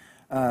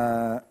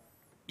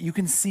 You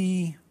can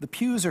see the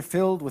pews are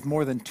filled with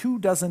more than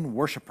 24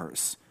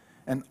 worshippers.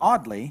 And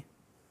oddly,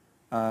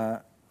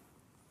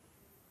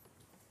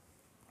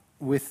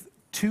 with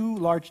 2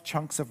 large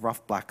chunks of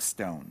rough black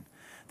stone.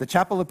 The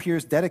chapel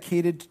appears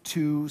dedicated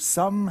to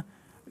some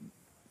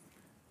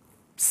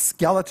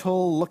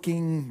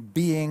skeletal-looking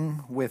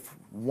being with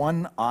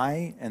 1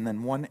 eye and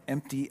then 1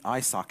 empty eye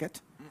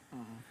socket.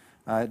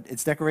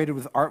 It's decorated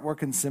with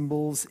artwork and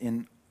symbols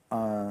in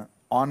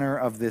honor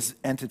of this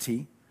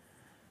entity.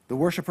 The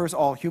worshippers,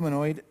 all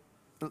humanoid,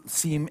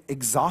 seem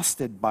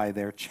exhausted by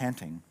their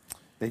chanting.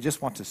 They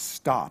just want to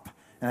stop.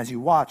 And as you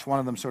watch, one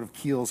of them sort of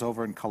keels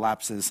over and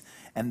collapses,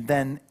 and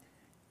then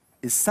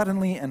is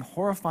suddenly and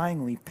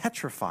horrifyingly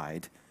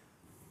petrified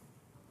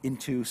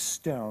into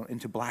stone,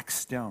 into black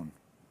stone.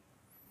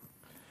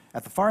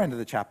 At the far end of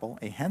the chapel,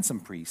 a handsome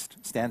priest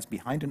stands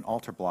behind an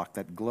altar block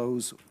that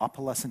glows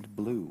opalescent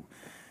blue.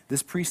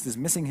 This priest is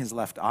missing his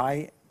left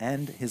eye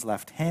and his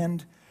left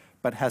hand,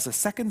 but has a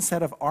second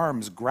set of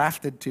arms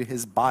grafted to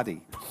his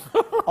body.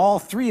 All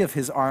 3 of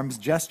his arms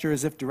gesture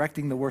as if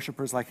directing the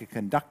worshippers like a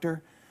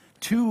conductor.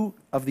 2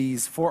 of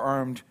these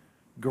 4-armed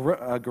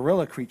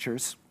gorilla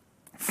creatures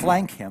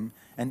flank him,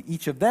 and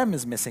each of them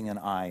is missing an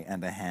eye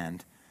and a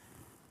hand.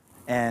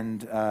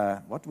 And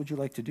what would you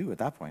like to do at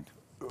that point?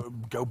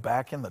 Go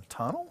back in the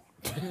tunnel?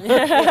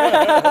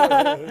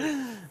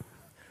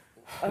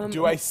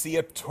 Do I see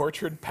a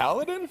tortured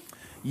paladin?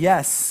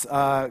 Yes.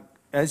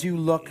 As you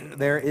look,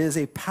 there is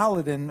a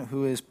paladin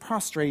who is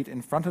prostrate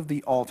in front of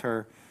the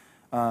altar,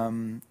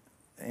 and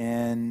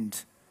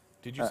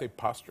Did you say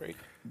prostrate?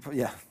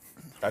 yeah,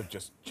 I'm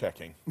just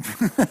checking.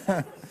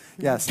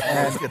 yes. Let's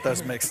And get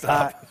those mixed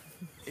up.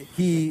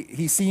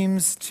 he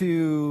seems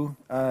to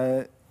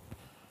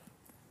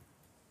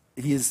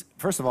he is,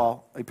 first of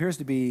all, appears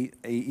to be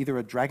either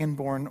a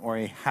dragonborn or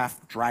a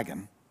half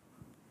dragon.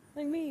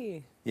 Like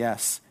me.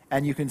 Yes,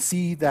 and you can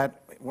see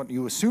that what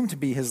you assume to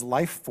be his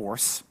life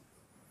force,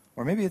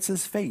 or maybe it's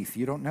his faith,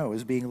 you don't know,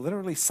 is being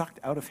literally sucked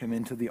out of him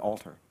into the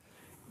altar.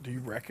 Do you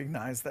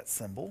recognize that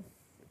symbol?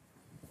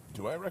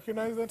 Do I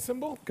recognize that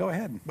symbol? Go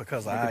ahead.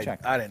 Because Make a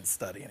check. I didn't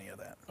study any of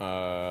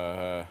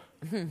that.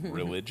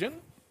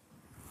 Religion?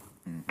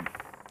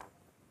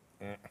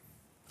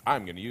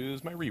 I'm going to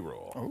use my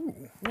reroll. Ooh.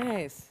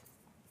 Nice.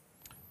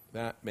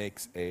 That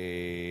makes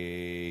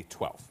a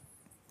 12.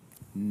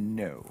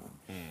 No.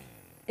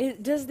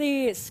 Does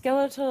the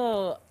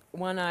skeletal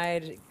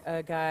one-eyed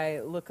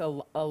guy look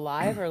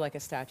alive or like a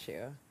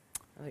statue?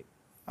 Like,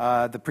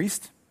 The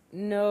priest?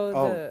 no,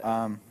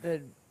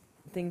 the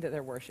thing that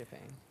they're worshiping.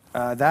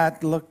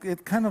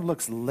 It kind of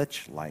looks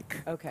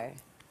lich-like. Okay.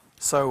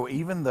 So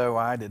even though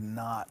I did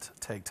not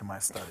take to my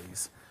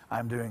studies,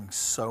 I'm doing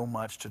so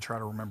much to try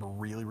to remember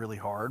really, really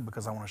hard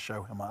because I want to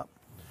show him up.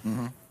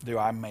 Mm-hmm. Do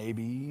I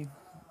maybe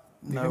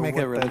You know can make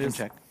what a that religion is?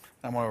 check.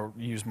 I'm going to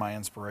use my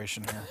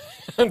inspiration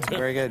here.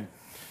 Very good.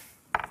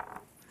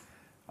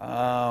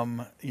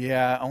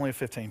 Yeah, only a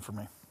 15 for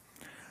me.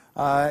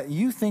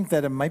 You think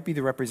that it might be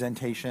the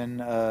representation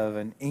of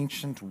an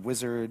ancient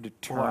wizard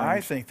Well, I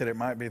turned, think that it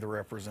might be the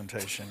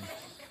representation.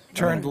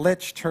 turned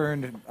lich,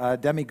 turned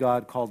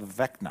demigod called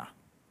Vecna.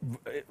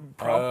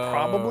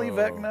 Probably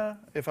Vecna,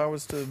 if I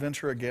was to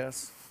venture a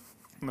guess.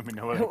 Let me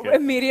know what I get.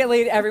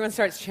 Immediately, everyone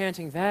starts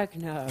chanting,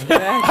 Vecna,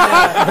 Vecna.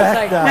 It's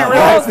like,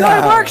 oh,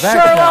 good work,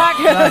 Sherlock!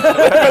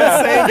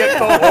 Saying it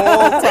the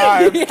whole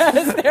time.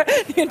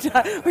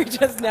 Yes, we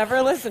just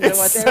never listened to It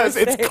what they were says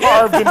saying. it's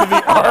carved into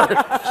the art.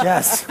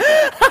 Yes.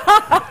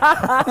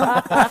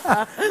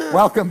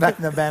 Welcome,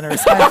 Vecna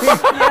banners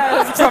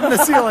hanging from the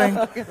ceiling.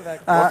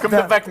 Welcome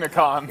to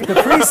Vecnicon.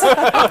 The priest.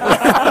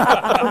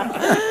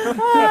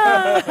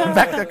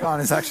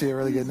 Vecnicon is actually a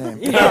really good name.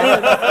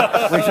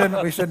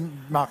 We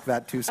shouldn't mock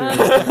that too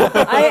seriously.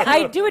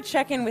 I do a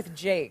check-in with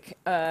Jake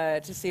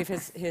to see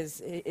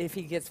if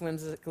he gets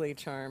whimsically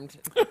charmed.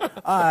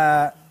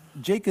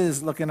 Jake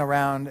is looking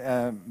around,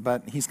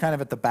 but he's kind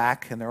of at the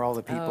back, and there are all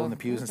the people in the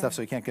pews and stuff,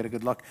 so he can't get a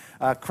good look.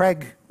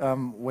 Craig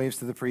waves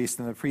to the priest,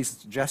 and the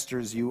priest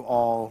gestures you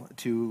all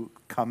to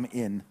come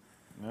in.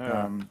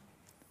 Am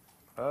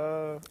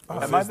This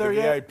I is there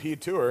the yet? VIP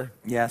tour.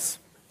 Yes.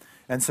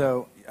 And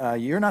so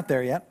you're not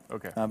there yet.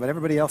 Okay. But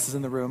everybody else is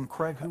in the room.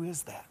 Craig, who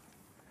is that?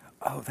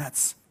 Oh,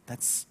 that's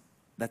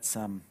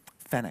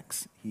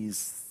Phoenix.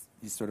 He's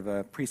sort of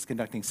a priest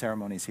conducting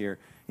ceremonies here.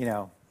 You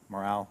know,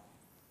 morale.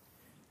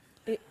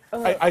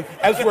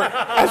 As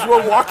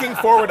we're walking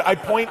forward, I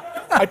point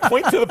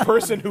to the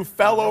person who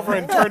fell over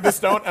and turned to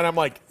stone, and I'm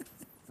like,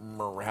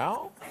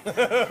 morale?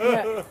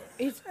 Yeah.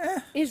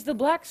 Is the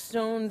black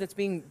stone that's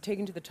being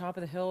taken to the top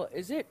of the hill,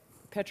 is it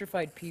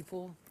petrified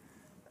people?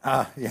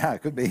 Yeah,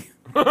 it could be.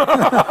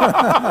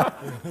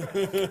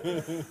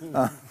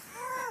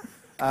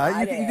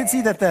 You can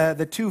see that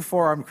the 2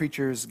 4-armed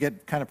creatures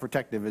get kind of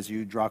protective as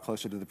you draw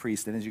closer to the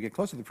priest. And as you get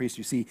closer to the priest,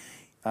 you see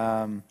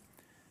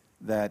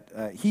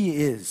that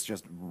he is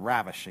just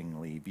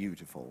ravishingly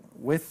beautiful,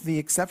 with the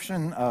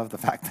exception of the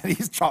fact that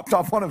he's chopped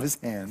off one of his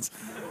hands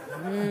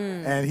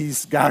and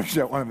he's gouged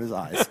out one of his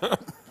eyes.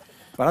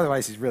 But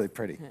otherwise, he's really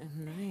pretty.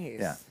 Nice.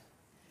 Yeah.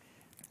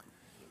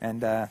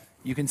 And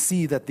you can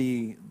see that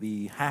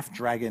the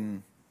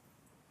half-dragon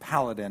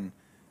paladin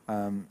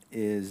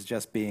is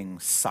just being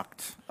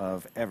sucked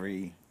of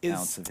every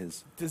ounce of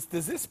his. Does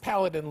this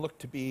paladin look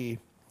to be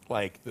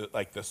like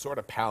the sort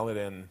of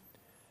paladin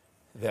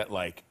that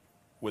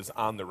was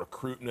on the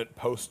recruitment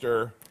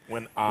poster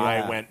when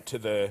I went to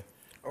the?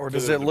 Or to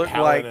does the it look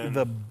paladin? like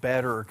the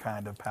better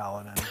kind of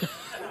paladin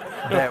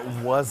that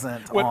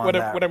wasn't on What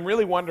that? I'm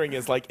really wondering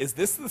is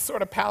this the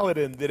sort of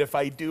paladin that if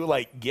I do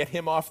get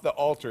him off the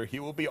altar, he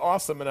will be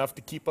awesome enough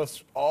to keep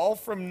us all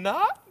from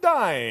not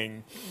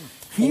dying?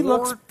 He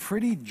looks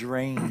pretty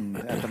drained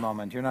at the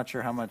moment. You're not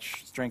sure how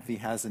much strength he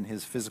has in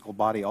his physical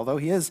body, although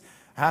he is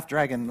half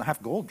dragon,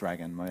 half gold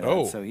dragon. Might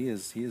add. So he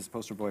is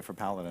poster boy for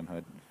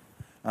paladinhood.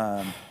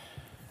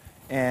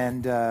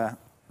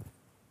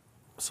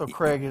 So,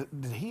 Craig,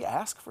 did he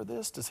ask for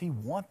this? Does he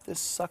want this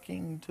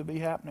sucking to be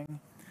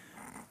happening?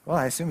 Well,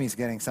 I assume he's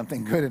getting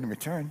something good in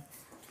return.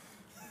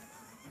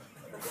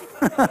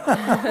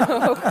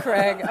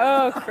 Craig.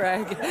 Oh,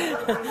 Craig.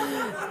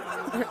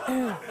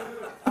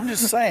 I'm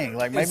just saying,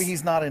 maybe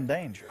he's not in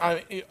danger.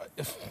 By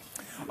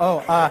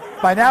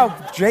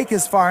now, Jake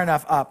is far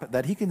enough up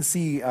that he can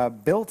see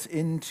built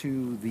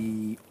into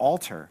the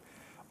altar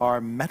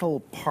are metal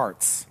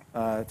parts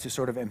to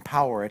sort of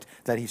empower it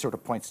that he sort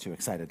of points to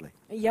excitedly.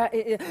 Yeah,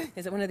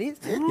 is it one of these?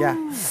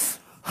 Yeah.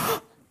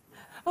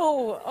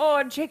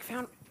 Oh, Jake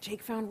found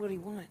what he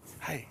wants.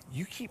 Hey,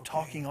 you keep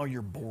talking all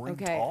your boring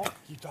Okay. talk.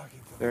 Keep talking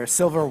to There are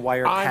silver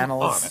wire I'm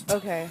panels. on it.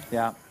 Okay.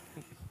 Yeah.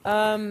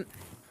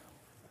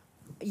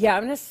 Yeah,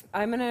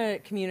 I'm gonna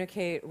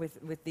communicate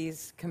with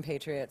these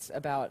compatriots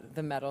about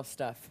the metal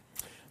stuff.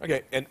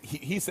 Okay, and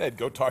he said,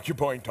 go talk your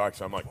boring talk.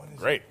 So I'm like,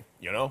 great,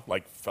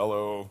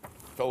 fellow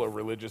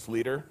religious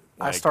leader.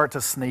 I start to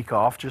sneak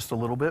off just a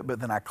little bit, but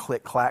then I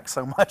click-clack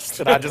so much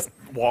that I just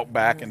walk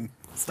back and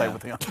stay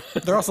with him.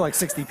 There are also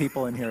 60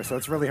 people in here, so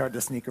it's really hard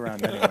to sneak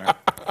around anywhere.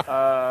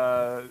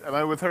 Am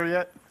I with her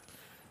yet?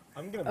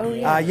 I'm gonna. Oh, be-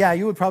 yeah. Yeah,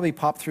 you would probably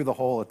pop through the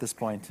hole at this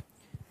point.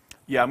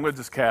 Yeah, I'm going to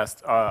just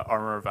cast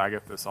Armor of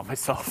Agathis on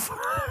myself,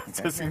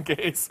 just in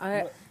case.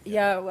 I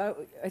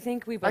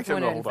think we both Actually,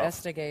 want no, to hold on.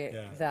 investigate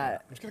Yeah.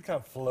 that. I'm just gonna kind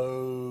of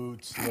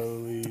float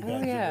slowly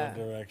back yeah. in that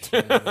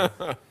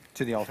direction.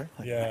 To the altar?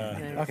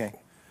 Yeah. Okay.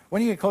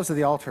 When you get close to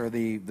the altar,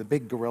 the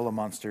big gorilla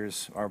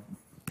monsters are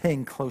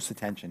paying close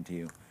attention to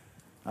you.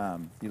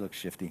 You look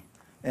shifty.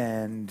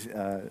 And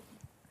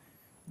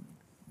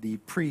the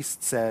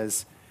priest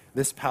says,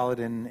 this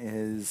paladin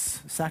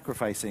is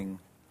sacrificing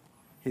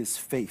his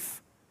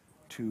faith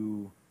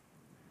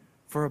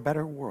for a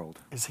better world.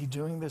 Is he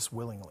doing this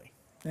willingly?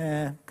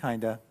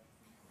 Kinda.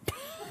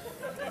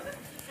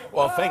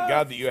 Well, thank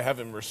God that you have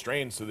him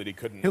restrained so that he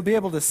couldn't. He'll be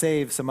able to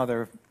save some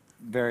other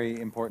very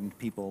important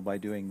people by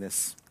doing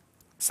this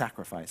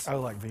sacrifice.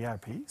 Oh, like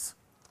VIPs?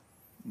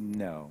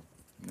 No,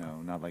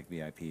 not like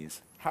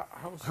VIPs.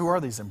 Who are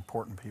these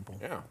important people?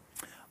 Yeah.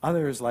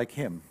 Others like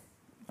him,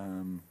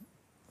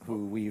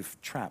 who we've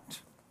trapped.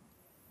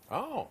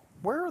 Oh.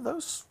 Where are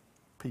those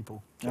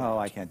people? Oh,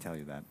 I can't tell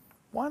you that,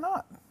 Why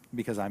not?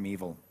 because I'm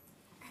evil.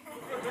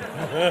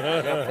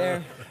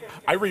 There.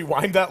 I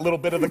rewind that little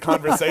bit of the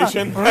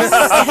conversation. and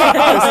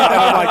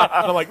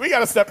I'm like, we got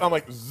to step. I'm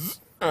like,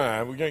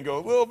 we're going to go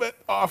a little bit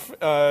off.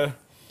 And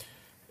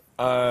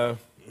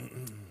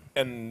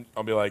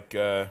I'll be like,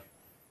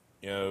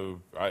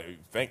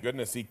 thank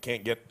goodness he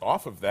can't get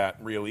off of that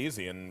real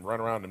easy and run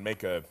around and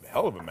make a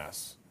hell of a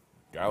mess.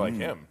 Guy like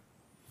him.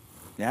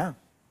 Yeah.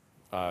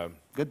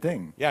 Good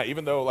thing. Yeah,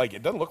 even though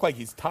it doesn't look like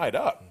he's tied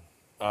up.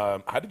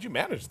 How did you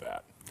manage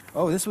that?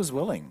 Oh, this was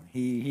willing.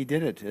 He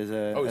did it as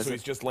a. Oh, as so a-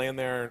 he's just laying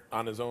there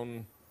on his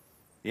own.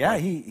 Yeah,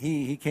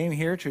 he came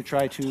here to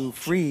try to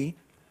free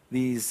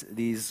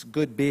these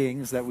good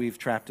beings that we've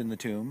trapped in the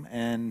tomb,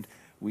 and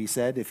we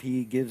said if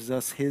he gives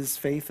us his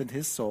faith and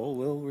his soul,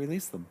 we'll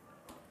release them.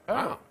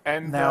 Wow.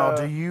 And Now,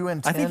 do you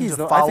intend he's to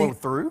the- I follow think-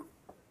 through?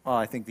 Well,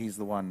 I think he's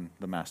the one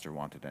the master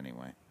wanted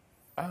anyway.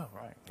 Oh,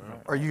 right.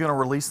 Are you going to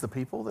release the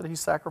people that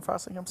he's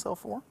sacrificing himself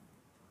for?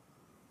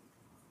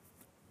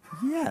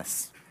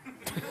 Yes.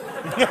 Can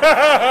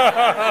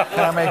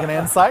I make an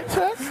insight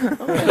check?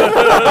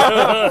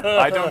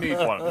 I don't need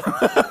one.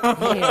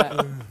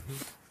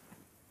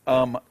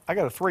 Yeah. I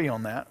got a 3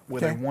 on that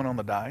with a Okay. 1 on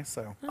the die,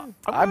 so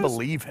I gonna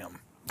believe him.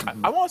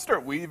 I want to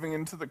start weaving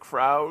into the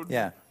crowd.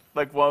 Yeah.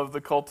 Like one of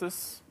the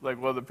cultists, like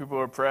one of the people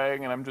who are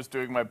praying, and I'm just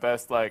doing my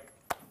best, Vecna.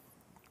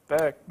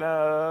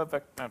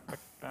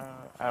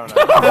 I don't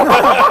know.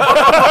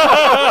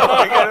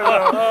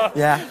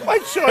 Yeah.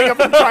 Like showing up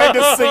and trying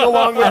to sing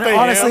along with the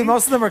Honestly, hymn.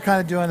 most of them are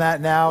kind of doing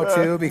that now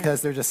too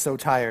because they're just so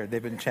tired.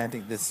 They've been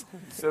chanting this.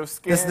 So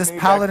This skinny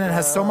paladin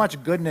has Vecna. so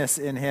much goodness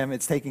in him.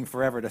 It's taking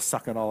forever to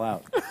suck it all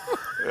out.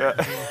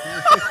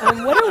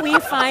 What do we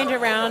find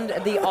around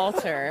the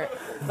altar?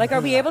 Like,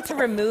 are we able to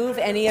remove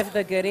any of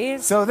the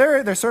goodies? So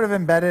they're sort of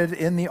embedded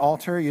in the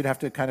altar. You'd have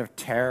to kind of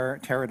tear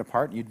it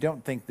apart. You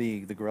don't think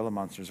the gorilla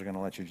monsters are going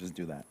to let you just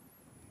do that.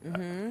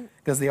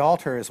 Because the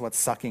altar is what's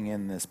sucking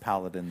in this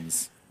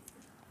paladin's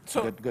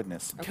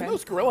goodness. Can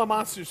those gorilla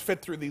monsters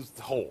fit through these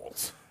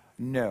holes?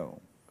 No,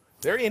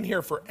 They're in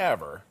here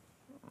forever.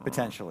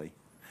 potentially.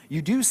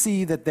 You do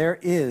see that there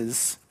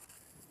is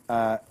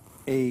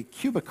a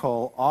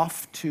cubicle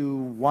off to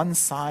one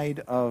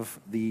side of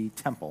the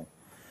temple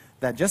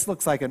that just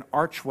looks like an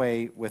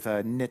archway with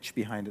a niche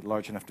behind it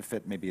large enough to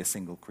fit maybe a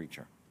single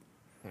creature.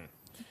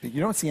 But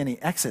you don't see any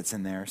exits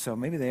in there, so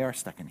maybe they are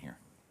stuck in here.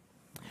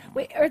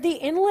 Wait, are the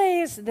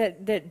inlays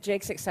that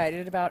Jake's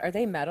excited about, are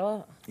they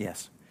metal?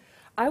 Yes.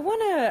 I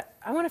wanna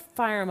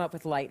fire them up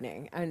with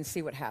lightning and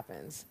see what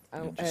happens.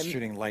 Just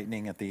shooting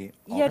lightning at the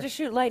altar? Yeah, just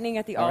shoot lightning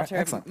at the All right, altar.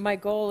 excellent. My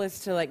goal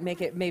is to like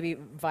make it maybe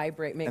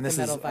vibrate, make And the this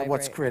metal is vibrate.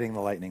 what's creating the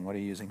lightning? What are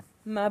you using?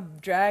 My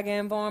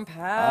dragonborn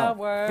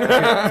power.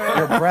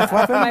 Your breath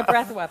weapon? My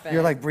breath weapon.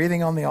 You're like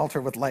breathing on the altar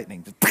with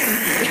lightning.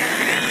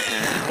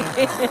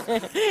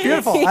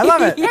 Beautiful. I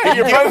love it.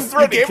 Your brother's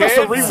ready, Gave us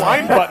a kids.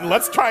 rewind button.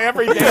 Let's try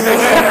everything.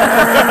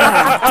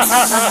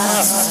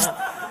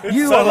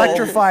 You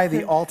electrify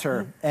the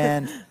altar,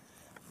 and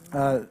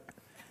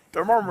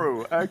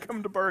Dormammu, I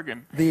come to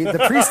bargain.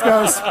 the priest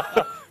goes,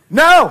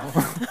 "No!"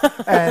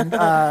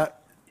 And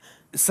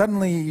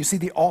suddenly you see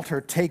the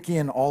altar take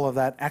in all of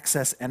that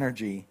excess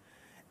energy,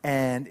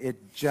 and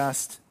it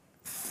just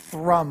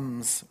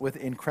thrums with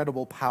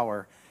incredible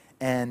power,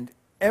 and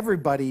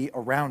everybody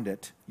around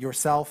it,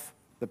 yourself,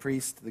 the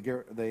priest,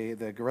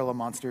 the gorilla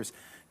monsters,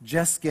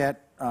 just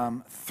get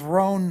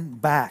thrown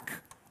back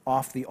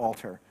off the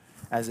altar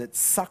as it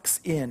sucks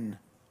in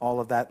all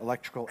of that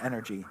electrical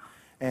energy.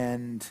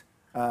 And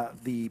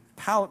the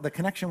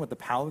connection with the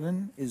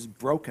paladin is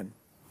broken.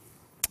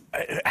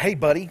 Hey,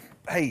 buddy.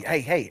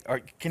 Hey.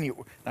 Can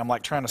you? I'm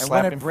like trying to And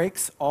slap when it him.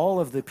 breaks, all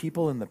of the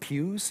people in the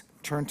pews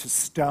turn to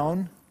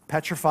stone,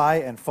 petrify,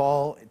 and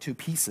fall to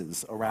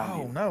pieces around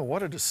Oh you. no!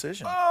 What a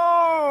decision.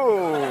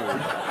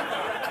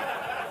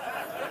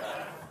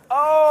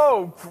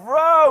 Oh,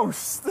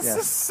 gross! This Yes.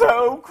 is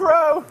so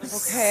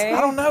gross. Okay. I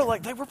don't know.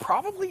 Like they were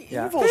probably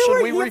Yeah. evil. They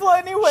were evil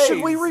anyways.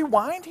 Should we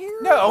rewind here?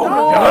 No.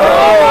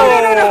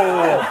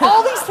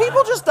 All these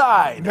people just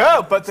died.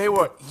 No, but they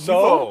were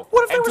evil.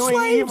 What if they and were doing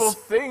slaves? evil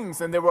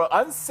things, and they were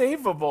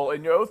unsavable?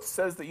 And your oath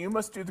says that you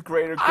must do the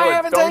greater good. I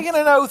haven't Don't- taken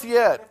an oath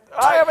yet.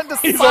 I haven't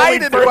He's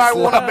decided only who I first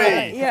want to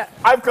be. Yeah.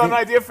 I've got an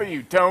idea for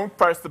you. Don't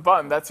press the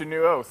button. That's your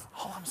new oath.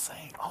 All I'm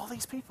saying, all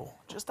these people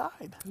just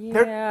died.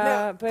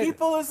 Yeah, but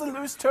People is a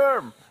loose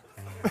term.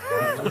 They're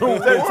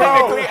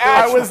technically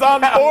I ashes. was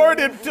on board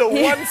until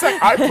 1 second.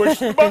 I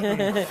pushed the button.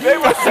 They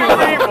were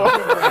super evil.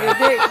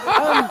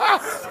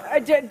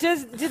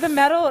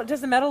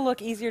 does the metal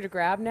look easier to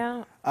grab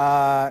now?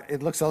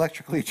 It looks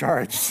electrically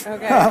charged.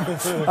 Okay.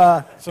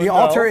 The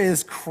altar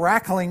is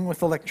crackling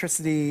with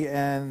electricity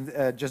and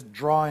just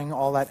drawing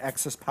all that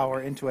excess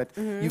power into it.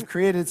 You've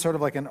created sort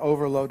of like an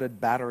overloaded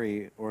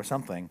battery or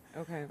something.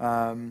 Okay.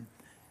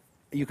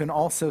 You can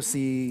also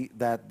see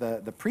that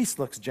the priest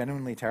looks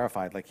genuinely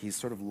terrified, like he's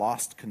sort of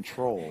lost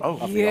control of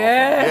the altar.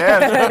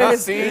 Yeah.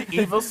 See,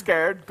 evil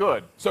scared.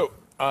 Good. So,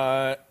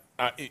 what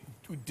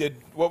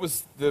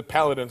was the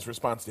paladin's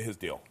response to his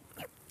deal?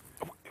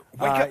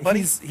 Wake up,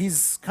 buddy.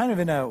 He's kind of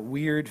in a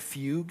weird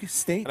fugue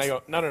state. And I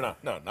go, no,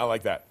 not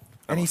like that.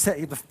 And he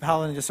said, the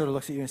paladin just sort of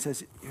looks at you and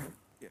says,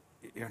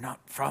 "You're not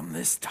from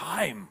this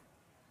time."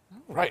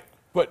 Right.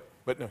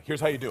 But no, here's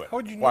how you do it. How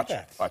would you know Watch,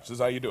 that? Watch, this is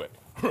how you do it.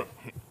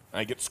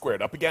 I get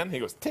squared up again. He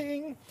goes,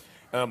 ting.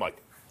 And I'm like,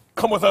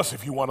 come with us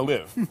if you want to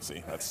live.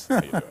 See, that's how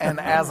you do it. And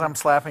as I'm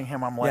slapping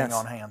him, I'm laying Yes.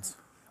 on hands.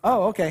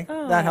 Oh, okay.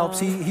 That helps.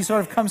 He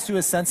sort of comes to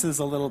his senses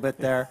a little bit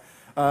there,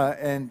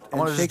 and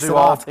wanna just shakes do it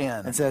all off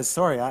 10. and says,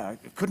 "Sorry, I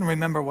couldn't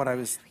remember what I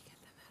was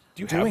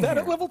Do you doing have that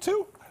here. at level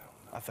 2?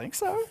 I think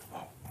so.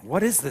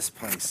 What is this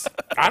place?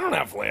 I don't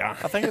have Leah.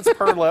 I think it's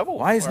per level.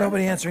 Why is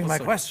nobody answering my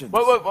questions?"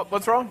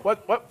 What's wrong?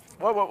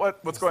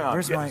 What's going on?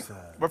 Where's my?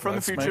 We're from the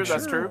Let's future. make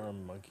That's sure. true.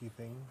 Monkey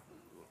thing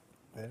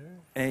there.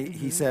 And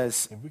he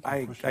says, If we can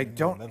 "I push it I in the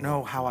don't middle,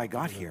 know how I it'll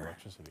got get here.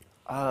 electricity.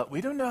 We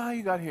don't know how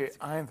you got here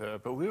either,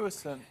 but we were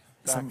sent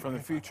back from the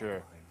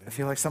future. I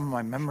feel like some of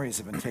my memories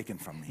have been taken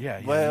from me."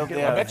 Yeah. Well, I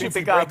bet you if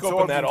you break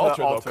open that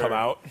altar, they'll come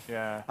out.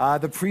 Yeah.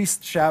 The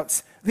priest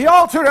shouts, "The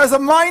altar has a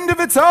mind of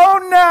its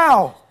own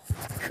now!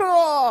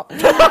 Cool.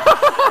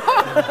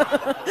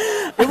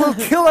 It will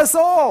kill us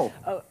all!"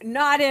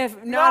 Not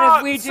if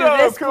Not we do so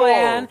this cool.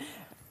 plan.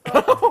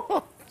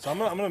 So I'm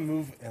gonna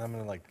move and I'm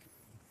gonna like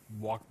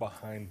walk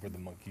behind where the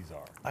monkeys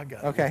are. I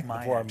got Okay. my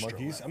Before our extra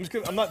monkeys,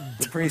 I'm not.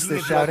 The priest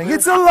is shouting,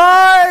 "It's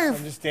alive!"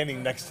 I'm just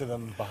standing next to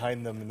them,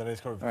 behind them, and then I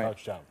just kind of All right.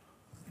 crouch down.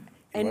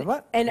 And,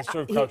 What? and Just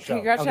sort of he crouch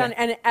down. crouched down,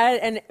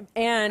 Okay.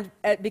 and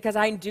because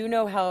I do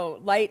know how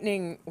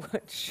lightning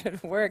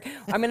should work,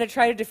 I'm going to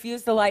try to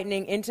diffuse the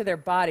lightning into their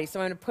body. So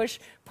I'm going to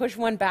push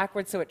one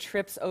backwards so it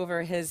trips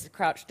over his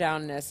crouched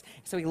downness,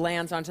 so he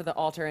lands onto the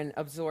altar and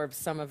absorbs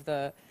some of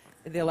the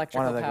The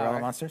electrical One of the power.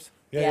 gorilla monsters?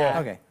 Yeah.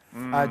 Okay.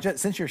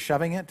 Since you're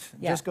shoving it,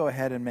 just go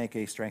ahead and make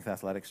a strength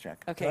athletics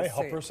check. Okay. Can I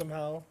help sweet. her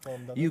somehow? while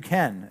I'm done? You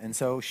can, and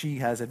so she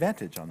has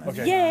advantage on that.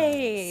 Okay.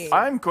 Yay!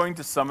 I'm going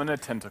to summon a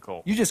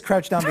tentacle. You just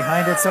crouch down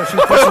behind it, so she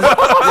pushes,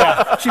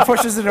 she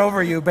pushes it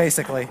over you,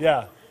 basically.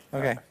 Yeah.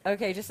 Okay.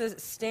 Okay, just a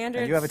standard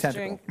And you have a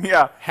tentacle. string.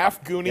 Yeah.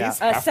 Half Goonies,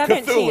 Yeah. half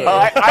 17. Cthulhu.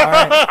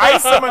 I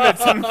summon a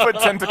 10-foot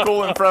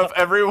tentacle in front of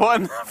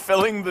everyone,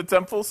 filling the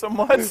temple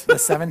somewhat. The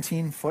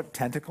 17-foot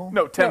tentacle?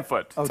 No, 10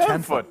 foot. Oh,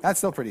 10 foot. That's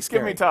still pretty scary.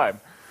 Give me time.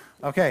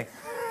 Okay.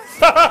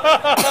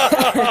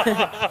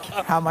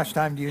 How much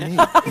time do you need?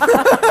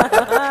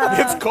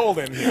 It's cold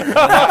in here. And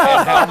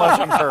how much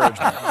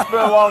encouragement? It's been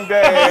a long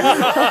day.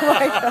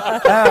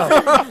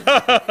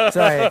 Oh.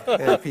 Sorry,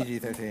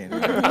 PG-13.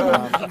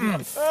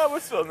 We're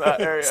still in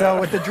that area.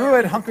 So with the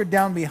druid hunkered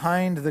down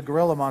behind the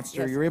gorilla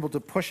monster, you're able to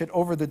push it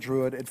over the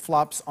druid. It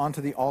flops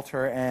onto the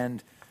altar,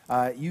 and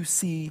you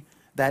see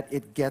that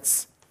it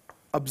gets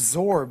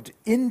absorbed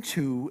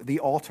into the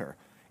altar.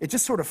 It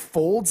just sort of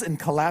folds and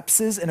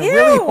collapses in a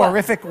really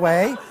horrific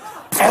way.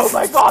 Oh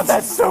my god,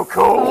 that's so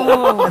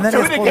cool! And then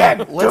Do it's it pulled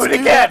again! out. Let's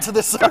do that to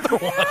this other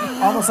one.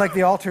 Almost like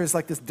the altar is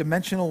like this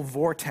dimensional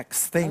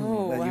vortex thing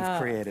that wow. you've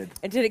created.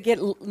 And did it get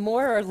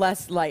more or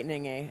less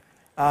lightning-y?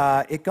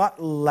 It got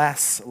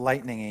less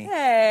lightning-y.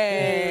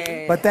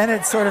 Hey! But then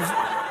it sort of,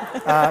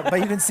 but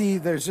you can see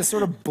there's just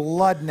sort of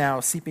blood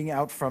now seeping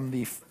out from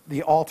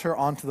the altar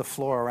onto the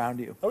floor around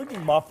you. Oh, we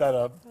can mop that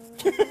up.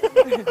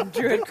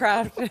 Druid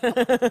craft.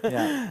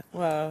 Yeah.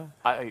 Wow.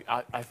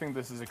 I think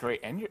this is a great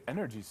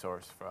energy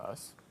source for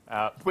us.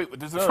 Wait,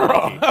 there's another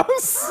key.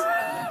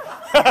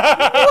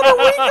 What are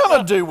we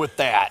gonna do with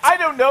that? I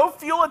don't know.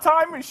 Fuel a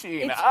time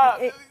machine.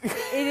 It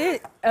is.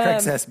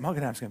 Craig says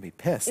Mogadam's going to be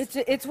pissed.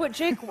 It's what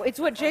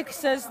Jake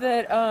says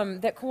that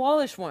that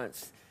Koalish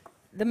wants.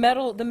 The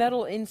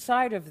metal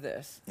inside of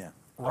this. Yeah.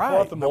 I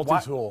brought the but why-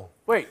 multi-tool.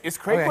 Wait, is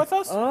Craig Okay. with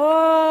us?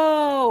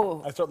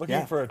 Oh. I start looking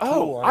Yeah. for a tool.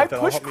 Oh, on I it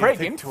that'll pushed help me Craig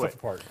take into stuff it.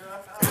 apart.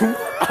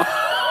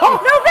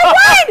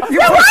 You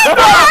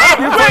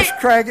push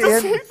Craig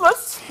in.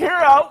 Let's hear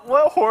out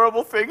what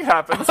horrible thing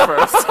happens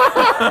first.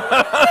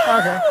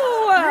 Okay.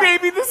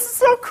 Maybe this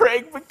is how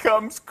Craig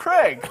becomes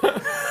Craig.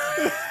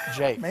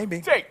 Jake.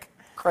 Maybe. Jake.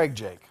 Craig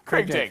Jake.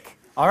 Craig Jake.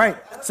 All right.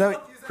 So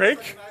Craig?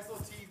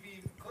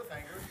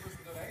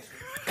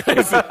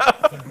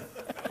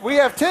 We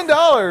have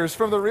 $10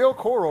 from the real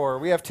Koror.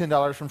 We have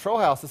 $10 from Troll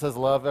House that says,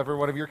 love every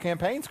one of your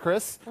campaigns,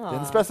 Chris.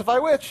 Didn't specify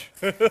which.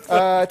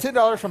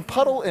 $10 from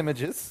Puddle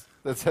Images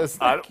that says,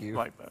 I thank don't you.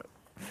 like that.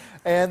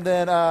 And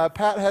then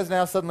Pat has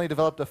now suddenly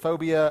developed a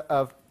phobia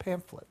of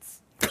pamphlets.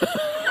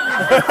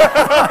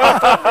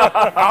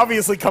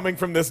 Obviously coming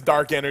from this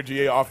dark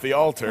energy off the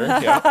altar.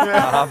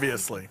 Yeah.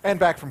 Obviously. And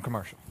back from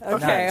commercial.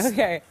 Okay. Nice.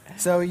 Okay.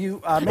 so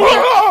you make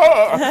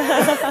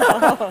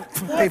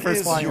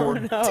papers flying Your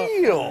over.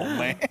 deal,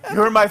 man.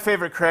 You're my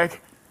favorite, Craig.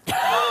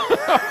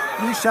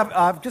 You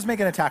shove. Just make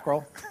an attack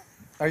roll.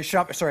 Or you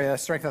shove. Sorry, a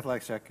strength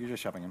athletics check. You're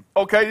just shoving him.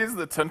 Okay, use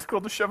the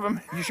tentacle to shove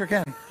him. You sure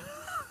can.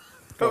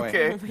 Go away.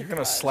 Okay. You're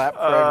gonna slap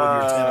Craig with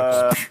your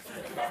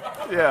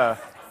tentacles. Yeah.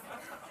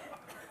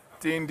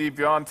 D&D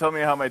Beyond, tell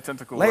me how my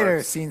tentacle Later,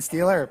 works. scene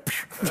stealer.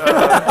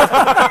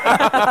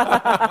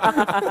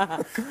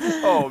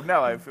 Oh,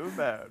 now I feel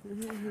bad.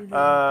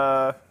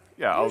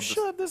 Yeah, I'll just...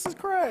 Shut. This is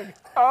Craig.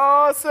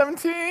 Oh,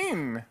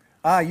 17.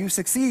 You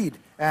succeed.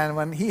 And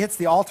when he hits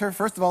the altar,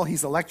 first of all,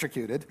 he's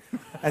electrocuted.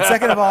 And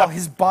second of all,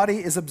 his body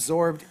is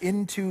absorbed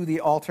into the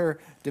altar,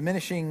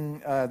 diminishing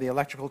the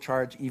electrical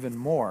charge even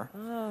more.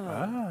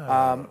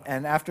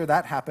 And after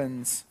that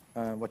happens,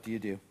 what do you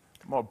do?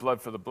 More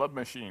blood for the blood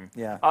machine.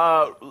 Yeah.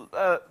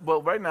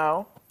 Well, right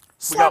now...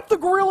 Slap the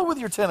gorilla with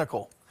your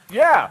tentacle.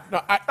 Yeah.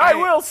 No, I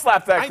will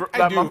slap that, I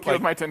that do, monkey like-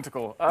 with my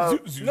tentacle.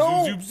 Zoop, zoop,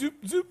 no. zoop, zoop,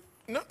 zoop.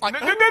 No, No,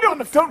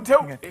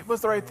 don't. It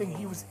was the right thing.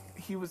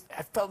 He was,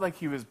 I felt like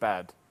he was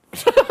bad.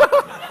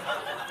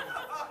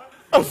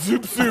 Oh,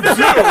 zoop, zoop, zoop.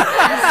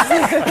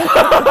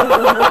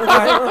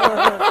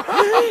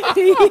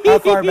 How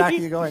far back are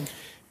you going?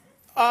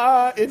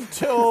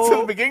 Until To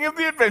the beginning of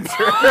the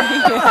adventure.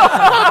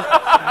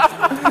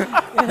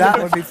 That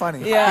would be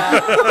funny. Yeah.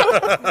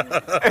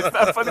 It's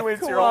not funny when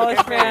it's your own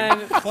Koalish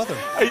campaign.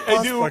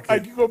 man. I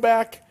do go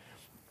back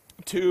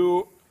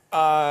to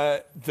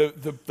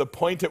the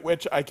point at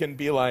which I can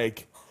be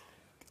like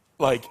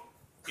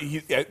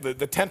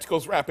the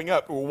tentacles wrapping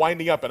up, or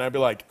winding up, and I'd be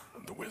like,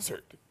 the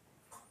wizard.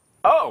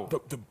 Oh,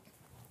 The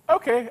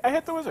okay. I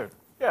hit the wizard.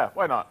 Yeah,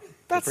 why not?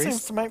 That priest?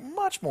 seems to make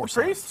much more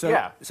Priest? sense.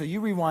 Yeah. So you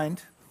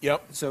rewind.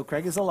 Yep. So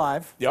Craig is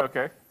alive. Yep.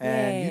 Okay.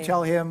 And Yay. you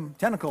tell him,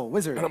 tentacle,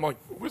 wizard. And I'm like,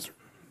 wizard.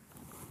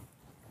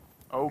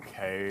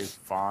 Okay,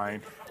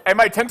 fine. And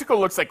my tentacle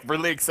looks like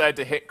really excited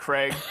to hit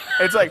Craig.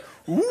 It's like,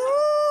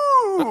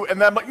 woo!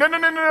 And then I'm like,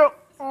 no.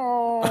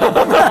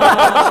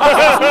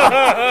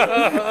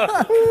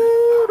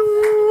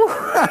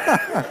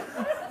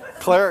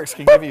 Clerics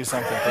can give you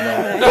something for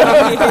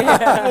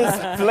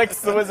that.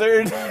 Flex the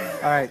wizard.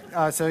 All right.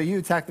 So you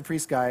attack the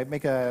priest guy.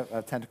 Make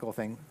a tentacle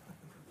thing.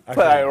 But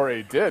I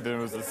already did, and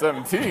it was a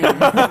 17.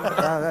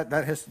 That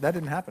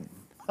didn't happen.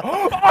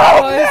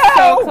 Oh, it's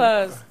so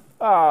close.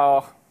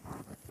 Oh.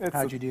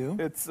 How'd you do?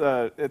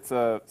 Sorry,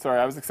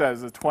 I was excited.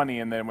 It was a 20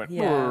 and then it went.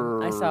 Yeah,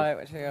 I saw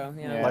it too. Yeah.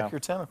 Yeah. Like your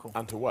tentacle.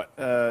 Onto what?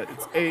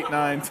 It's 8,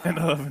 9, 10,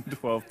 11,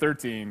 12,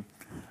 13.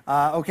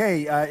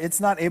 Okay, it's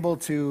not able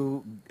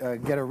to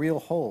get a real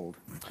hold.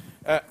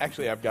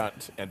 Actually, I've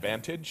got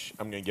advantage.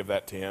 I'm going to give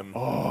that to him.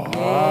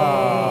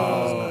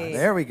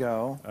 There we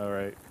go. All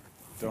right.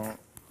 Don't.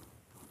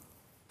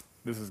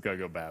 This is going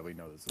to go bad. We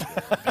know this is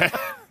going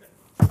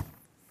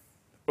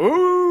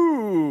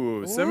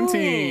Ooh,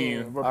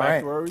 17. We're All back right.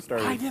 to where we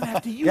started. I didn't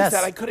have to use Yes.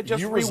 that. I could have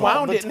just You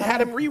rewound resolved it and had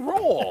him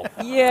re-roll.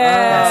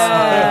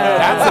 Yeah.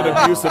 That's an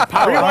abuse of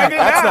power. Rewind it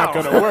That's now. not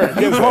going to work.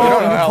 You is pull,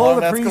 it? you pull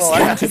the that's priest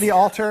gonna last. into the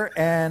altar,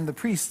 and the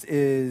priest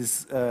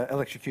is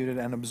electrocuted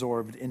and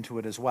absorbed into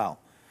it as well.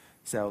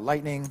 So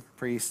lightning,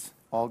 priest,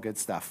 all good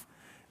stuff.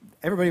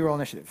 Everybody roll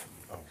initiative.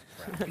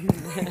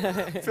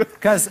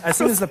 Because as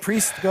soon as the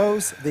priest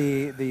goes,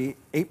 the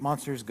ape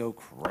monsters go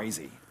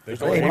crazy. There's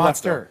The only ape one left,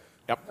 monster.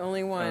 Yep.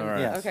 Only one. All right.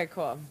 Yes. Okay,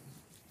 cool.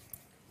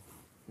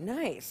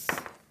 Nice.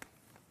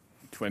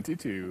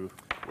 22.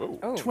 Whoa.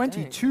 Oh,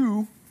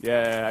 22.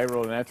 Yeah, I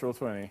rolled a natural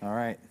 20. All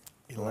right.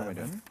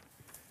 11.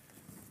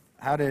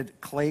 How did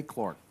Clay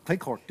Cork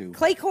do?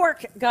 Clay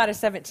Cork got a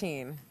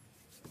 17.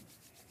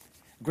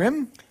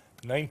 Grim?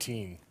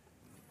 19.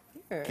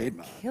 You're Kate.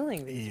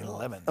 killing these.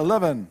 11.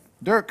 11.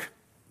 Dirk?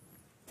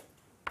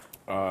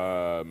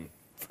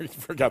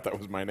 Forgot that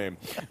was my name.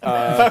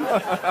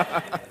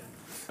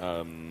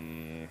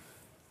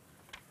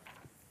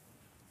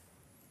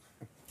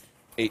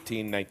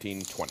 18,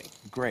 19, 20.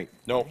 Great.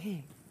 No,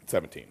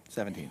 17.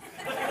 17.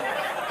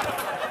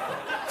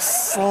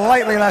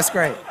 Slightly less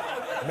great.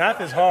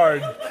 Math is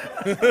hard.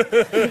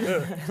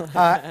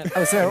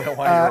 So,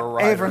 Why you're a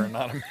writer Avon, and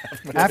not a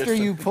mathematician. after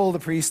you pull the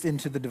priest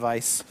into the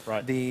device,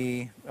 Right.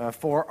 the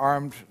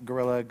four-armed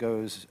gorilla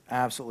goes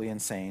absolutely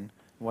insane.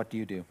 What do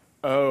you do?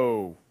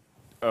 Oh,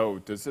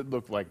 does it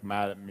look like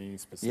mad at me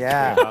specifically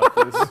Yeah.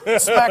 about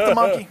this? Smack the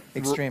monkey.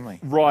 Extremely.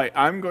 Right,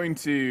 I'm going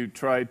to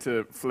try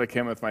to flick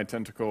him with my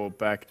tentacle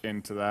back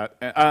into that.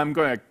 And I'm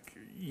going to,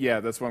 yeah,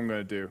 that's what I'm going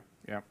to do.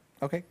 Yep,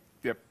 Okay.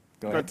 yep.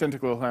 Go Go ahead.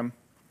 tentacle him.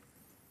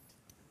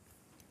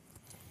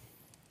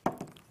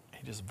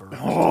 He just burst.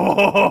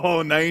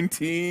 Oh,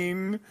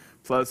 19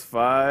 plus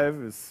 5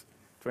 is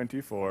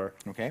 24.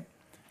 Okay.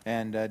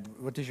 And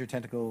what does your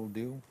tentacle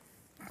do?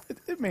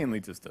 It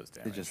mainly just does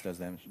damage. It just does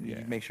damage. You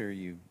Yeah. make sure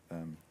you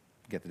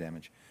get the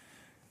damage.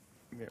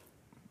 Yep.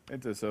 It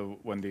does a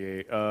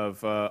 1d8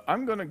 of,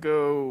 I'm going to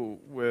go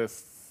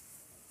with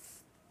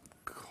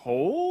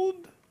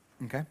cold?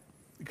 Okay.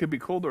 It could be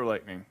cold or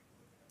lightning.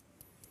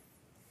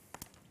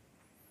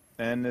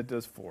 And it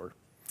does 4.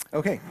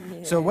 Okay.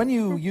 So when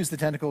you use the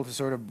tentacle to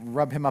sort of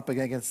rub him up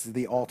against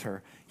the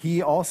altar,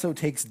 he also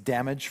takes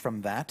damage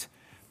from that,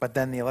 but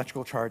then the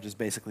electrical charge is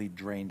basically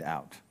drained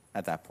out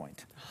at that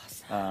point.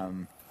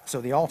 So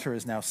the altar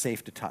is now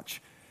safe to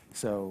touch.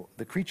 So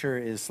the creature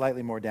is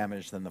slightly more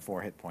damaged than the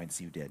 4 hit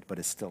points you did, but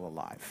is still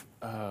alive.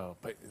 Oh,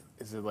 but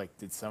is it like,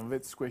 did some of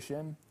it squish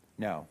in?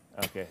 No.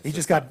 Okay. He's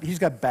so just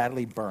got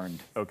badly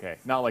burned. okay,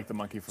 not like the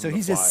monkey from So the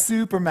he's fly. just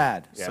super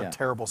mad. Yeah.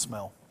 Terrible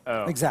smell.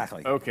 Oh.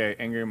 Exactly. Okay,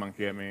 angry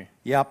monkey at me.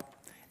 Yep.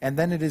 And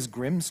then it is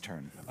Grimm's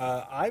turn.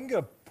 I'm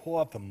going to pull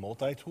out the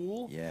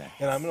multi-tool. Yeah.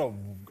 And I'm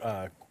going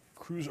to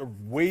cruise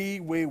way,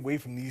 way, way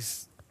from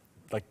these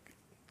like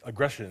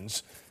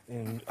aggressions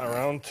and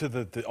around to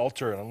the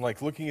altar. And I'm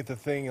like looking at the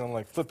thing and I'm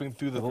like flipping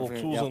through the little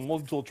tools Yep. and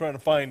multi-tool trying to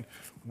find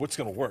what's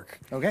going to work.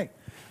 Okay.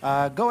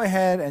 Go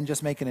ahead and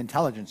just make an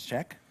intelligence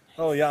check.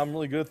 Oh, yeah, I'm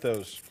really good at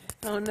those.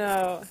 Oh,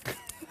 no.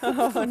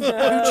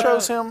 Who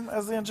chose him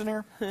as the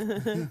engineer?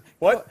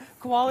 What?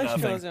 Koalish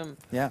chose him.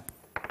 Yeah.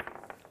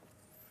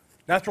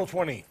 Natural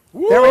 20.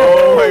 There we go.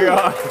 Oh my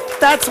God.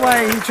 That's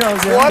why he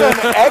chose him. What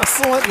an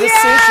excellent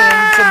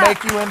decision to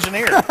make you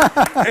engineer.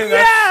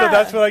 And so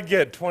that's what I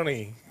get,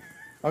 20.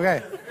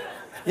 Okay.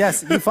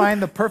 Yes, you find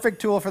the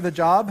perfect tool for the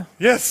job,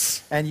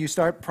 Yes. and you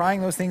start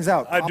prying those things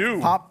out. I do.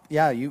 Pop.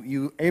 Yeah,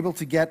 you able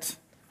to get.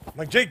 I'm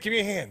like, Jake, give me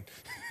a hand.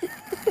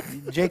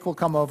 Jake will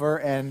come over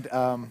and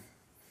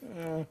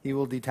he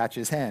will detach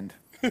his hand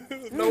and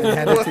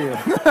hand it to you.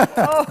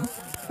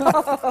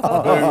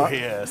 Oh,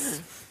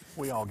 yes.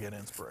 We all get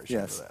inspiration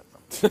Yes. for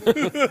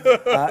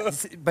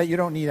that. But you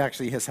don't need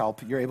actually his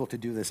help. You're able to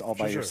do this all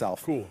by Sure.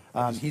 yourself. Cool.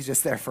 He's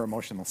just there for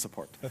emotional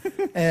support.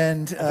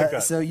 And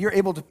that. so you're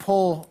able to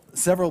pull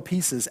several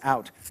pieces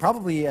out,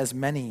 probably as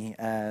many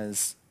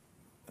as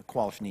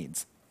Qualish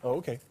needs. Oh,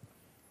 okay.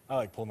 I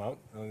like pull them out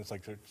and it's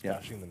like start Yeah.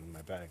 stashing them in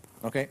my bag.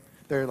 Okay?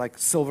 They're like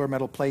silver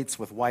metal plates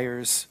with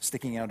wires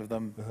sticking out of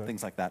them,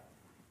 things like that.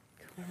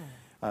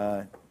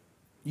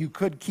 You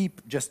could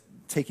keep just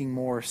taking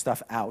more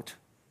stuff out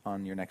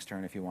on your next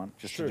turn if you want,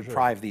 just Sure, to sure.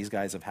 deprive these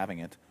guys of having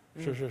it.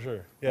 Sure.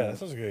 Yeah, that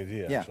sounds like a good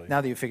idea, Yeah, actually.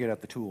 now that you've figured out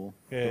the tool,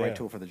 Yeah, the right yeah.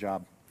 tool for the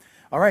job.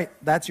 All right,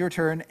 that's your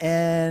turn.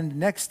 And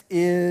next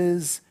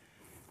is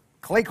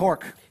Clay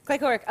Cork.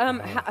 Quite correct.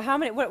 How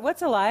many?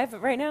 What's alive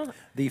right now?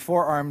 The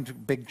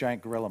 4-armed big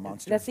giant gorilla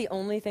monster. That's the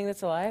only thing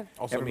that's alive.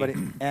 Also Everybody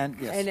me. and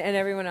yes. And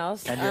everyone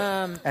else.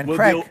 And We'll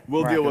Craig,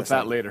 deal with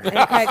that later.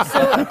 Okay,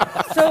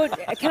 so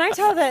can I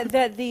tell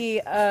that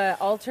the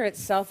altar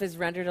itself is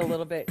rendered a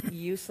little bit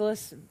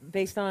useless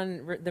based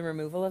on the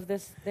removal of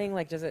this thing?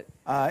 Like, does it?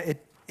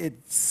 It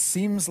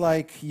seems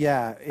like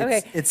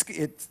Okay.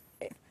 It's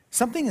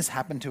something has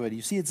happened to it.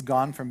 You see, it's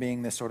gone from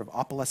being this sort of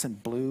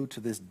opalescent blue to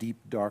this deep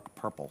dark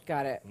purple.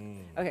 Got it.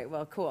 Okay,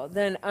 well, cool.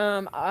 Then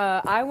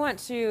I want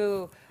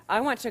to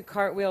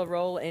cartwheel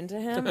roll into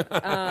him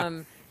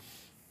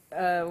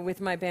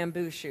with my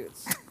bamboo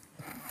shoots.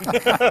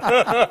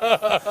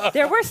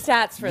 There were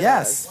stats for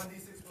Yes. those.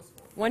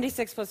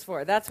 1d6 plus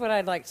 4. That's what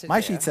I'd like to do.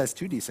 My sheet says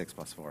 2d6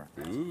 plus 4.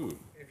 Ooh.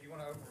 If you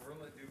want to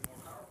overrule it, do more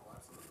powerful,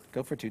 absolutely.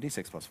 Go for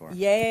 2d6 plus 4.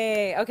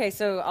 Yay. Okay,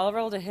 so I'll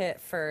roll to hit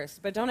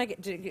first. But do I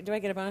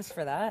get a bonus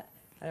for that?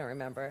 I don't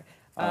remember.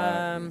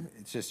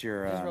 It's just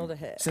your. Just roll to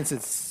hit. Since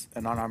it's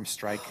an unarmed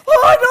strike.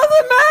 Oh, it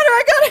doesn't matter.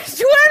 I got a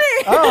 20.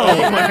 Oh.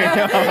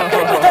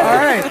 All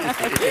right.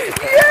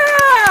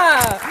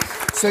 Yeah.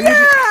 So you do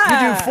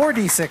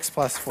 4d6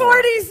 plus 4.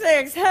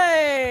 46.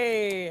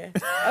 Hey.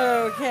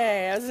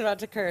 Okay, I was about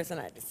to curse and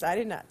I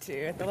decided not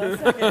to at the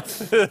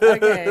last second.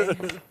 Okay.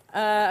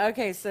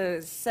 Okay, so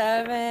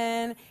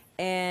 7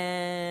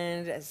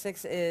 and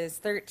 6 is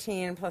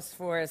 13 plus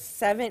 4 is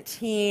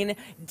 17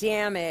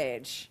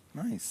 damage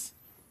Nice.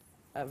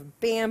 of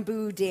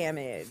bamboo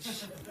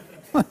damage.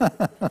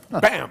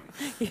 Bam!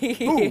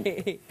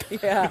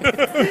 Yeah.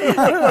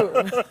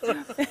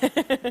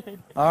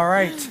 All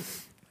right.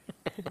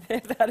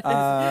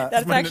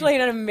 That's actually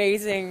an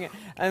amazing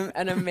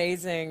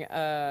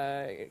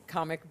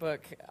comic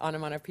book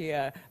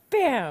onomatopoeia.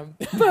 Bam!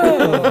 Boom!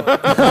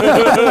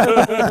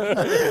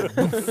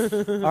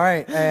 All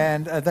right,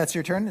 and that's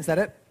your turn. Is that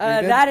it? Are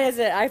you good? That is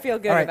it. I feel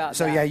good All right. about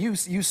So that. yeah, you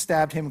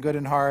stabbed him good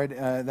and hard.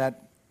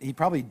 That he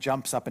probably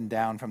jumps up and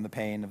down from the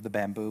pain of the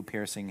bamboo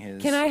piercing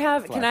his. Can I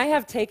have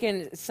flesh.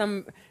 taken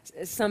some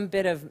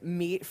bit of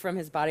meat from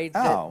his body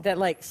Oh.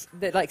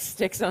 that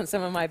sticks on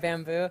some of my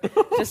bamboo?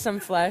 Just some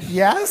flesh.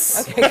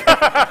 Yes. Okay.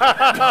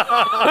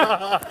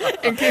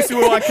 In case you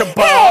want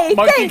kebab, Hey,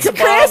 monkey thanks,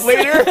 kebab Chris.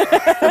 later.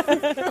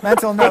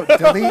 Mental note: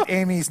 delete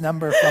Amy's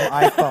number from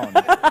iPhone.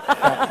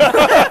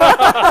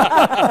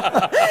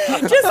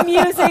 Just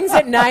musings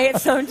at night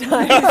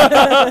sometimes.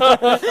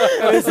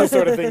 That is the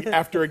sort of thing,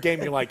 after a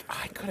game, you're like,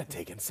 I could have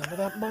taken some of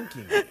that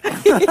monkey.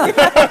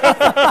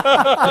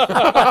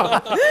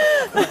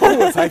 What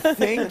was I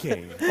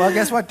thinking? Well,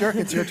 guess what, Dirk?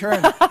 It's your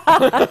turn.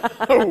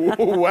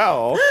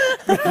 Well,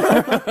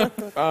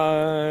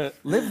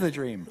 Live the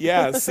dream.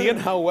 yeah, seeing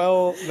how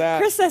well that...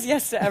 Chris says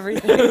yes to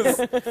everything.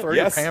 Throw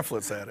Yes. your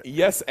pamphlets at it.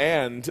 Yes,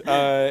 and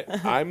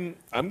I'm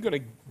gonna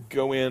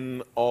go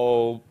in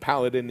all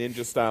paladin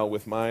ninja style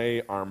with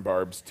my arm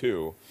barbs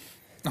too.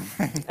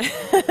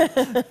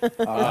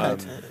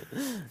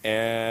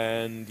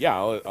 And yeah,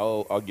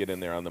 I'll get in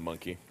there on the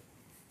monkey.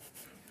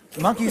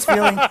 The monkey's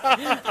feeling.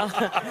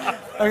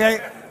 Okay,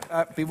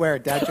 beware,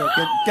 dad joke.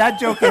 Dad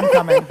joke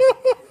incoming.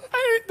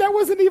 That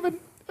wasn't even.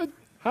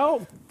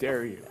 How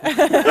dare you? No,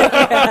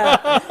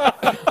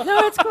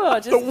 it's cool.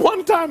 The Just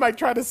one time I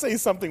try to say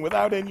something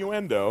without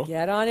innuendo,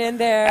 get on in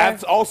there.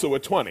 that's also a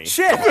 20.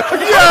 Shit.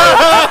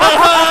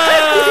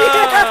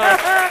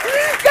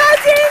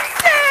 That's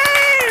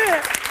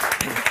insane!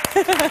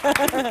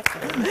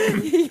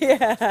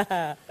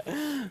 Yeah.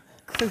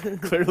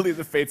 Clearly,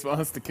 the Fates want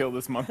us to kill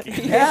this monkey.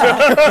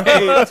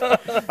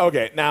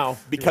 Okay, now,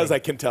 because I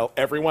can tell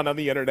everyone on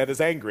the internet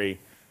is angry,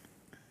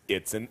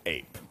 it's an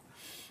ape.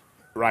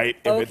 Right?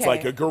 If it's Okay.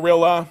 like a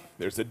gorilla,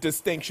 there's a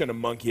distinction. A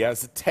monkey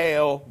has a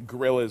tail.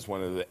 Gorilla is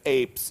one of the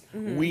apes.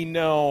 We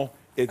know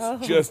it's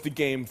just a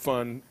game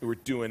fun. We're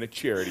doing a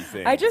charity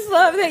thing. I just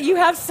love that you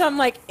have some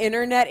like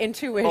internet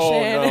intuition.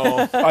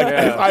 Oh no!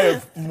 I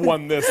have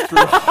won this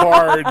through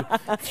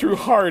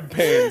hard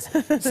pains.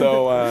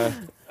 So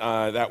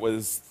that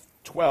was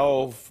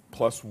 12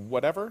 plus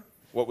whatever.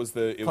 What was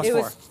the? Plus It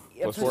four. was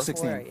Plus four?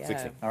 16. Yeah.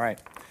 16. All right.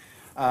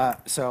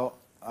 So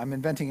I'm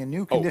inventing a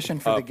new condition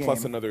for the game.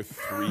 Plus another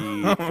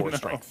 3 for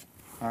strength.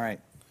 All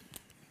right.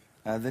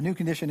 The new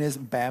condition is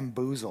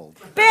bamboozled.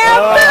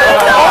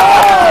 That's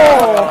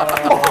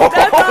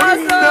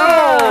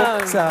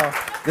awesome! So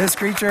this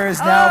creature is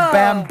now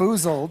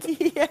bamboozled.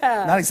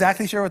 Yeah. Not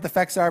exactly sure what the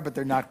effects are, but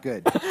they're not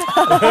good. All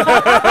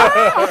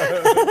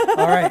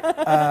right.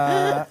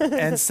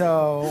 And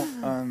so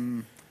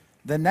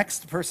the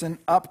next person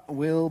up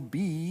will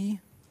be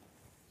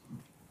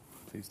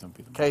Please don't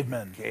be the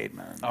Cademan.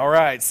 Cademan. All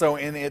right, so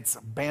in its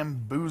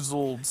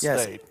bamboozled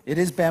Yes, state, it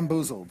is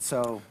bamboozled.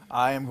 So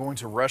I am going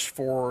to rush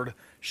forward,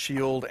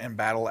 shield and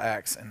battle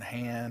axe in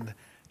hand,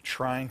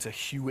 trying to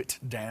hew it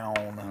down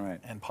right.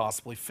 and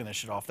possibly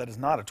finish it off. That is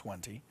not a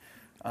 20,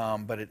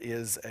 but it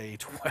is a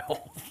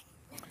 12.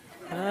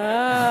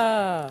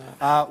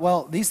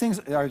 well, these things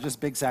are just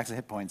big sacks of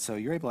hit points, so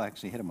you're able to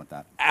actually hit him with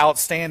that.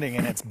 Outstanding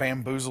in its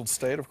bamboozled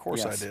state. Of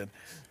course Yes. I did.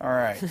 All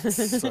right,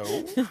 so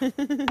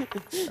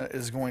that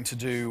is going to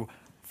do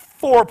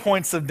 4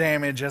 points of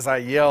damage as I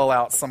yell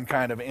out some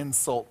kind of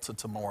insult to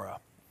Tamora.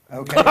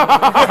 Okay.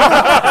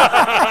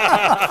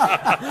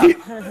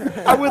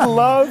 I would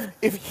love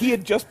if he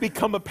had just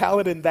become a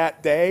paladin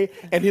that day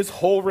and his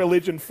whole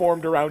religion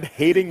formed around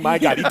hating my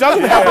god. He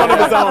doesn't have one of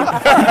his own.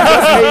 He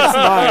just hates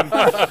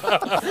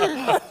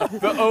mine.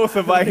 The oath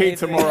of I hate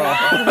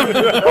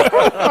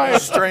tomorrow.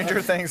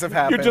 Stranger things have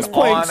happened just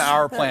playing on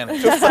our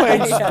planet. Just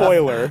playing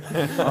spoiler.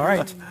 All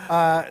right.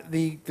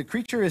 The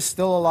creature is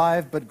still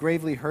alive, but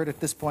gravely hurt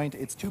at this point.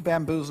 It's too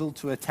bamboozled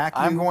to attack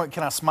you.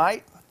 Can I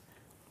smite?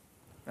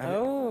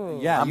 Oh.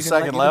 Yeah, I'm you can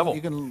second level.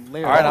 You can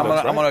layer All right, it on.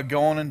 I'm gonna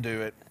go on and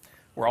do it.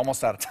 We're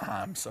almost out of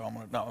time, so I'm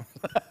gonna no.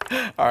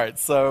 All right,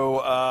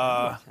 so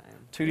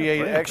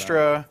 2d8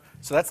 extra.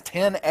 So that's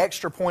 10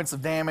 extra points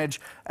of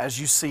damage as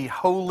you see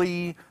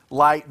holy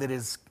light that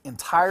is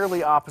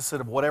entirely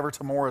opposite of whatever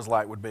Tamora's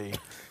light would be.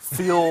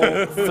 Fill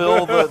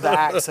the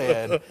axe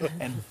head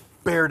and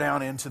bear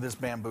down into this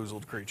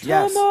bamboozled creature.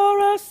 Yes.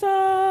 Tamora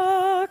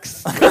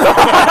sucks. That's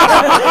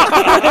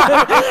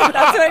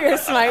what your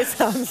smite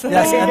sounds like.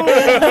 Yes,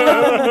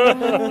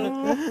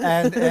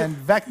 and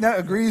Vecna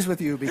agrees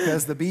with you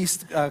because the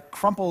beast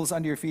crumples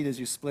under your feet as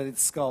you split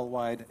its skull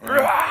wide.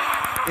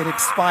 And it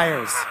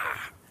expires.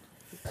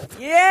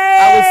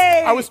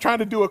 Yay! I was trying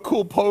to do a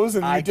cool pose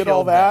and I you did all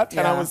killed that. that,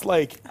 and I Yeah. was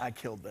like, I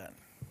killed that.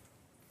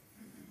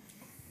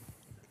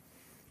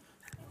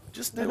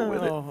 Just deal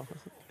with it.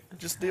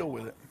 Just deal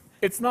with it.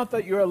 It's not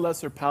that you're a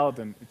lesser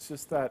paladin. It's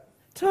just that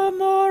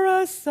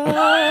Tamora sucks.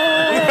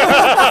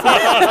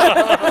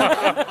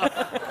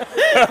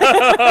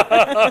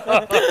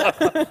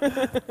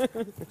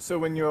 so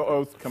when your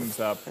oath comes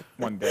up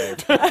one day,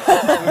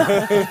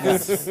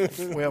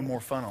 We have more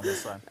fun on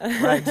this side.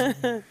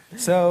 Right.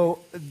 So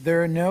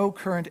there are no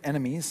current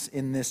enemies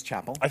in this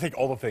chapel. I take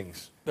all the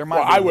things. There might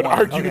well, be I would one.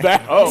 argue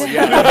that. oh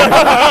yeah,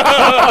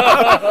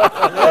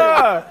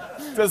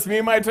 just me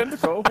and my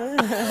tentacle.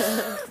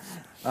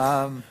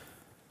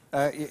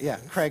 Yeah,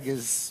 Craig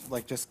is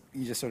like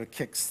he just sort of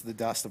kicks the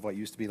dust of what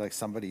used to be like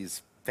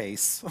somebody's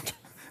face.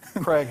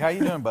 Craig, how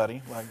you doing,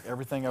 buddy? Like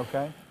everything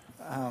okay?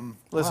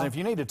 Listen, if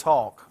you need to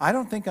talk, I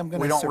don't think I'm going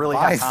to we don't really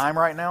have time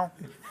right now.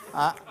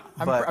 but-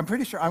 I'm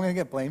pretty sure I'm going to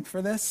get blamed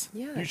for this.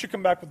 Yeah. You should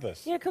come back with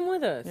this. Yeah, come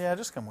with us. Yeah,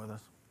 just come with us.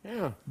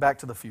 Yeah. Back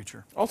to the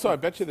future. Also, I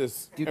bet you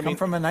this. Do you I come mean,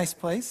 from a nice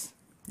place?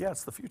 Yeah,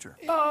 it's the future.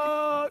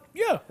 Yeah,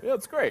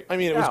 it's great. I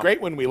mean, it was Yeah.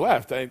 great when we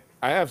left. I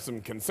have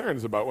some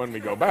concerns about when we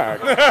go back.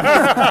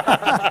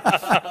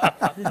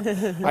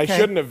 I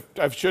shouldn't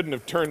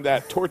have turned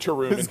that torture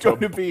room It's into going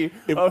to be.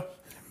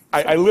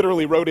 I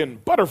literally wrote in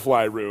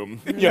butterfly room,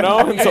 you know,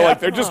 and so like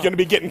they're just going to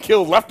be getting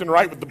killed left and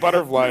right with the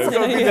butterflies. It's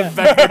going to be the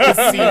Vector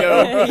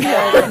Casino.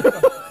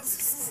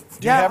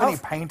 Do you have any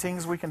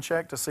paintings we can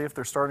check to see if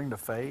they're starting to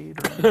fade?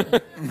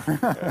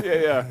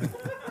 Yeah.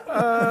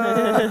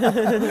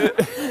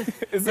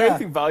 Is there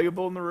anything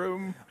valuable in the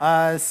room?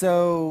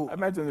 So I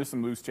imagine there's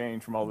some loose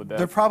change from all the there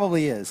deaths.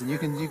 probably is, and you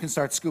can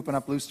start scooping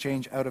up loose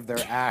change out of their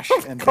ash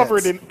and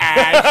Covered bits. in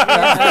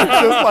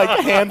ash, just like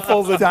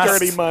handfuls of Dust,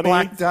 dirty money,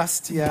 black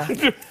dust. Yeah,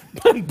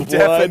 blood.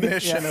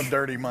 Definition of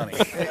dirty money.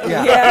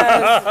 yeah,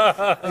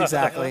 Yes.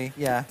 exactly.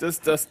 Yeah,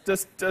 Just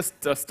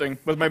dusting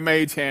with my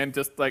mage hand,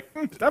 just like,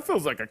 that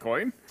feels like a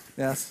coin.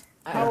 yes.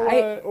 How,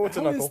 Oh, it's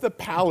a how is knuckle. the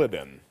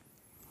paladin?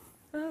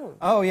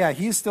 Oh yeah,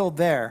 he's still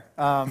there.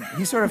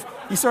 He's sort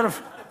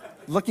of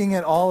looking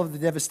at all of the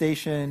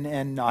devastation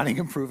and nodding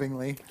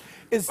approvingly.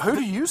 Who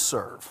do you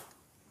serve?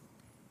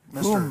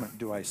 Whom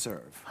do I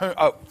serve?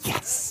 Oh,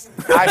 yes.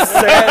 I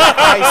said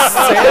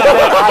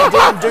that I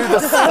didn't do the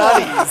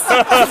studies.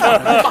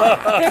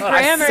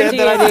 Grammar Said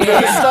that I didn't do the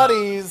teacher.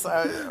 studies.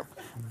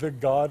 The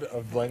god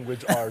of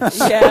language arts.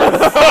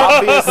 Yes.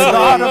 Obviously,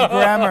 God of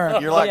grammar.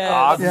 you're like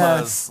Yes. Ogma's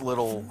Yes.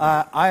 little.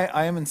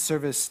 I am in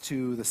service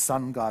to the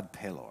sun god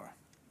Pelor.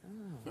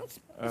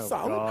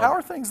 Solid. How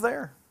are things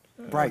there?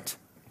 Bright.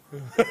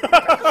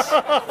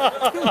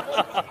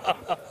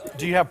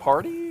 Do you have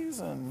parties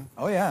and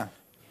Oh yeah,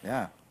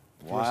 yeah.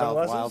 Wild,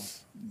 wild.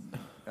 sunglasses?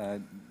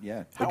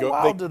 Yeah. how go-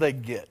 wild do they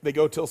get? They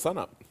go till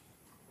sunup.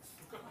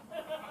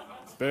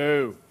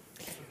 Boo.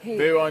 Hey,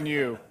 Boo on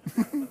you.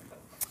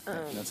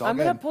 That's all I'm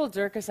good. gonna pull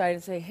Dirk aside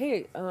and say,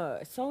 "Hey,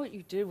 I saw what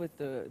you did with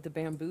the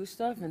bamboo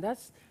stuff, and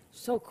that's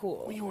so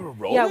cool." You were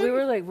Yeah, rolling? we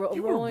were like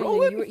You were rolling.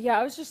 rolling? And yeah,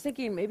 I was just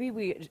thinking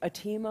maybe a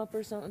team up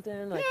or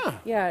something. Like,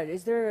 Yeah.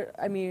 Is there?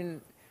 I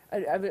mean,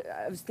 I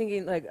was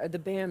thinking like the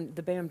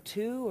BAM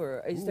 2,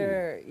 or is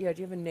there? Yeah,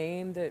 do you have a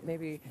name that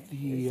maybe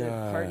is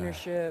a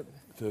partnership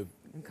The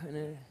and kind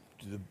of?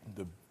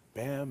 the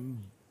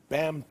Bam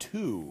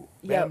 2.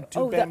 Yeah. Bam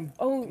 2, Bam.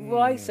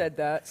 Well, I said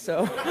that,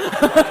 so.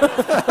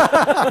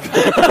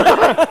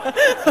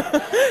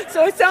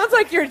 So it sounds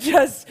like you're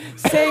just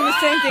saying the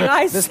same thing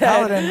I This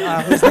said.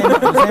 paladin, whose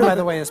name, by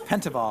the way, is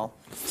Pentaval,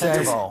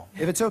 says, Pentaval.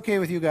 if it's okay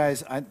with you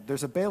guys,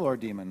 there's a Balor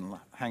demon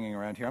hanging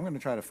around here. I'm going to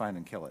try to find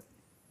and kill it.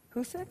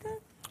 Who said that?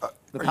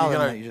 The Are you paladin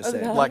gonna- that you just Oh, the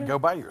said. paladin? Like go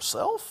by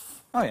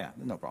yourself Oh yeah,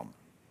 no problem.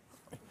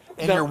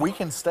 in your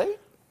weakened state?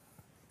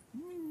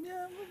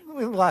 Yeah,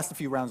 It'll last a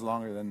few rounds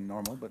longer than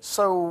normal, but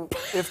So,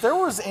 if there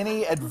was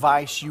any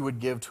advice you would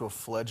give to a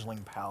fledgling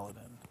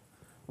paladin,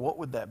 what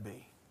would that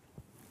be?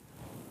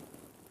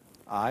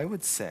 I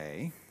would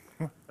say,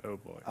 Oh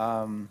boy.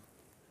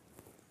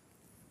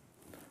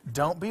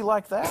 Don't be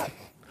like that.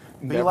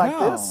 Be Never- like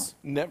No. this.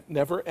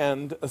 Never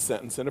end a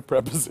sentence in a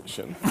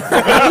preposition.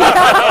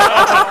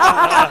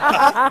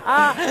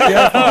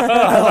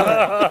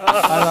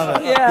 I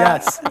love it. Yeah.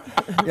 Yes,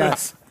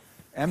 yes.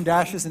 M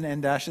dashes and N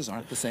dashes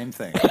aren't the same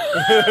thing.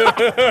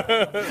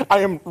 I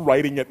am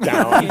writing it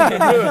down.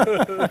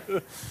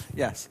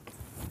 Yes.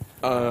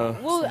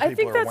 Well, I people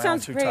think are that wound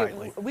sounds too great.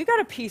 tightly. We got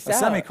a piece A out.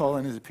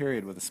 semicolon is a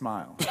period with a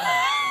smile.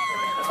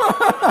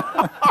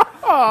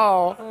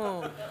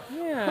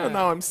 Yeah.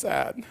 Now I'm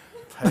sad.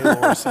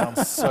 Paylor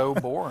sounds so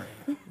boring.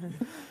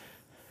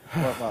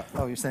 What?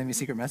 Oh, you're sending me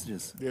secret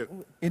messages. Yeah.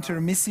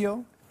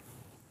 Intermissio?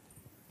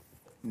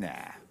 Nah.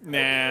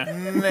 Nah.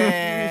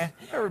 Nah,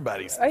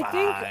 everybody's fine.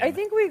 I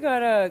think we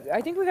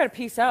gotta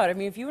piece out. I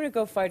mean, if you want to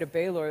go fight a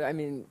Baylor, I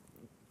mean,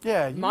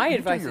 Yeah, you, my you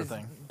advice do your is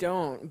thing.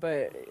 don't.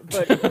 But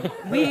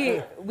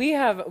we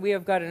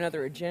have got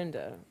another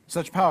agenda.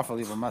 Such powerful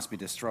evil must be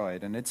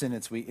destroyed, and it's in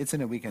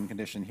a weakened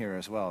condition here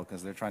as well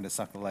because they're trying to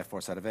suck the life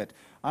force out of it.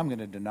 I'm going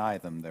to deny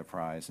them their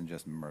prize and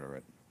just murder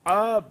it.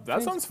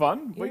 That sounds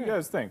fun. What do you Yeah.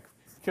 guys think?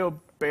 Kill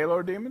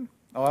Baylor Demon?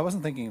 Oh, I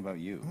wasn't thinking about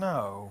you.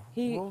 No,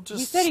 He we'll just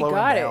he said he slow him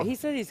got it. down. He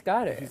said he's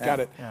got it. He's got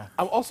it. Yeah.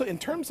 Also, in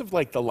terms of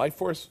like the life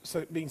force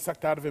being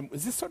sucked out of him,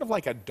 is this sort of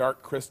like a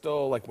dark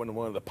crystal, like one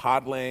of the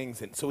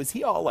podlings? And so is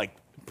he all like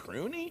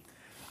pruny?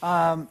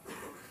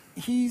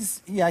 He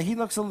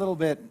looks a little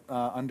bit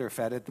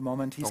underfed at the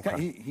moment.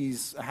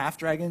 He's a half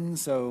dragon,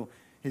 so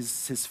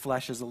his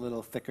flesh is a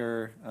little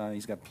thicker.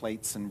 He's got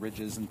plates and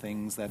ridges and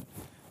things that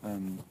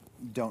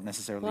don't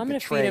necessarily Well, I'm gonna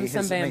betray feed him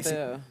some his makes it-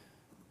 bamboo.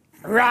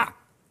 Rah!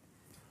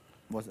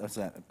 What's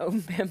that? Oh,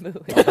 bamboo.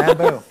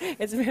 Bamboo.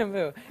 It's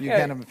bamboo. You yeah,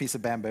 hand him a piece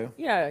of bamboo.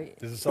 yeah.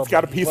 Does it It's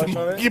got a piece of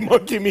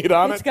monkey meat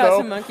on It's it, got though.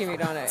 some monkey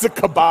meat on it. It's a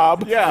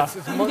kebab. Yeah.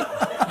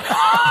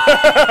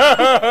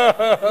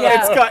 Yeah.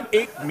 It's got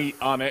 8 meat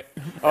on it.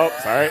 Oh,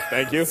 sorry.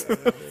 Thank you.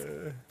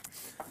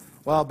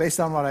 Well, based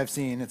on what I've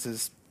seen, it's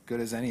as good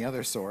as any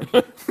other sword.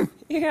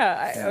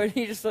 Yeah,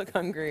 you just look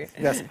hungry.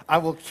 Yes, I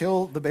will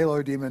kill the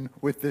Baylor demon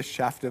with this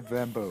shaft of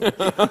bamboo.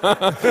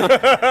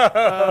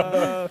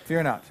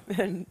 Fear not.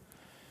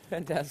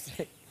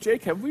 Fantastic.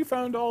 Jake, have we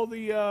found all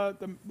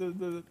the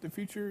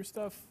future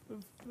stuff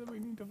that we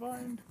need to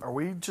find? Are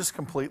we just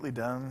completely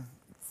done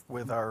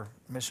with our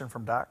mission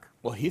from Doc?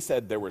 Well, he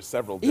said there were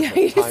several Yeah,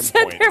 different you time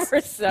said points. there were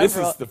This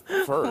several. is the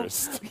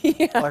first.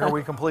 Like, are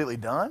we completely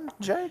done,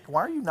 Jake?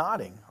 Why are you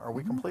nodding? Are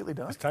we completely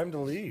done? It's time to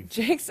leave.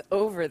 Jake's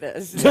over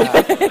this. Jake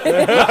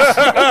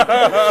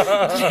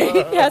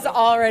has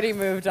already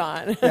moved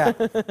on. Yeah.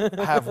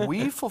 Have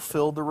we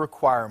fulfilled the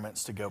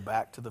requirements to go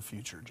back to the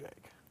future, Jake?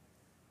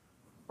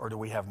 Or do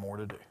we have more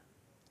to do?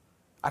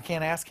 I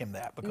can't ask him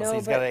that because No,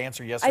 he's but got to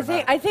answer yes or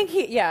no. I think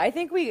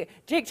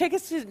Jake, take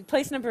us to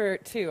place number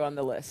 2 on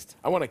the list.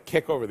 I want to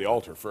kick over the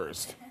altar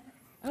first.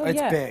 Oh, It's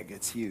yeah. big.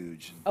 It's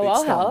huge. Oh, Big I'll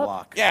stone help.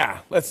 block. Yeah,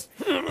 let's.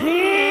 Okay.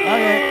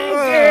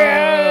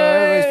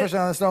 Everybody's pushing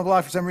on the stone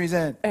block for some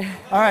reason. All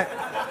right.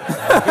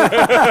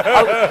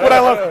 What I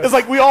love is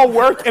like we all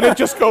work and it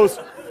just goes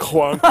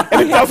clunk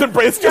and it doesn't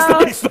break. It's just a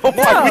big stone block.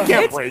 No, We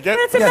can't it's, break but it.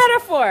 it's a Yes.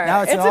 metaphor.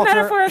 Now it's an a altar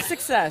metaphor of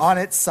success. On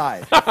its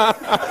side.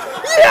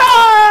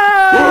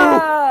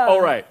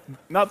 All right.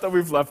 Not that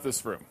we've left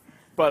this room,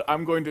 but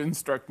I'm going to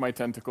instruct my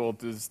tentacle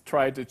to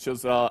try to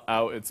chisel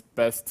out its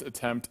best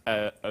attempt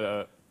at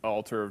an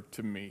altar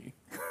to me.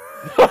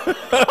 So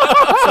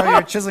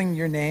you're chiseling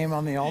your name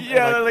on the altar?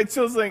 Yeah, like- like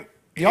chiseling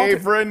The altar-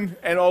 Averron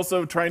and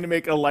also trying to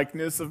make a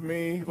likeness of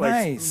me, like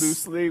Nice.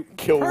 loosely.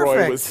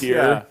 Kilroy was Perfect.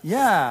 here.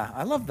 Yeah,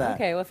 I love that.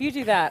 Okay, well, if you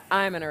do that,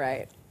 I'm going to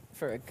write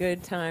for a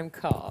good time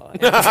call.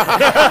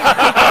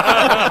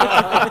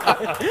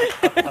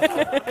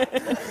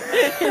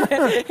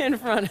 In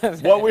front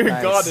of it. What weird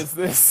Nice. god is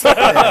this?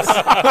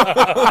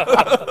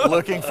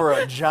 Looking for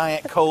a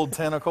giant cold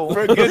tentacle.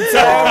 For a good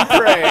time,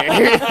 pray.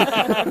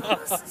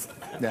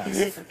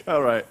 Yes.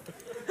 All right.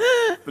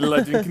 The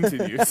legend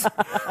continues.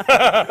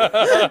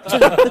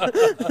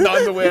 Not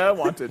in the way I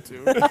wanted to.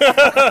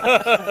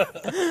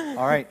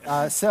 All right.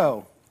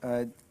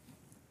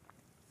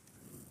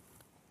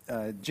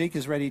 Jake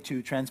is ready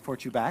to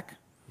transport you back.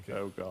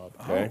 Oh, God.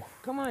 Okay.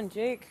 Come on,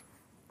 Jake.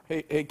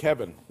 Hey,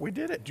 Kevin. We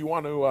did it. Do you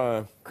want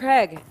to?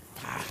 Craig.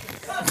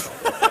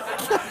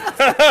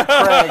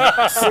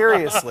 Craig,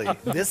 seriously,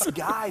 this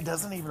guy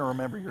doesn't even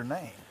remember your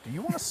name. Do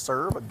you want to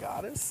serve a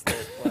goddess?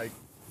 Like,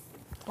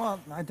 Well,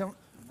 I don't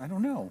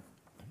know.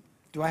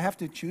 Do I have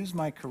to choose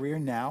my career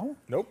now?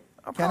 Nope.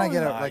 Can I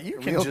get a, not. like, You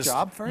a can real just-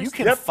 job first? You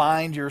can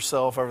find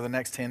yourself over the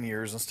next 10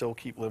 years and still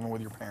keep living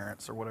with your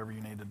parents or whatever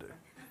you need to do.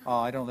 Oh,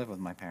 I don't live with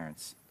my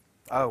parents.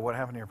 Oh, what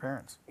happened to your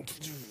parents?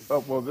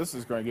 Oh, well, this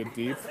is going to get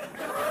deep.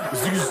 I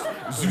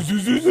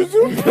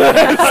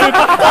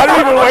don't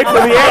even wait for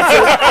the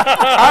answer.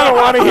 I don't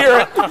want to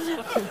hear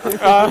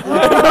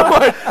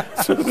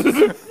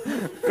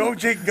it. Go,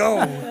 Jake go.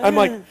 I'm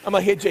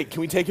like, hey Jake,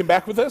 can we take him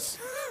back with us?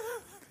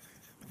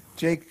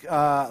 Jake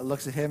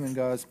looks at him and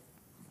goes,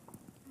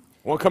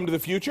 Want to come to the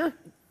future?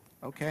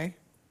 okay.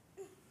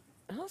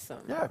 Awesome.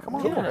 Yeah, come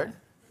on, Greg.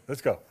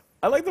 Let's go.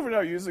 I like that we're now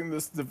using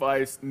this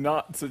device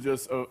not to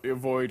just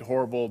avoid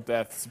horrible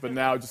deaths, but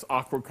now just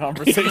awkward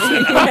conversation.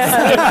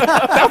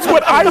 That's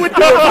what I would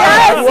do.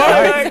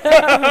 We're at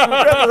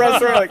the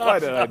restaurant, like, why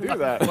did I do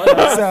that?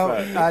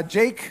 So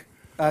Jake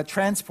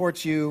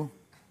transports you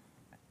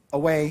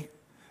away.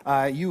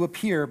 You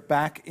appear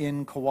back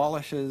in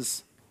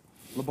Kowalish's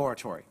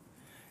laboratory,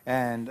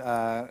 and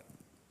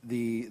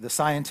the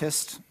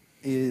scientist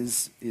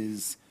is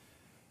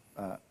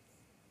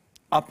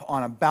up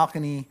on a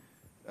balcony,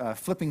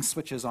 flipping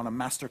switches on a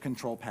master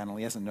control panel.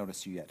 He hasn't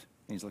noticed you yet.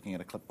 He's looking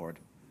at a clipboard.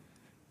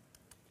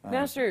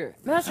 Master,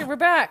 we're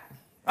back.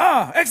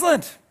 Ah,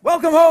 excellent.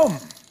 Welcome home.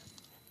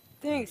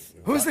 Thanks.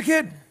 Who's the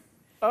kid?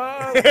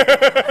 I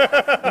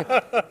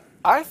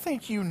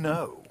think you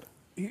know.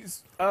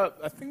 He's, I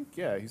think,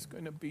 he's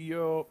going to be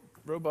your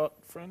robot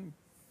friend.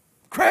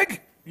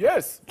 Craig?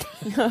 Yes.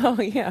 Oh,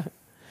 yeah.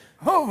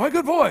 Oh, my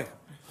good boy.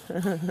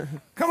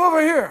 Come over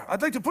here.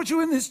 I'd like to put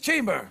you in this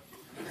chamber.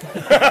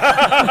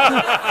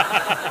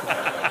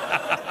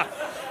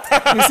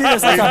 You see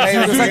there's like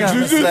a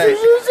mistake.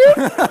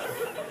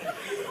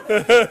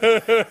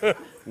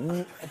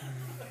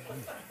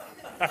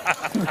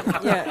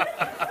 Yeah.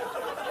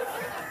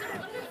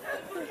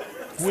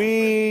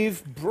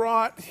 We've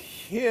brought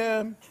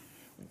him.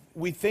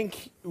 We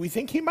think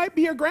he might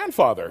be your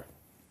grandfather.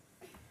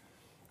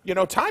 You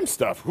know, time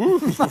stuff.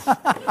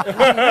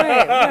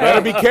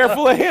 Better be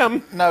careful of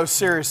him. No,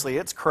 seriously,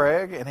 it's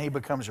Craig, and he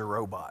becomes your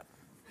robot.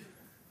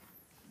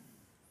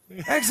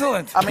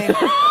 Excellent. I mean,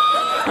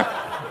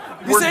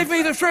 You saved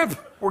me the trip.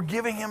 we're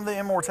giving him the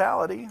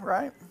immortality,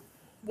 right?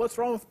 What's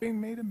wrong with being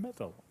made of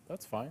metal?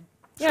 That's fine.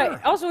 Yeah.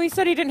 Also, he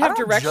said he didn't have I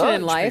don't direction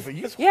in judge life.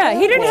 people. Yeah,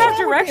 he didn't have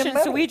Well, direction,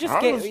 being so we just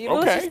metal. let's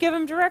Okay. just give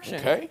him direction.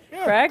 Okay.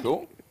 Yeah, Craig?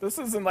 cool. This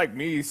isn't like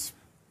me.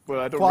 Well,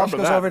 I don't Qualish remember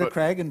goes that. over to but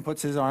Craig and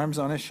puts his arms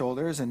on his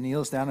shoulders and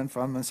kneels down in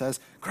front of him and says,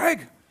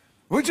 Craig,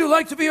 would you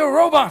like to be a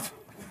robot?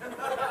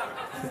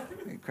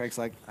 And Craig's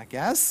like, I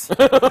guess.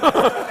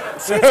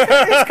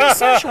 It's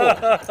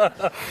consensual.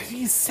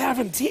 He's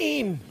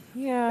 17.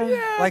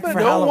 Yeah. Like for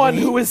No one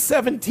Halloween. who is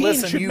 17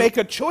 Listen, should you- make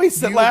a choice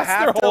that You lasts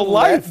have their to whole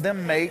let life.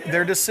 them make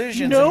their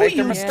decisions No, and make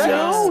their you mistakes.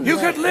 don't. You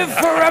could live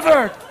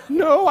forever.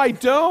 No, I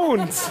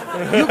don't.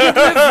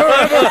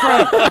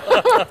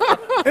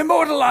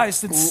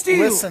 Immortalized and steel.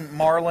 Listen,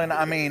 Marlon,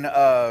 I mean,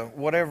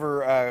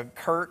 whatever,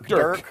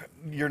 Dirk,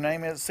 your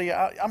name is. See,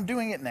 I'm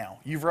doing it now.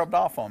 You've rubbed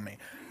off on me.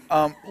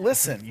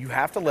 Listen, you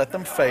have to let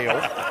them fail.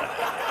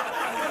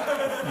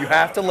 You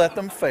have to let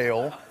them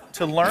fail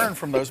to learn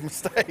from those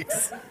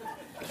mistakes.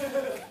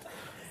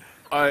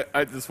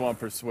 I just want to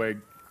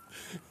persuade.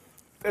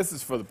 This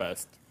is for the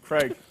best.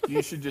 Craig,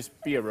 you should just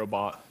be a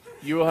robot.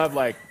 You will have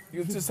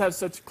you'll just have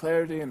such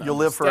clarity and You'll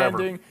live forever.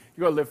 understanding.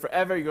 You're going to live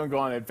forever. You're going to go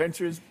on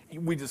adventures.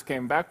 We just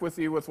came back with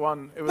you with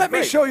one. It was Let me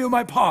great. show you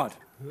my pod.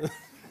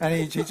 And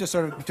he just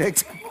sort of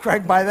takes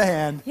Craig by the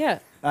hand Yeah.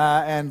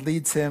 and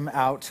leads him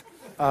out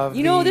of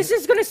You know, this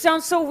is going to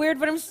sound so weird,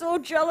 but I'm so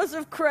jealous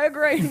of Craig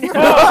right now.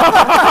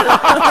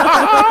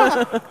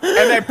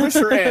 And I push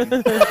her in.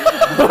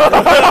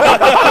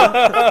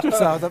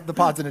 So the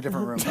pod's in a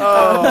different room.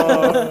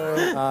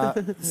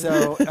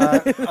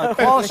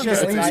 Qualish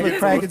just leaves with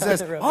Craig and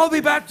says, I'll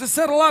be back to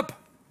settle up.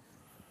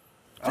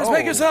 Just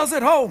make yourselves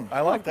at home.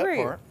 I like that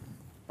great. part.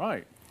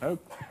 Right. Oh,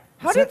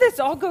 How did this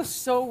all go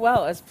so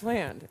well as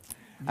planned?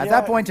 At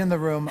that point in the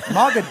room,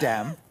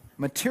 Mogadam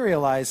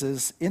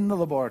materializes in the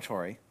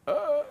laboratory.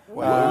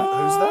 Who's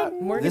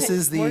that? This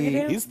is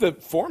the He's the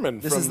foreman.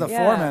 this is from- the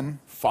Yeah. foreman.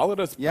 Followed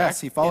us. Yes,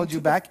 back he followed into you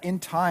the back in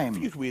time.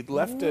 fuse. We'd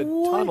left a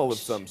tunnel of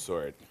some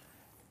sort.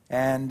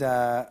 And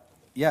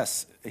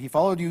yes, he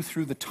followed you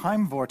through the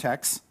time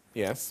vortex,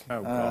 Yes.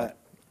 oh God.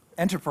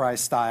 Enterprise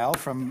style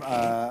from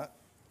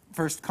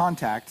First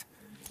Contact,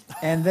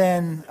 and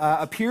then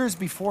appears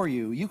before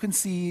you. You can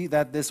see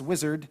that this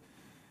wizard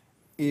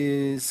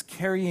is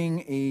carrying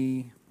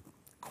a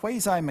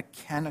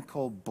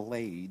quasi-mechanical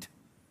blade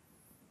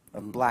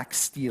of black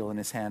steel in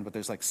his hand, but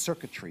there's like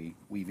circuitry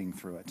weaving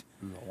through it.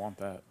 I want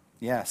that.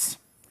 Yes.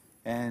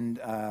 And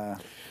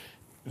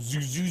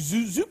Zoop, zoop,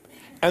 zoop, zoop.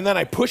 And then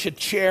I push a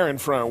chair in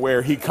front of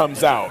where he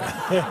comes out.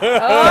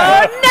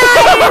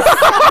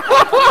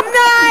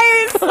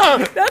 Nice!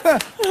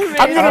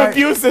 I'm going to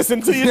abuse this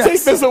until you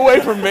take this away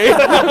from me. We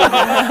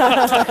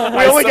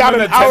only got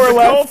an hour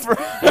left.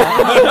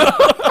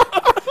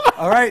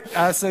 all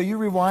right, so you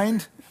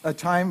rewind. A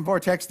time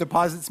vortex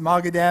deposits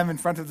Mogadam in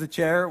front of the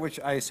chair, which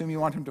I assume you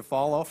want him to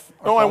fall off.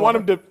 No, I want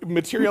him to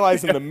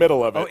materialize in the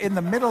middle of Oh, it. in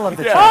the middle of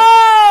the chair.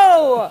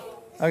 Oh!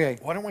 Okay.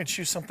 Why don't we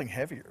choose something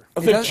heavier?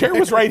 The chair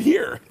was right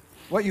here.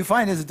 What you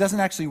find is it doesn't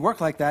actually work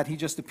like that. He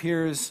just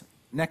appears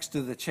next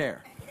to the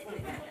chair.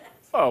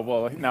 Oh,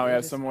 well, now he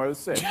has somewhere to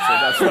sit. So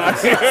that's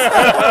nice.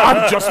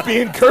 I'm just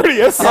being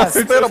courteous.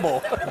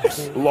 Hospitable.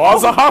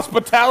 Laws of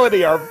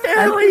hospitality are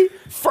very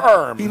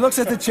firm. He looks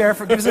at the chair,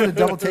 gives it a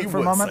double take He for a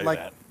would moment, say like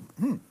that.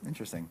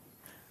 Interesting.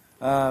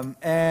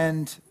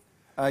 And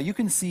you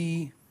can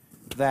see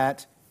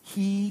that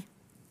he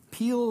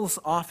peels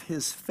off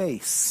his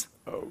face.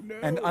 Oh, no.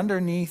 And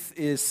underneath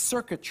is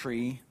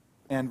circuitry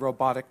and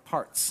robotic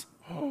parts.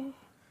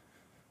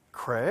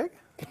 Craig?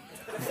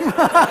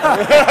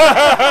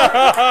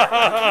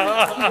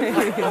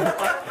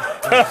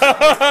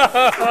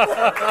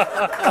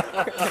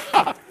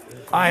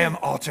 I am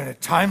alternate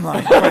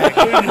timeline, Craig.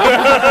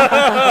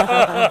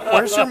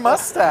 Where's your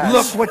mustache?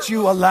 Look what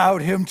you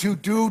allowed him to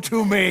do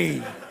to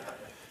me.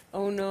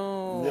 Oh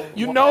no.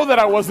 You know that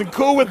I wasn't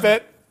cool with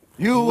it.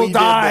 You will did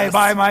die this.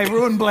 by my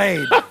rune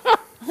blade.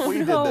 We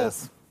did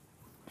this.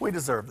 We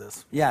deserve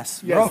this.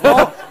 Yes. Yes, Roll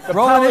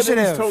Paladins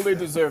initiative. totally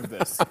deserve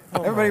this.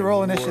 Everybody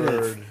roll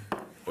initiative.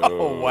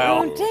 Oh, wow.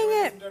 Oh,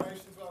 dang it.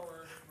 Donations while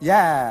we're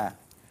Yeah.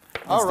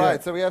 All do right,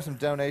 it. so we have some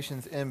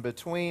donations in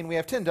between. We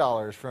have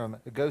 $10 from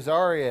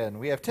Gozarian.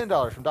 We have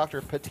 $10 from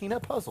Dr. Patina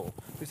Puzzle,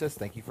 who says,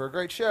 thank you for a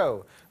great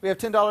show. We have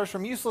 $10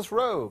 from Useless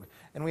Rogue.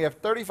 And we have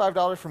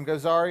 $35 from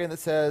Gozarian that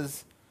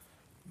says,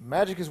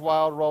 Magic is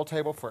Wild roll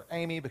table for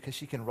Amy because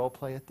she can role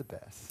play it the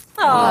best.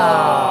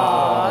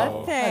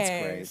 Aw, That's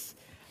thanks.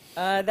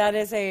 That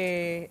is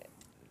a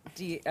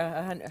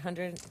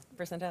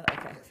 100% out?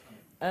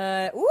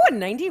 Okay. Ooh,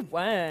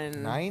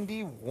 91.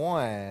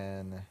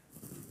 91.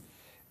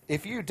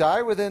 If you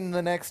die within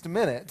the next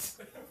minute,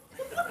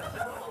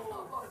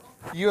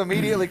 you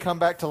immediately come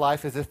back to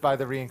life as if by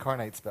the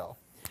reincarnate spell.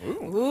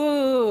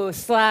 Ooh,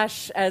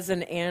 slash as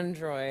an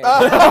android. No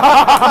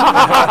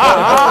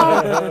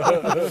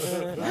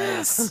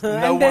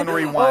And one then-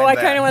 rewind Oh, I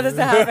that. kind of want this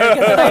to happen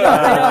because then I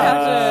don't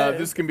have to.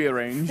 This can be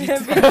arranged.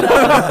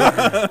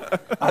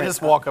 I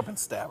just walk up and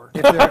stab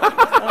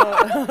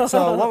her.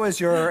 So what was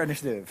your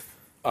initiative?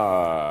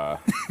 4.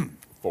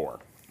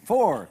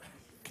 4.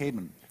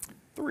 Cademan.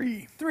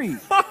 3. 3.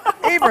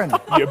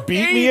 Averin. You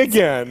beat me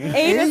again.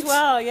 8 as Eight?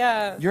 well,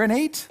 yeah. You're an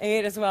 8?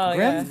 8 as well,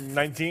 Grim?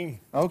 19.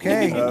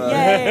 Okay.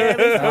 yeah.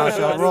 Yay. I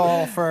shall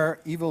roll for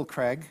Evil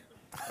Craig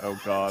Oh,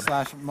 God. /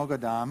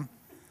 Mogodam.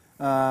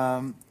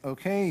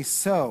 Okay,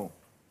 so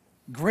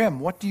Grim,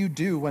 what do you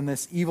do when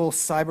this evil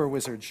cyber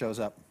wizard shows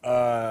up?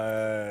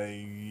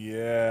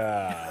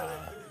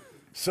 Yeah.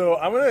 So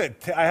I'm gonna.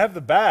 I have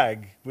the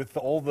bag with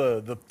all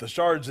the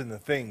shards and the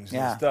things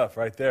Yeah. and stuff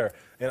right there,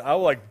 and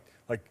I'll like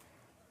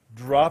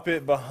drop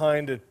it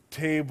behind a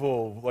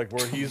table, like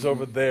where he's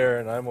over there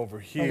and I'm over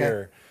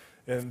here,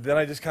 and then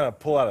I just kind of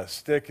pull out a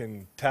stick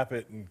and tap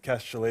it and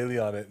cast Shillelagh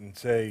on it and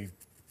say,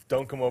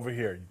 "Don't come over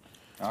here.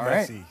 It's All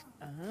right. messy."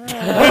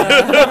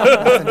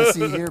 Nothing to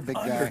see here, big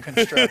guy.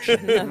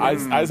 Construction.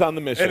 Eyes on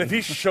the mission. And if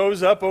he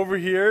shows up over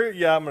here,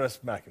 yeah, I'm gonna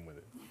smack him with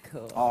it.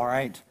 Cool. All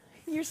right.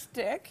 Your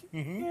stick?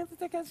 Yeah, the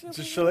stick has It's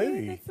a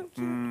shillelagh. That's so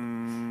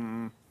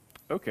cute.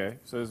 Okay,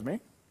 so it's me?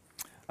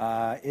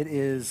 It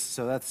is,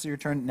 so that's your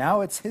turn.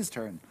 Now it's his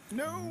turn.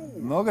 No.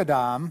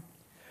 Mogodam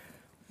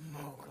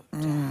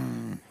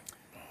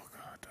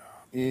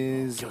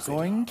is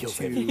going to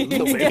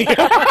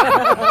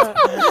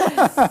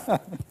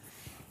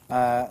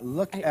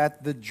look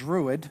at the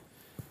druid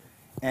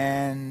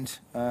and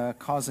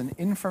cause an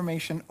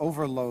information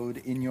overload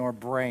in your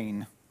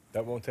brain.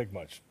 That won't take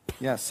much.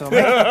 Yes, so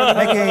make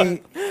a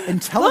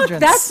intelligence. Look,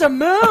 that's a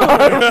move.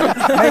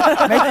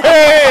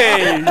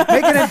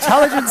 Make an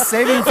intelligence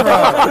saving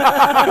throw.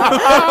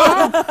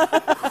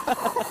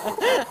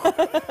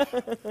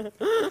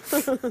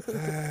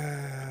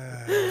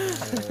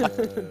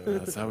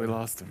 That's how we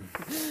lost him.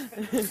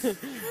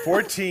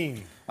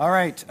 14. All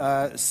right,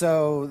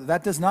 so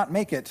that does not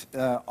make it.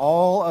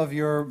 All of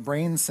your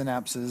brain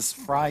synapses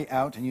fry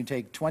out, and you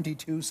take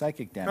 22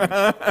 psychic damage.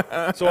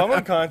 So I'm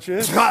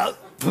unconscious.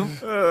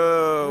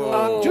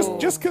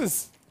 just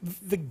because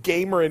the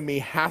gamer in me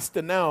has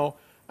to know,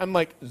 I'm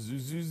like, zoo,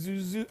 zoo, zoo,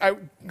 zoo. I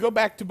go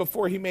back to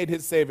before he made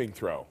his saving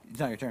throw. It's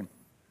not your turn.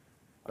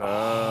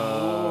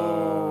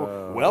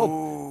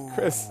 Well,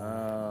 Chris,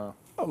 I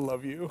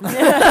love you.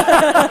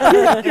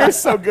 You're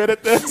so good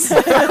at this.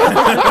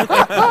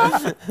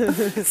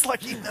 It's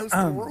like he knows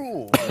the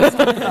rules.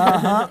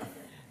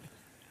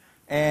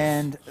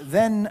 And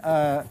then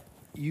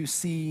you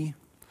see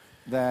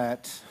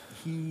that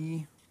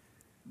he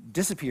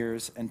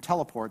disappears and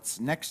teleports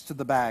next to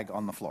the bag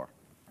on the floor.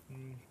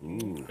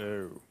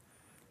 Oh,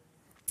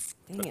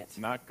 Dang it.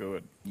 not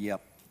good.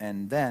 Yep.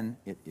 And then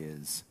it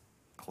is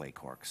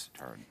Claycork's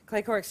turn.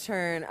 Claycork's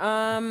turn.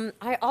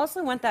 I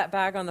also want that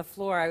bag on the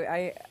floor.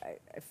 I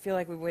feel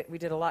like we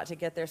did a lot to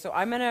get there. So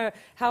I'm gonna.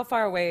 How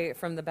far away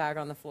from the bag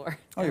on the floor?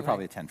 Oh, you're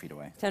probably 10 feet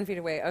away. 10 feet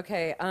away.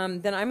 Okay.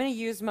 Then I'm gonna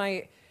use my.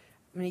 I'm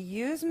gonna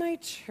use my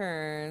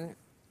turn.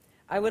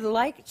 I would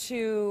like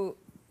to.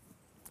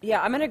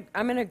 Yeah, I'm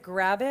gonna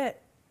grab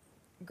it.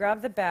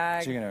 Grab the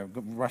bag. So you're going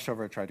to rush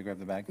over and try to grab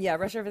the bag? Yeah,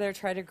 rush over there,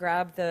 try to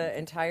grab the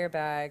entire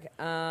bag.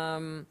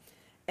 And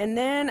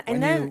then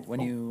When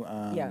you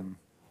yeah.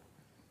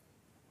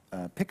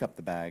 pick up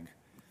the bag,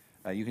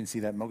 you can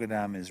see that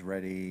Mogodam is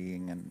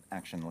readying an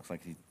action. Looks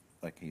like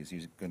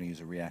he's going to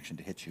use a reaction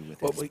to hit you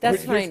with Well, his. wait,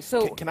 That's here's- fine.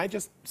 So- can I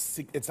just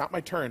see? It's not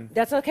my turn.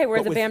 That's okay. We're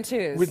but the with- BAM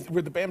twos.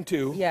 We're the BAM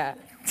 2. Yeah.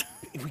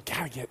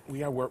 we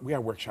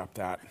gotta workshop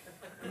that.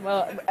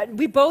 Well,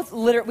 we both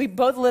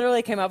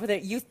literally came up with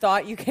it. You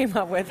thought you came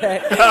up with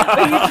it,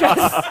 but you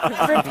just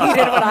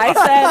repeated what I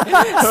said.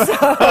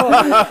 So,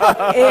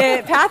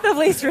 path of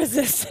least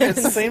resistance.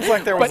 It seems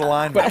like there was a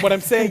line. But what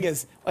I'm saying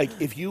is, like,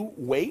 if you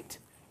wait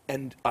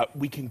and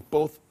we can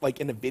both,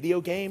 like in a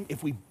video game,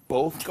 if we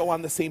both go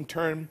on the same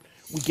turn,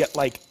 we get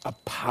like a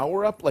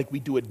power up, like we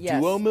do a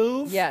duo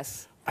move.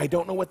 Yes. I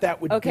don't know what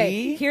that would be.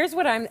 Okay, here's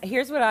what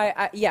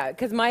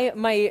because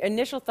my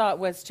initial thought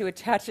was to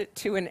attach it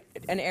to an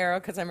arrow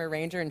because I'm a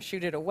ranger and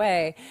shoot it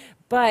away.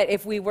 But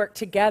if we work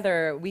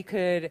together, we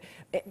could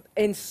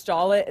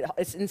install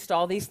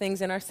these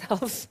things in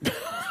ourselves.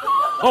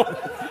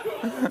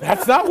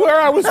 That's not where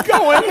I was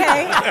going.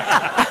 Okay.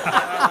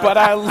 But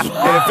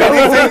if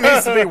anything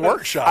needs to be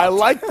workshopped. I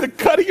like the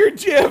cut of your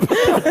jib.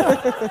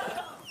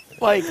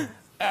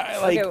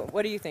 Okay,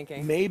 what are you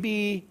thinking?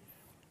 Maybe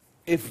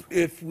if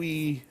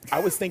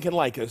I was thinking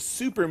like a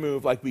super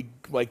move, like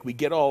we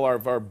get all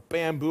of our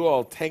bamboo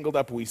all tangled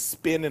up, and we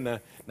spin in a.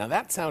 Now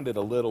that sounded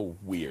a little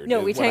weird.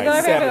 No, we tangle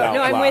our bamboo.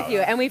 No, I'm with you,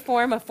 and we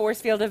form a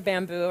force field of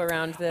bamboo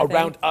around the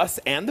thing. Us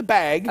and the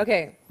bag.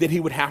 Okay. That he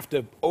would have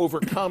to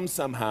overcome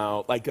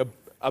somehow, like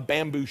a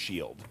bamboo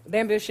shield.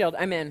 Bamboo shield.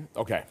 I'm in.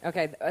 Okay.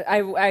 Okay.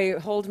 I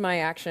hold my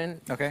action.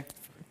 Okay.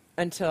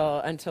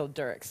 Until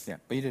Durex. Yeah,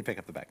 but you did pick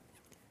up the bag.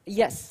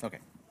 Yes. Okay.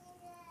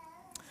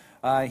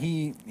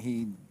 He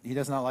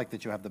does not like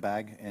that you have the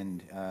bag,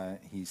 and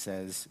he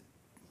says,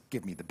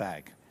 "Give me the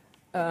bag."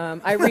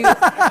 Okay.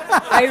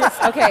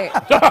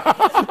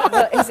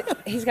 Well,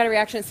 he's got a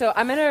reaction, so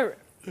I'm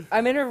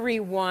gonna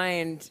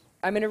rewind.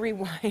 I'm gonna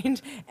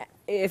rewind,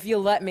 if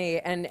you'll let me.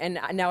 And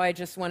now I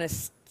just want to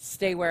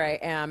stay where I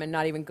am and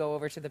not even go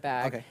over to the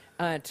bag.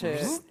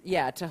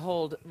 Okay. To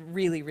hold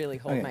really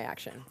hold my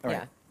action. All right.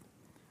 Yeah.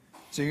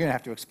 So you're gonna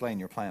have to explain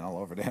your plan all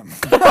over to him.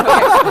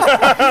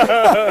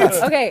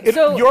 Okay.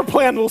 So your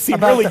plan will seem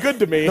really good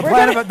to me.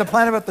 The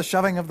plan about the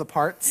shoving of the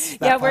parts.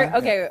 Yeah, plan?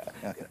 okay.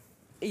 Okay.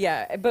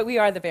 Yeah, but we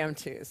are the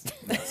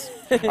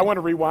Bam-2s. I want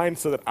to rewind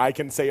so that I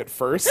can say it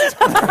first.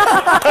 Am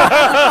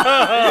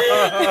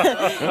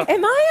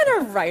I in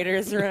a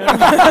writer's room?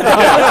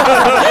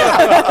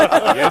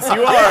 Yes,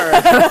 you are.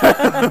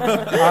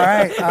 All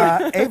right,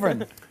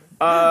 Averyn.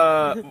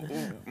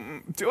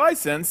 Do I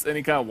sense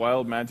any kind of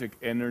wild magic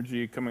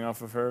energy coming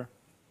off of her?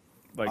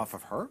 Like, Off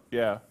of her?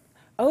 Yeah.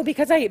 Oh,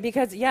 because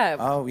yeah.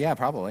 Oh, yeah,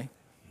 probably.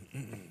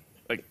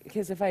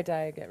 Because if I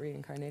die, I get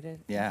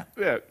reincarnated. Yeah.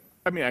 Yeah.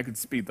 I mean, I could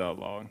speed that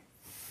along.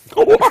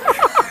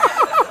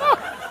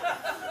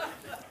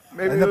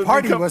 Maybe And the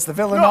party was the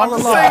villain no, all I'm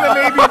along. saying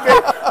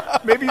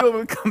that maybe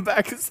it'll come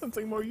back as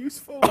something more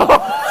useful. No.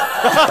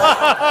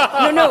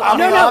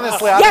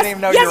 Honestly, I didn't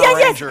even know you were a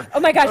ranger. Oh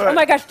my gosh! All right. Oh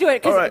my gosh! Do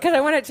it because All right.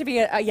 I want it to be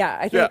a yeah.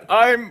 I think Yeah,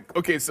 I'm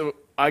okay. So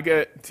I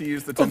get to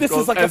use the This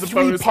tentacles is like as a a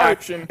bonus three-part.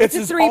 action. It's a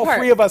just three-part. all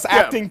three of us Yeah.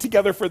 acting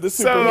together for the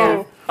super So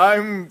move.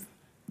 I'm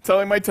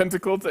telling my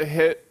tentacle to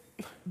hit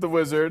the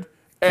wizard,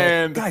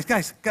 and Guys,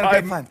 got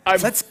a great plan.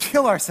 Let's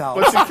kill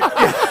ourselves.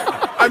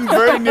 I'm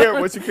very near.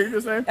 What's your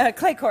character's name?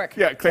 Clay Cork.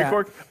 Yeah, Clay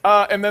Cork.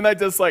 And then I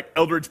just like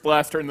Eldritch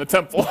Blast her in the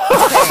temple.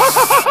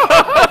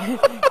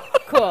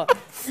 Cool.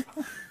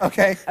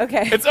 Okay.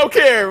 Okay. It's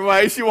okay,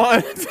 everybody. She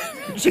wanted.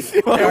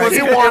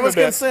 It was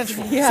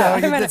consensual.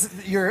 Yeah. So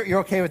you're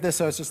okay with this?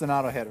 So it's just an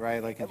auto hit,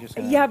 right? Like it just.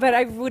 Yeah, but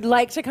I would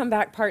like to come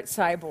back part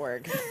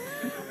cyborg.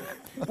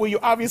 Well, you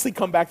obviously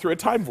come back through a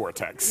time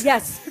vortex.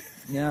 Yes.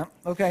 Yeah.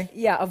 Okay.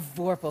 Yeah, a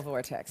Vorpal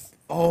vortex.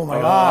 Oh my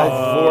God.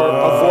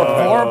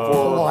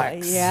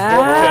 Vorpal.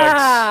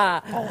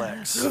 Yeah.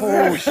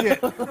 Oh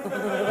shit.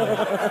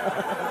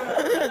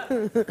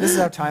 This is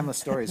how timeless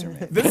stories are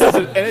made. This is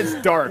and it's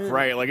dark,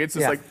 right? Like it's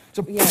just like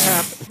so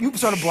you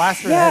sort of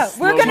blast her Yeah, head.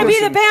 we're gonna be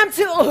the Bam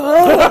too.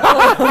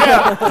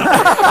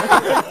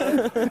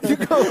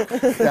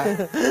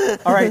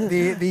 All right,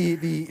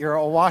 you're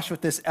awash with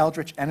this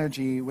eldritch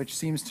energy, which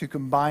seems to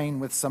combine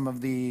with some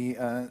of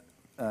the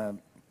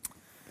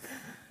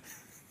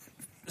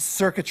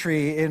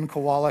circuitry in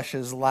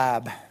Kowalish's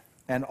lab,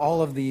 and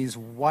all of these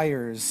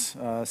wires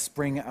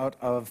spring out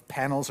of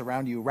panels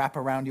around you, wrap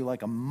around you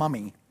like a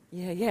mummy.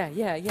 Yeah.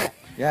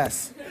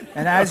 Yes,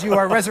 and as you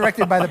are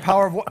resurrected by the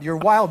power of your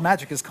wild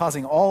magic is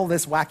causing all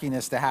this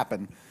wackiness to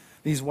happen.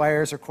 These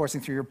wires are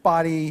coursing through your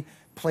body.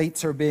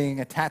 Plates are being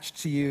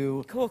attached to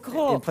you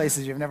Cool. in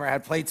places you've never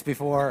had plates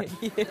before.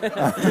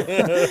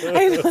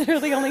 I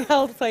literally only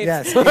held plates.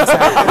 Yes, exactly.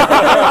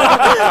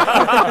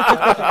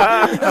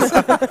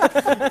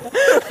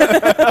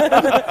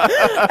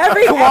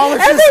 Every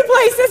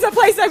place is a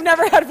place I've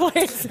never had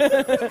plates.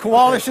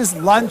 Kowalish's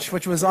lunch,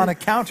 which was on a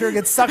counter,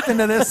 gets sucked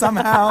into this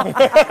somehow.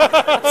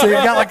 So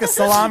you've got like a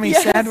salami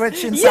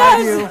sandwich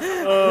inside you.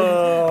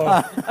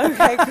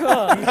 Okay, cool.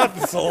 Not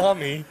the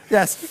salami.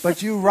 Yes,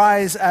 but you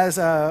rise as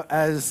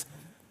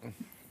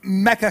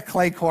Mecha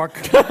Clay Cork.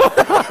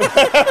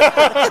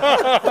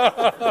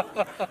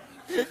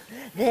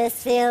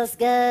 This feels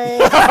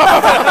good.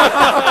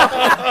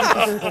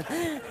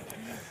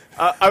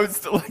 I would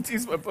still like to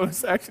use my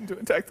bonus action to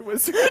attack the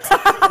wizard.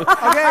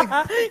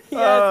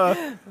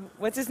 Okay.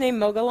 What's his name?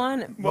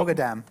 Mogalon?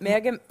 Mogadam.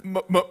 Mega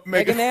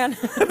Mega Man?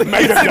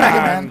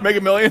 Mega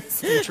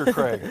Millions. Future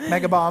Craig.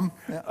 Mega Bomb.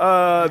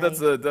 Yeah.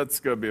 That's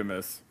gonna be a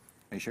miss.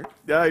 Are you sure?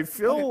 Yeah, I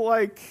feel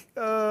like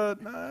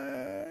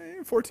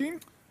 14.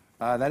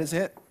 That is a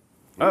hit.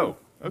 Oh,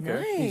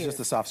 okay. He's just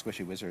a soft,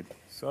 squishy wizard.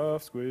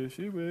 Soft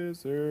squishy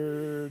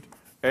wizard.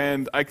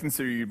 And I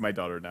consider you my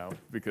daughter now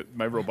because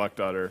my robot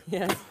daughter.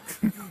 Yes.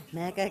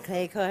 Mega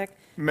Clay Cork.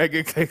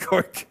 Mega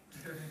K-Cork.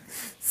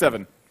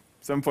 7.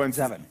 7 points.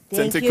 7.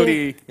 Thank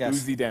Tentacly Yes.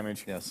 oozy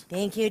damage. Yes.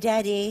 Thank you,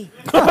 Daddy.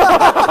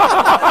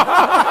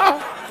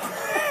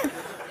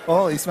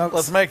 Holy smokes.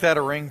 Let's make that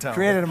a ringtone.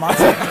 Created a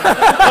monster.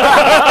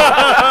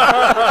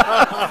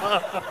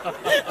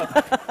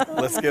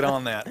 Let's get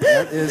on that.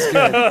 That is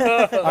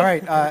good. All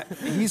right.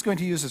 He's going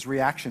to use his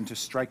reaction to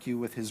strike you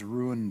with his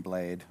Ruin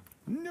Blade.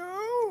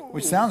 No.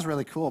 Which sounds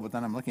really cool, but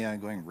then I'm looking at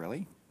it going,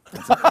 really?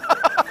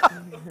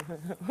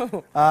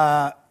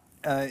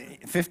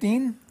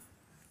 15?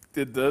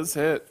 It does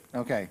hit.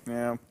 Okay.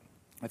 Yeah.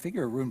 I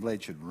figure a Ruin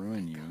Blade should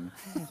ruin you.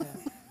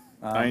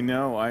 I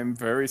know. I'm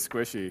very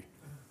squishy.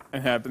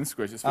 And have been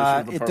squishy,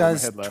 especially with the It part where my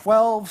does head left.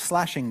 12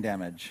 slashing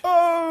damage.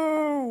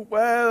 Oh,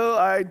 well,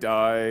 I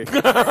die.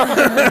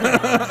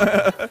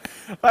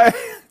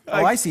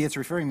 I see. It's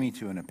referring me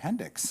to an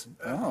appendix.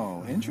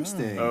 Oh,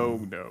 interesting. Oh,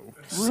 no.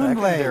 Ruin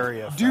Blade, Secondary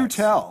do effects.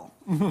 tell.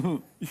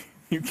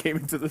 You came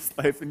into this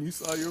life and you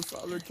saw your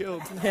father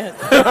killed. Yeah.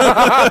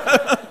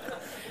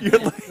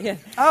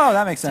 Oh,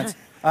 that makes sense.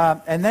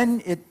 And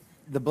then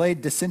the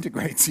blade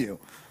disintegrates you.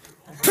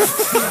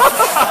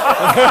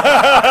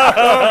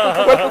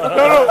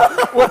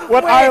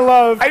 What I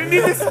love I need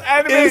this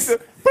animation.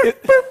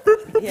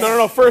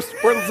 No. First,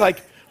 it's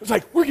like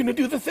we're gonna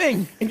do the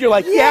thing, and you're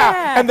like,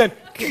 Yeah. and then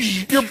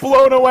you're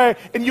blown away,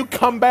 and you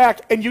come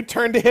back, and you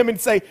turn to him and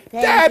say,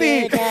 "Daddy,"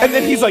 you, Daddy. and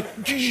then he's like,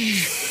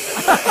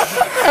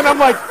 and I'm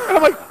like,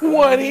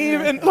 what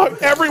even? Look,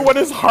 everyone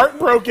is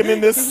heartbroken in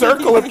this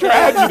circle of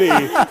tragedy.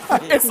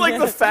 It's like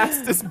the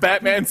fastest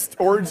Batman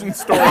origin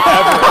story ever.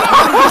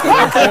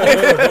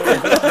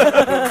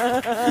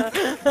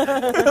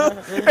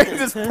 And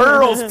just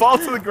pearls fall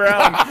to the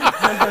ground.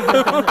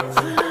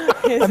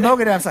 And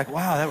Mogadam's like,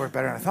 wow, that worked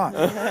better than I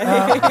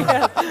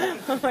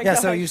thought.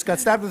 So you just got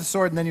stabbed with a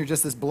sword, and then you're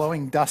just this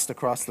blowing dust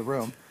across the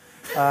room.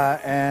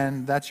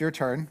 And that's your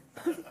turn.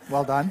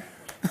 Well done.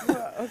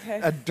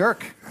 Okay.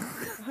 Dirk.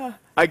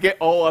 I get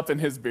all up in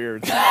his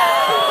beard.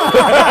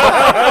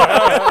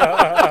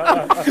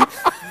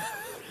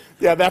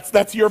 Yeah,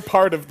 that's your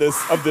part of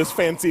this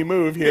fancy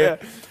move here.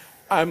 Yeah.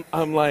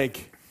 I'm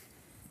like,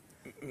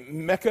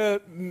 mecha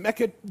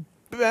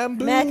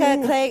bamboo.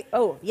 Mecha Clay.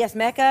 Oh, yes,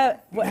 Mecha.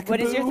 What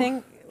is your Mecha-boo.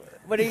 thing?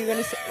 What are you going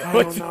to say? I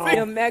don't know.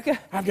 No, Mecha.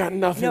 I've got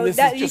nothing. No, This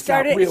that is you just got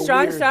started real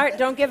strong weird. start.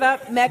 Don't give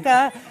up.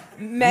 Mecha.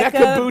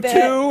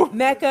 Mecha-boo-too.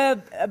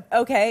 Mecha.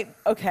 Okay.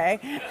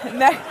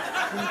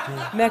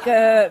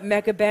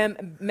 Mecha bam.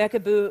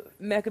 Mecha boo.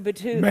 Mecha boo.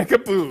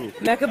 Mecha boo.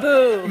 Mecha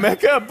boo.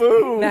 Mecha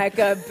boo.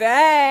 Mecha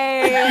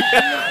bay.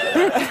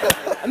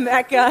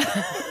 Mecha.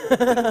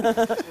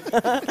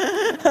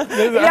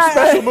 Our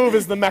special move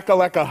is the Mecha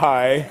Lecca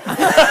High.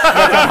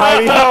 Mecha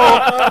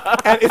High-ho.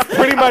 And it's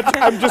pretty much,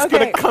 I'm just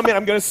going to come in,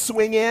 I'm going to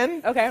swing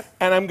in. Okay.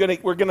 And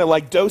we're going to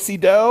like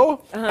do-si-do.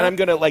 And I'm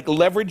going to like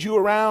leverage you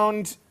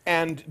around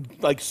and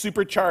like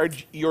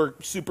supercharge your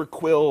super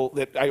quill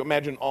that I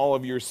imagine all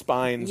of your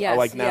spines are Yes,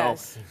 like now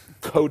yes.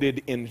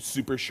 coated in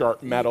super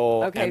sharp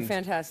metal. Okay, and,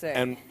 fantastic.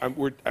 And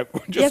we're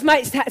just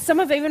Yes, some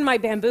of even my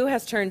bamboo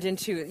has turned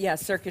into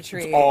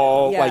circuitry.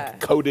 all Yeah.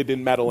 like coated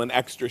in metal and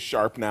extra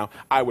sharp now.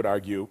 I would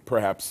argue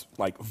perhaps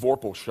like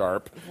Vorphal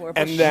sharp. Vorphal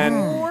and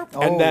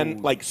then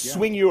Oh, like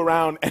swing you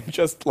around and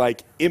just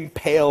like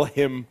impale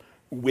him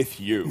with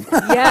you.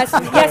 Yes,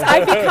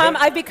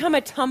 I've become a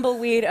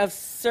tumbleweed of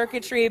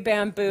circuitry,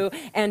 bamboo,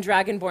 and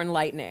dragonborn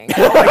lightning.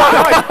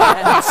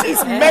 She's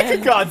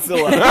Mecha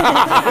Godzilla.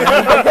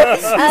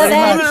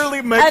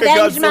 Literally Mecha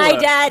Avenge my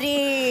Godzilla.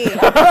 daddy.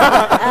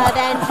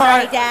 Avenge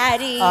my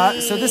daddy.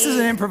 So this is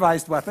an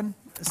improvised weapon.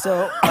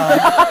 So go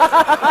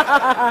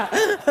ahead.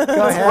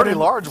 Pretty and-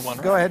 large one.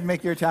 Go ahead and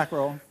make your attack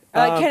roll.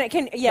 Now, 'cause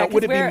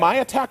would it be we're- my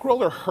attack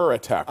roll or her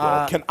attack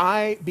roll? Can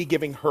I be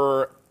giving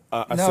her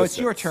assistance? No, it's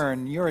your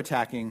turn. You're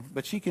attacking,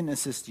 but she can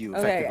assist you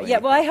Okay, effectively. yeah,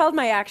 well, I held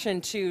my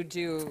action to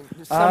do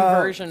some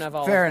version of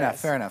all fair of enough,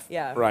 this. fair enough.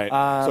 Yeah. Right.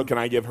 So can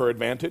I give her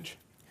advantage?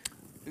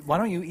 Why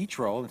don't you each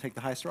roll and take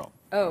the highest roll?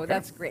 Oh,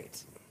 that's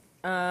great.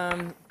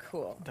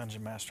 Cool.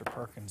 Dungeon Master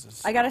Perkins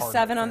is. I got a hard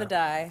 7 up on the there.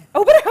 die.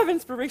 Oh, but I have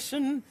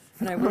inspiration,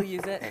 and I will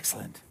use it.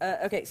 Excellent.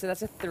 Okay, so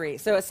that's a 3.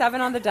 So a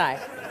 7 on the die.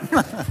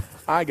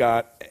 I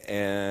got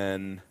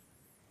an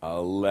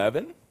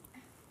 11.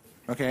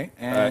 Okay,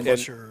 and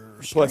And your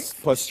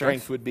plus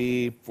strength would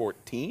be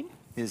 14.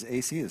 his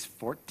AC is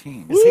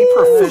 14. Is he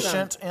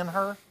proficient in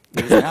her?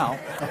 He is now.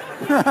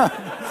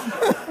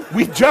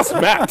 We just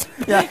met.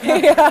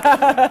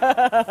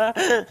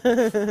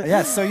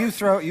 Yes, so you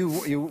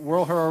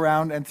whirl her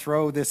around and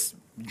throw this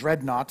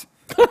dreadnought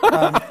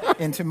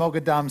into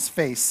Mogadam's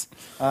face.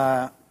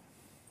 Go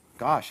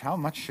gosh, how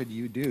much should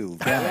you do?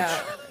 Damage.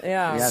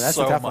 Yeah. Yeah, that's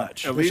So a tough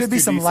much. one. At There should least be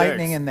some 2d6.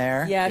 lightning in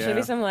there. Yeah, should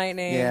be Yeah. some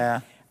lightning. Yeah.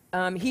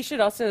 He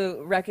should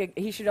also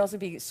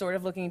be sort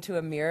of looking to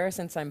a mirror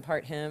since I'm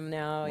part him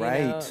now. You know?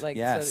 Right, Like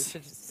yes. so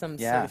some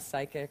Yeah. sort of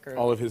psychic or.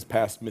 All of his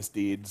past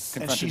misdeeds.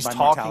 And Confronted she's by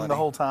talking mortality. the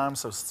whole time,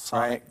 so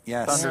sonic Right,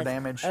 yes. thunder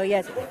damage. Oh,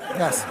 yes.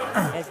 Yes.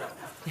 Yes.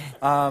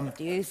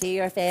 Do you see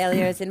your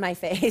failures in my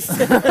face?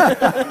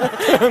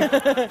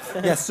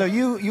 Yes, so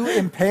you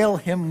impale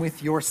him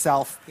with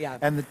yourself, Yeah.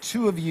 and the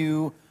two of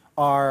you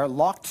are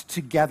locked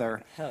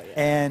together, Hell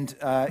yeah. and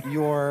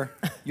your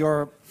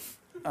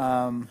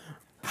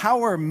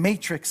power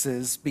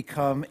matrices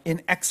become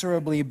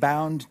inexorably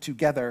bound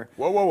together,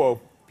 Whoa.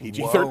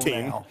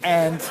 PG-13. Whoa, now.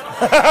 and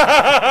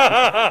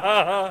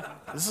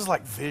This is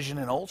like Vision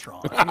and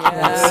Ultron.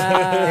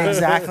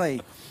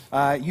 exactly,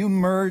 you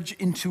merge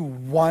into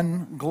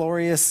one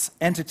glorious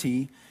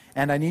entity.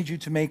 And I need you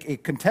to make a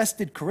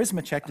contested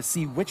charisma check to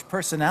see which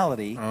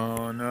personality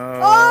comes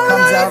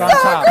out on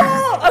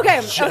top. Okay.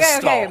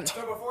 Gestalt.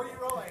 So before you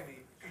roll,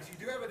 Amy, because you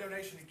do have a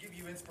donation to give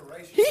you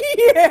inspiration.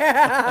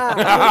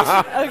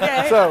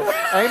 Okay. So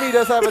Amy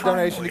does have a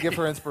donation to give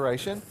her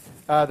inspiration.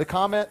 The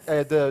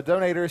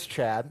donator is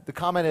Chad. The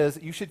comment is,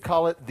 you should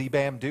call it the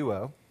BAM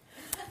Duo.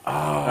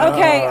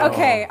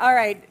 Okay. All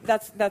right.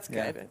 That's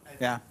good.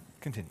 Yeah.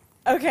 Continue.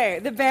 Okay.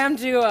 The BAM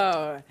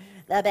duo.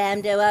 The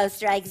BAM duo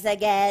strikes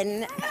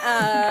again.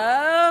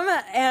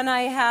 And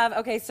I have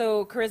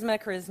so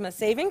charisma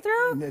saving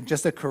throw.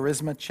 Just a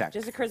charisma check.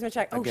 Just a charisma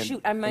check. Oh Again,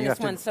 shoot, I'm you have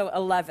 -1, to- so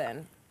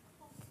 11.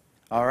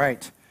 All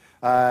right.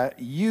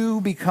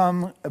 You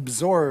become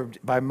absorbed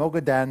by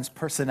Mogadan's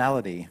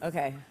personality.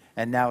 Okay.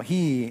 And now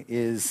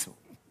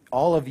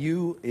all of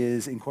you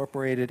is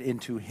incorporated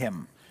into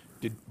him.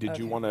 Did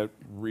you want to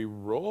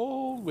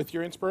re-roll with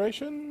your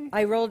inspiration?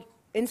 I rolled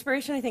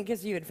inspiration. I think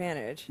gives you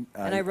advantage,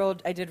 and I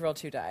did roll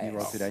 2 dice. You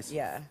rolled 2 dice?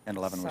 Yeah. And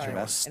 11 was your Sorry.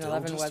 best? And Still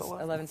 11 just was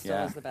 11? 11 still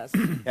Yeah. was the best.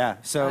 Yeah,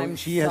 so I'm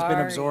she has been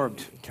sorry.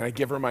 absorbed. Can I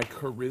give her my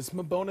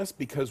charisma bonus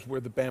because we're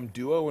the BAM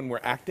duo and we're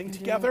acting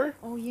together?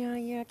 Oh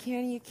yeah.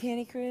 Can you,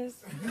 Chris?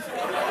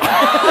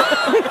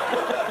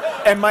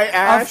 And my Of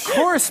ash.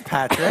 course,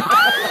 Patrick.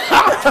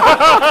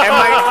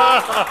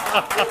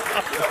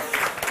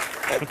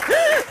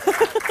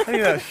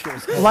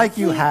 Like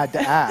you had to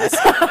ask.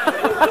 Now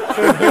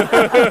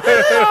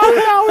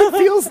it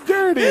feels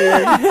dirty.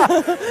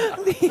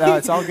 No,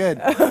 it's all good.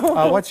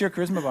 What's your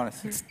charisma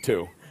bonus?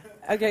 2.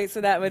 Okay,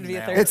 so that would be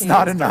a 13. It's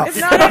not enough. It's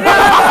not enough.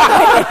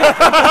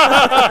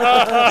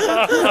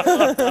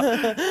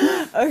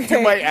 Okay.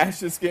 Do my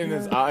ashes get in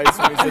his eyes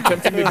when he's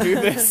attempting to do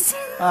this?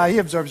 He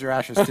absorbs your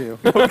ashes too.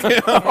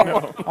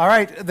 All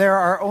right, there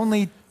are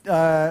only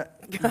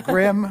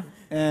Grim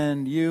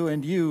and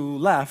you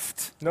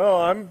left. No,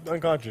 I'm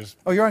unconscious.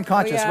 Oh, you're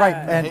unconscious, yeah. right?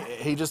 And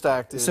He just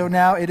acted. so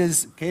now it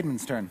is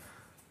Caedmon's turn.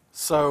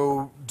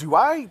 So, do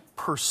I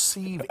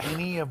perceive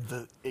any of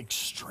the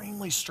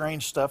extremely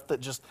strange stuff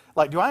that just,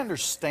 do I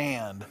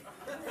understand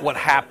what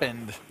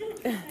happened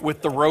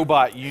with the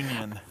robot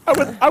union?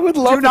 I would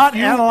love Do not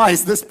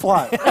analyze this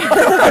plot.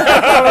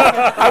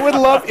 I would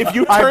love if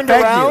you turned beg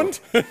you. around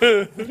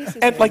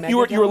and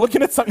you were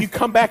looking at something, you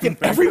come back and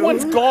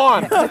everyone's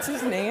gone. What's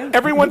his name?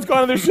 Everyone's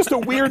gone and there's just a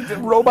weird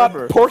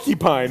robot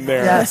porcupine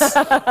there. Yes.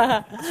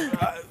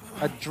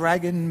 A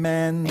dragon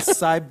man,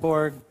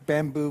 cyborg,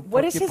 bamboo.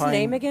 What is his porcupine,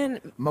 name again?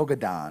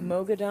 Mogadon.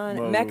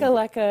 Mogadon.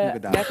 Mekaleka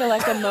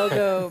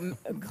Mogo.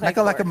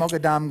 Mekaleka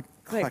Mogadam.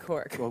 Clay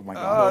Cork. Oh my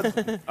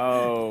god.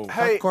 Oh.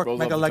 Hey, Cork rolls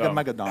off the Megalega tongue.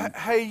 Megadon.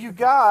 hey, you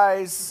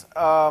guys.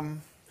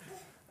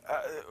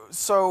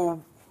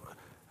 So,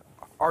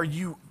 are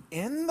you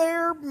in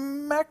there,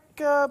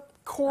 Mecha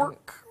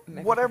Cork?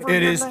 Whatever.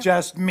 It your is name-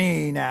 just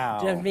me now.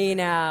 Just me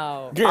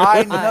now.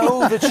 I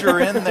know that you're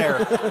in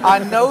there. I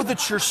know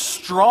that you're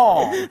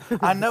strong.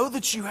 I know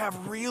that you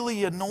have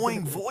really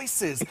annoying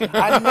voices.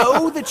 I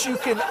know that you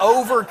can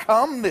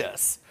overcome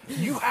this.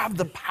 You have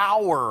the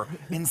power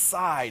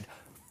inside.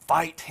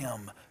 Fight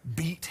him.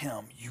 Beat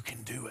him. You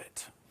can do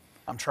it.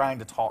 I'm trying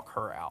to talk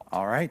her out.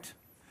 All right.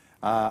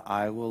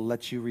 I will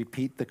let you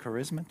repeat the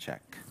charisma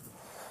check.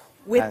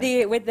 With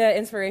the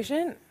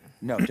inspiration?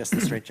 No, just the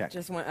straight check.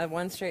 Just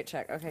one straight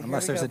check. Okay.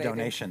 Unless here we there's go, a baby.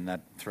 donation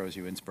that throws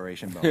you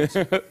inspiration bonus.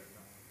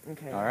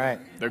 Okay. All right.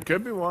 There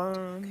could be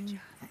one.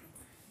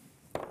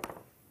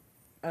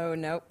 Oh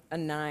nope, a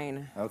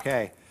 9.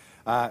 Okay.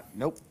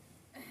 Nope.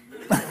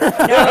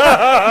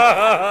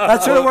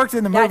 That should have worked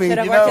in the That movie. should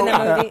have You worked in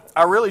know, the movie.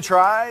 I really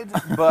tried,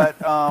 but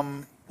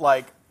I'm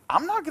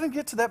not going to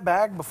get to that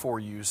bag before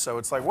you. So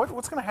it's like,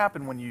 what's going to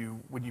happen when you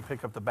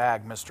pick up the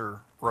bag, Mr.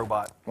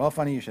 Robot? Well,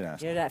 funny you should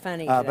ask. You're that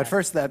funny. But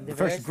first,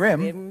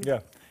 Grim, Yeah,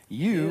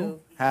 you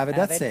have a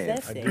death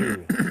save. I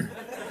do.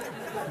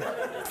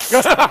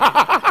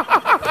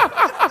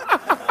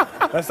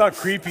 That's not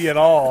creepy at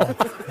all.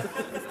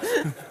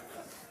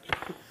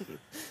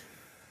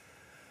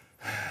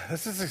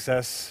 That's a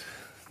success.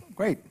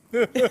 Great.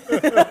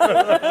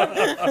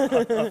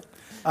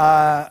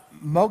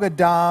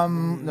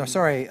 Mogadam, no,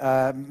 sorry,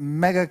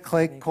 Mega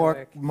Clay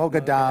Cork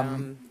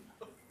Mogadam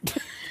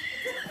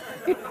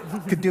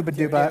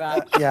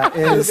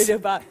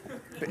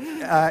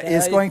Kadooba-dooba,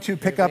 is going to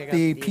pick up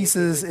the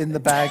pieces in the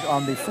bag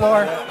on the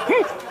floor.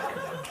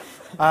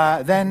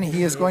 Then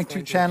he is going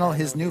to channel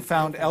his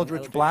newfound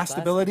Eldritch Blast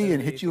ability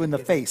and hit you in the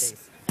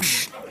face.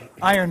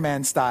 Iron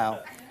Man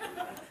style.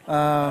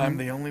 I'm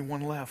the only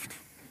one left.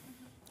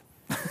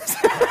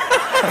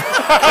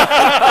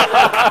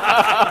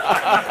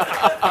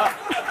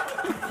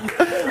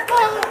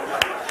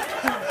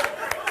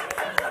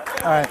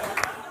 All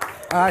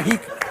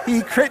right.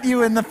 He crit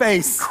you in the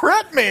face.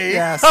 Crit me?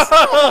 Yes.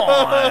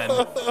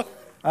 Come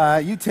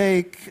on. You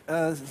take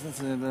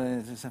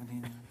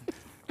 17,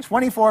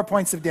 24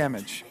 points of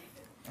damage.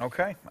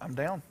 Okay, I'm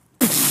down.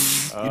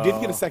 You did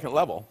get a second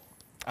level.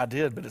 I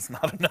did, but it's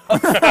not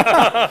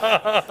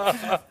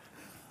enough.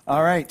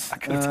 All right. I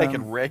could have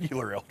taken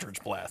regular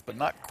Eldritch Blast, but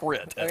not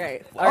crit.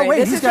 Okay. Oh, All right,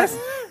 wait, this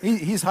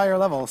he's higher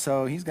level,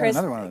 so he's got Chris,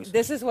 another one of those.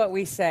 This is what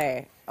we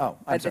say. Oh,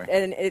 I'm sorry.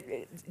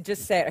 And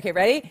just say it. Okay,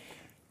 ready?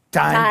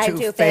 Time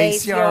to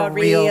face your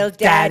real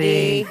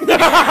daddy.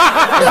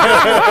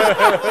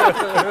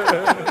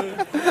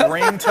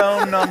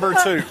 Ringtone number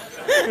 2.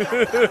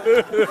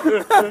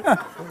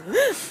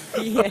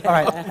 All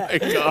right. Oh my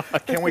God.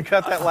 Can we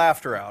cut that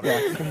laughter out?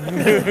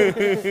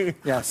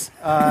 Yes.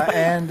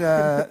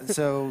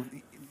 So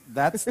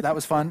that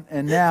was fun.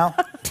 And now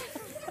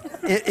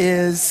it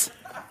is,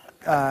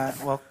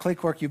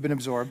 Clayquark, you've been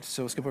absorbed,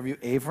 so we'll skip over you.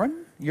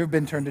 Averyn, you've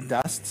been turned to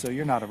dust, so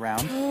you're not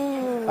around.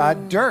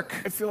 Dirk.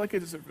 I feel like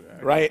it's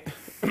Right.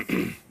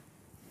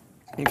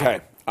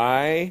 Okay.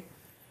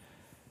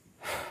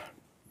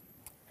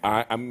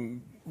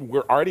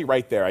 We're already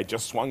right there. I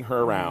just swung her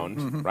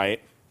around,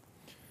 right?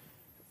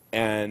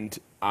 And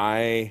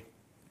I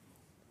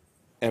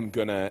am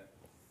going to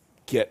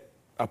get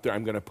up there.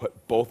 I'm going to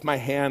put both my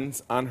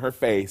hands on her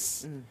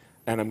face,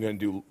 and I'm going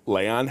to do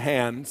lay on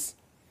hands,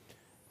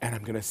 and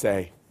I'm going to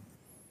say,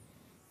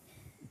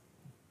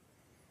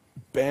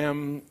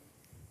 Bam,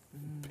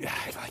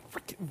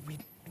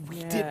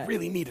 we did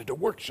really needed to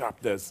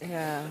workshop this.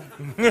 Yeah.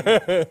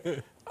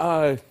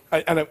 I'm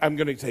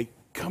going to say,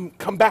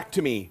 come back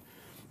to me.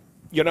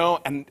 You know,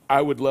 and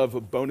I would love a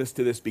bonus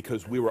to this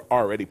because we were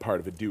already part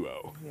of a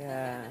duo.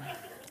 Yeah.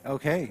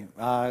 Okay,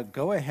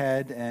 go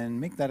ahead and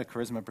make that a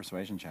charisma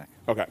persuasion check.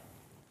 Okay.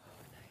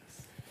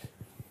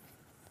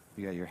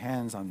 You got your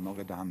hands on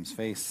Mogadam's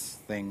face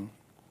thing,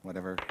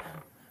 whatever.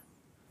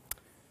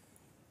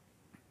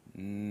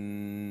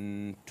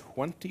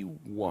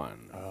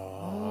 21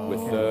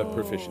 with the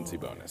proficiency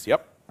bonus.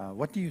 Yep.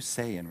 What do you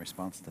say in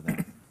response to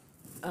that?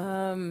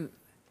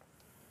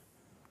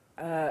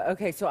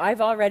 Okay, so I've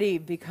already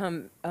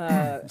become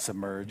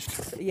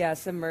Submerged. Yeah,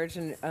 submerged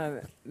in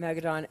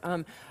Megadon.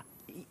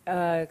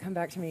 Come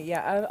back to me.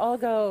 Yeah, I'll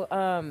go.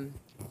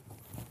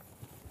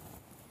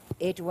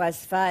 It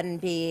was fun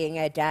being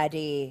a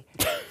daddy,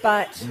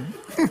 but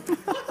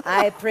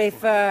I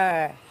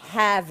prefer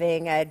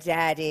having a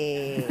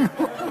daddy.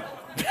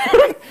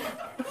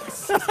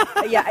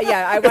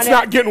 Yeah. I want It's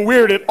not getting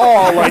weird at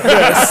all like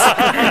this.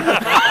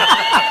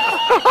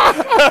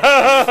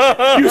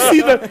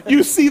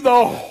 You see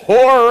the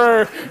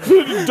horror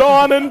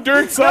dawn in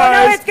Dirk's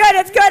eyes. No,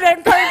 it's good.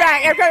 I'm coming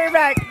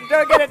back.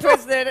 Don't get it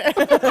twisted.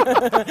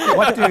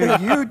 What do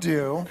you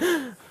do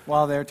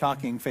while they're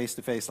talking face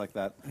to face like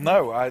that?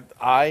 No,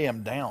 I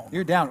am down.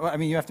 You're down. Well, I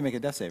mean, you have to make a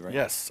death save, right?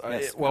 Yes.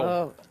 Yes.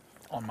 On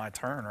my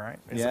turn, right?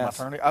 Is Yes.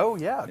 it my turn? Oh,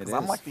 yeah, because It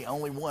I'm is. like the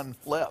only one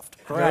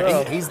left.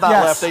 Correct. He's not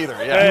Yes. left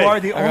either. Yeah. You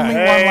are the only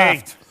one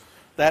left.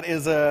 That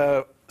is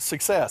a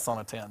success on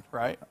a 10,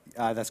 right?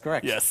 That's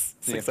correct. Yes,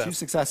 So you have success. 2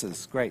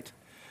 successes. Great.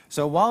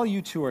 So while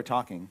you two are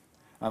talking,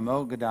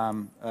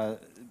 Mogadam,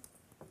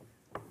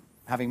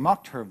 having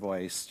mocked her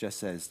voice, just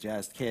says,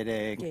 "Just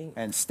kidding,"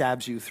 and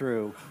stabs you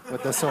through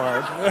with the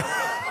sword.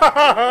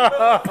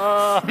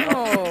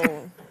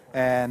 Oh.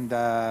 And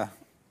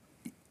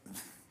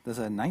does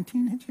a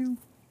 19 hit you?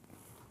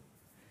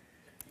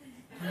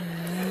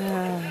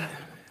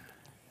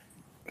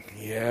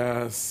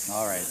 Yes.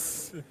 All right.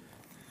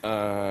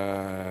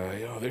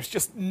 There's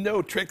just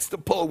no tricks to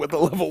pull with a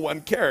level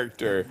 1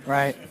 character.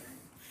 Right.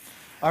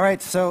 All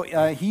right, so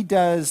he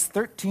does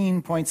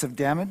 13 points of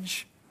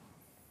damage.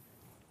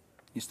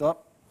 You still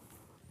up?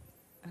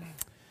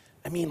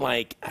 I mean,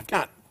 like, I've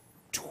got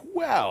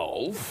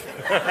 12.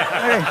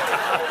 Okay.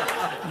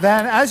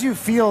 Then, as you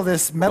feel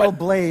this metal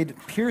blade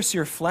pierce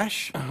your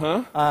flesh,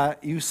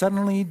 you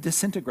suddenly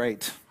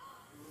disintegrate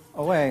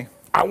away.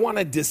 I want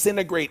to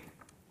disintegrate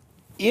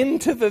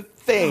into the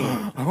thing.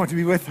 I want to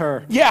be with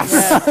her. Yes.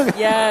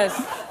 Yes.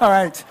 All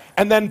right.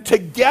 And then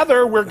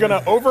together we're going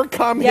to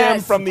overcome him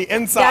Yes. from the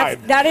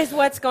inside. That is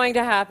what's going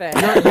to happen.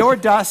 Your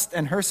dust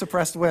and her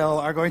suppressed will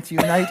are going to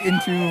unite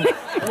into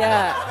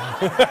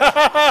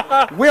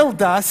Yeah. will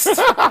dust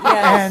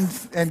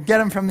Yes. and get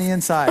him from the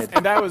inside.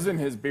 And I was in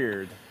his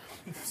beard.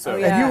 So, Oh,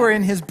 And yeah. you were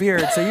in his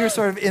beard, so you're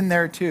sort of in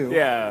there too.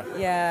 yeah.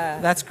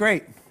 Yeah. That's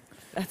great.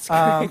 That's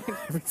great.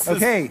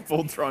 Okay.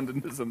 Voltroned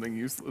into something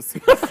useless.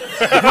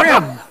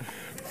 Grim.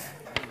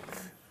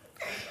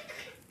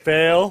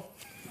 Fail.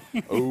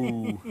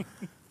 Oh.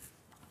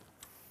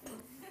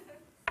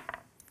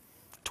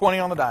 20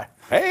 on the die.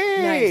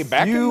 Hey, Nice.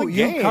 back in the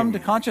game. You come to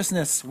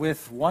consciousness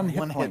with one hit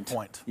One point. hit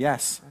point.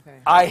 Yes. Okay.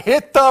 I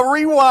hit the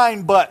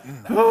rewind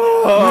button. You're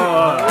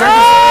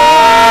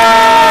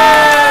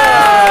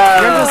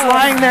just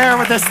lying there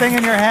with this thing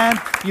in your hand.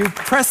 You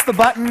press the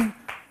button,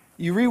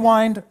 you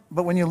rewind,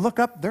 but when you look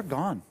up, they're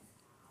gone.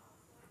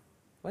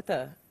 What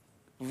the?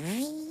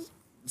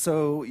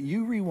 So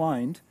you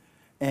rewind,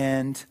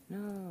 and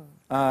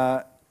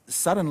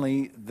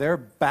suddenly they're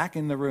back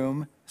in the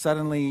room.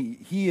 Suddenly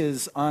he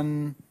is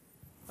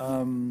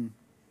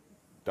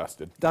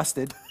Dusted.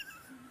 dusted.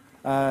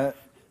 You're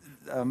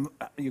going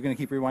to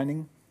keep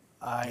rewinding?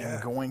 I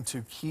am going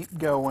to keep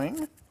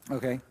going,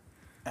 Okay.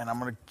 and I'm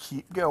going to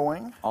keep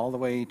going All the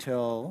way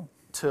till...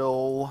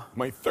 till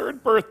My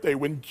 3rd birthday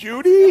when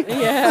Judy.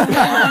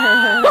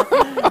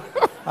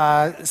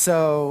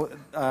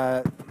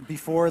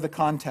 Before the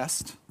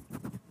contest,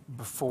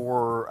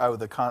 before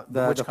the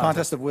which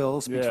contest of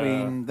wills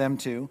between them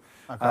two,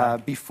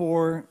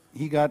 before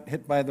he got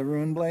hit by the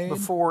rune blade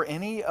before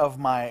any of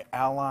my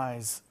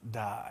allies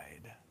died.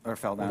 or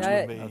fell down.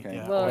 That- Okay.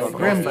 yeah. well,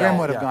 Grim Fell,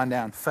 would have yeah. gone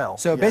down. Fell,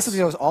 So yes. basically,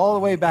 it goes all the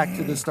way back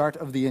to the start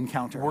of the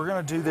encounter. We're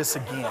going to do this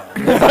again.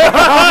 But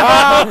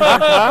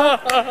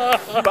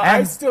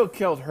I still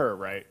killed her,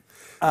 right?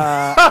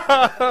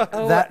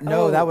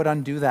 That would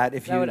undo that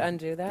if That you. would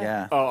undo that?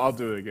 Yeah. Oh, I'll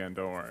do it again.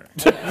 Don't worry.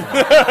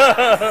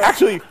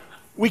 Actually,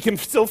 we can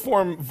still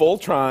form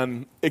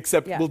Voltron,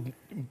 except Yeah. we'll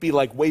be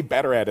like way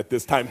better at it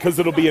this time because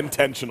it'll be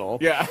intentional.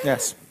 Yeah.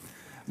 Yes.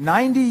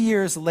 90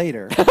 years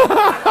later,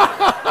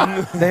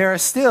 they are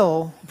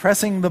still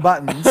pressing the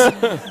buttons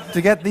to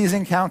get these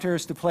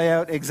encounters to play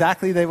out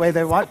exactly the way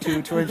they want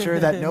to ensure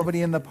that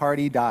nobody in the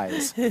party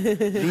dies.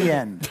 The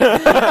end.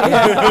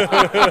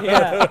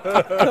 Yeah.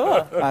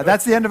 Cool.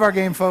 That's the end of our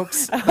game,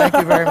 folks. Thank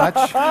you very much.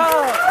 Oh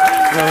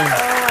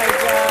my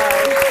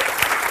god.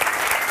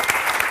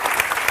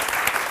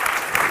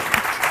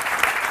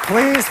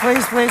 Please,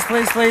 please, please,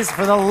 please, please,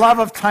 for the love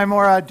of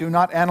Timora, do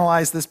not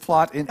analyze this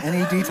plot in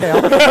any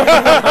detail. And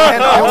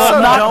I also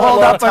will not don't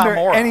hold love up under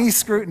Timora. any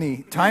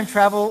scrutiny. Time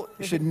travel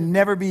should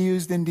never be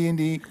used in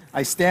D&D.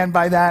 I stand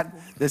by that.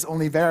 This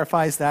only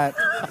verifies that.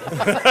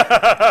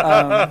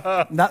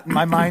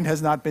 My mind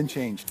has not been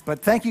changed. But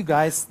thank you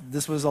guys.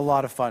 This was a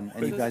lot of fun,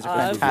 and you guys are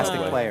fantastic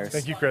awesome. players.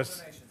 Thank you,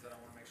 Chris.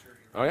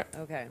 Oh yeah.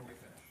 Okay.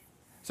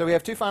 So we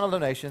have 2 final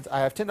donations. I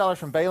have $10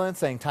 from Balin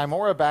saying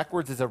Timora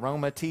backwards is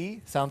aroma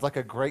tea. Sounds like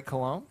a great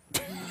cologne.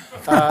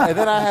 And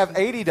then I have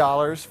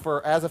 $80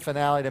 for as a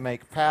finale to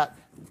make Pat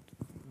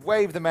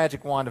wave the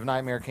magic wand of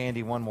nightmare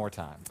candy one more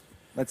time.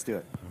 Let's do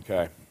it.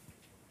 Okay.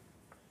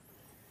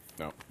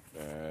 No,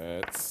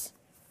 that's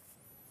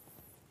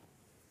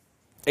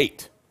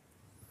 8.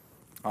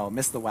 I'll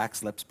miss the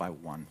wax lips by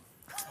 1.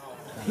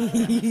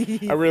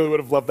 I really would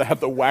have loved to have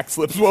the wax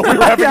lips while we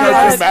were having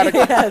our dramatic.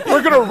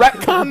 We're gonna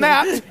retcon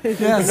that.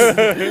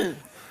 Yes.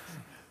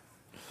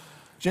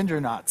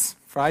 Ginger knots.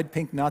 Fried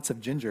pink knots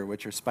of ginger,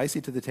 which are spicy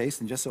to the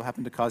taste and just so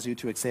happen to cause you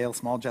to exhale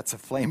small jets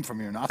of flame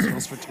from your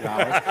nostrils for 2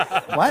 hours.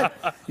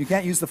 What? You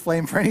can't use the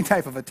flame for any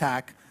type of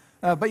attack.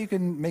 But you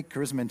can make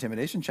charisma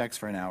intimidation checks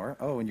for an hour.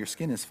 Oh, and your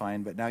skin is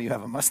fine, but now you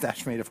have a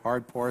mustache made of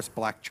hard, porous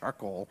black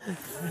charcoal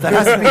that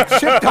has to be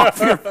chipped off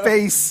your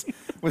face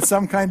with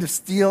some kind of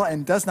steel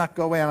and does not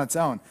go away on its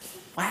own.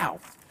 Wow.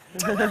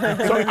 So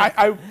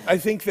I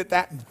think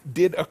that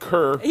did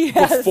occur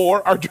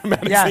before our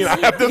dramatic Yes. scene. I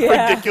have this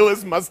Yeah.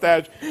 ridiculous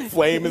mustache.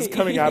 Flame is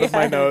coming out of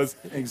my nose.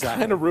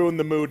 Exactly. Kind of ruined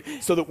the mood.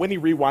 So that when he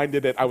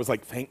rewinded it, I was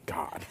like, thank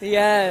God.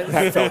 Yes.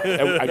 That felt,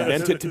 I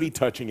meant it to be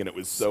touching, and it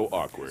was so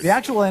awkward. The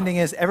actual ending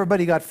is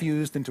everybody got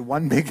fused into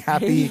one big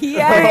happy.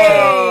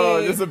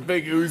 Oh, just a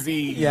big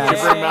oozy.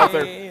 Yes. Grim out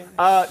there.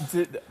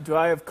 Do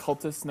I have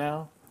cultists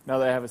now? Now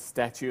that I have a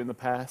statue in the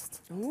past?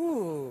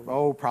 Ooh.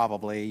 Oh,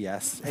 probably,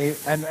 yes.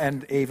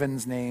 And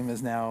Avon's name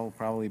is now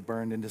probably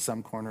burned into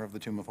some corner of the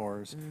Tomb of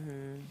Horrors.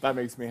 That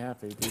makes me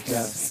happy.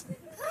 Yes.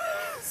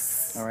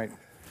 All right.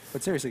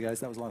 But seriously, guys,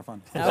 that was a lot of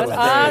fun. That was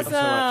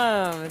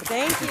awesome.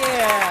 Thank you.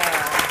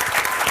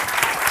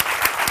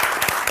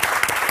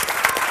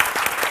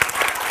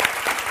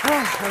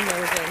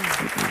 Amazing.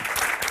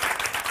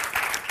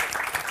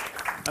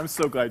 I'm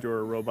so glad you're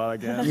a robot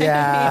again.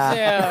 Yeah. Me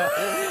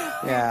too.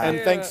 Yeah. And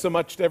thanks so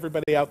much to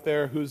everybody out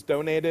there who's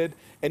donated.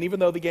 And even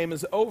though the game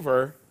is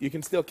over, you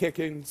can still kick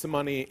in some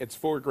money. It's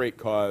for a great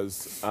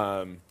cause.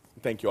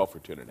 Thank you all for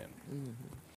tuning in.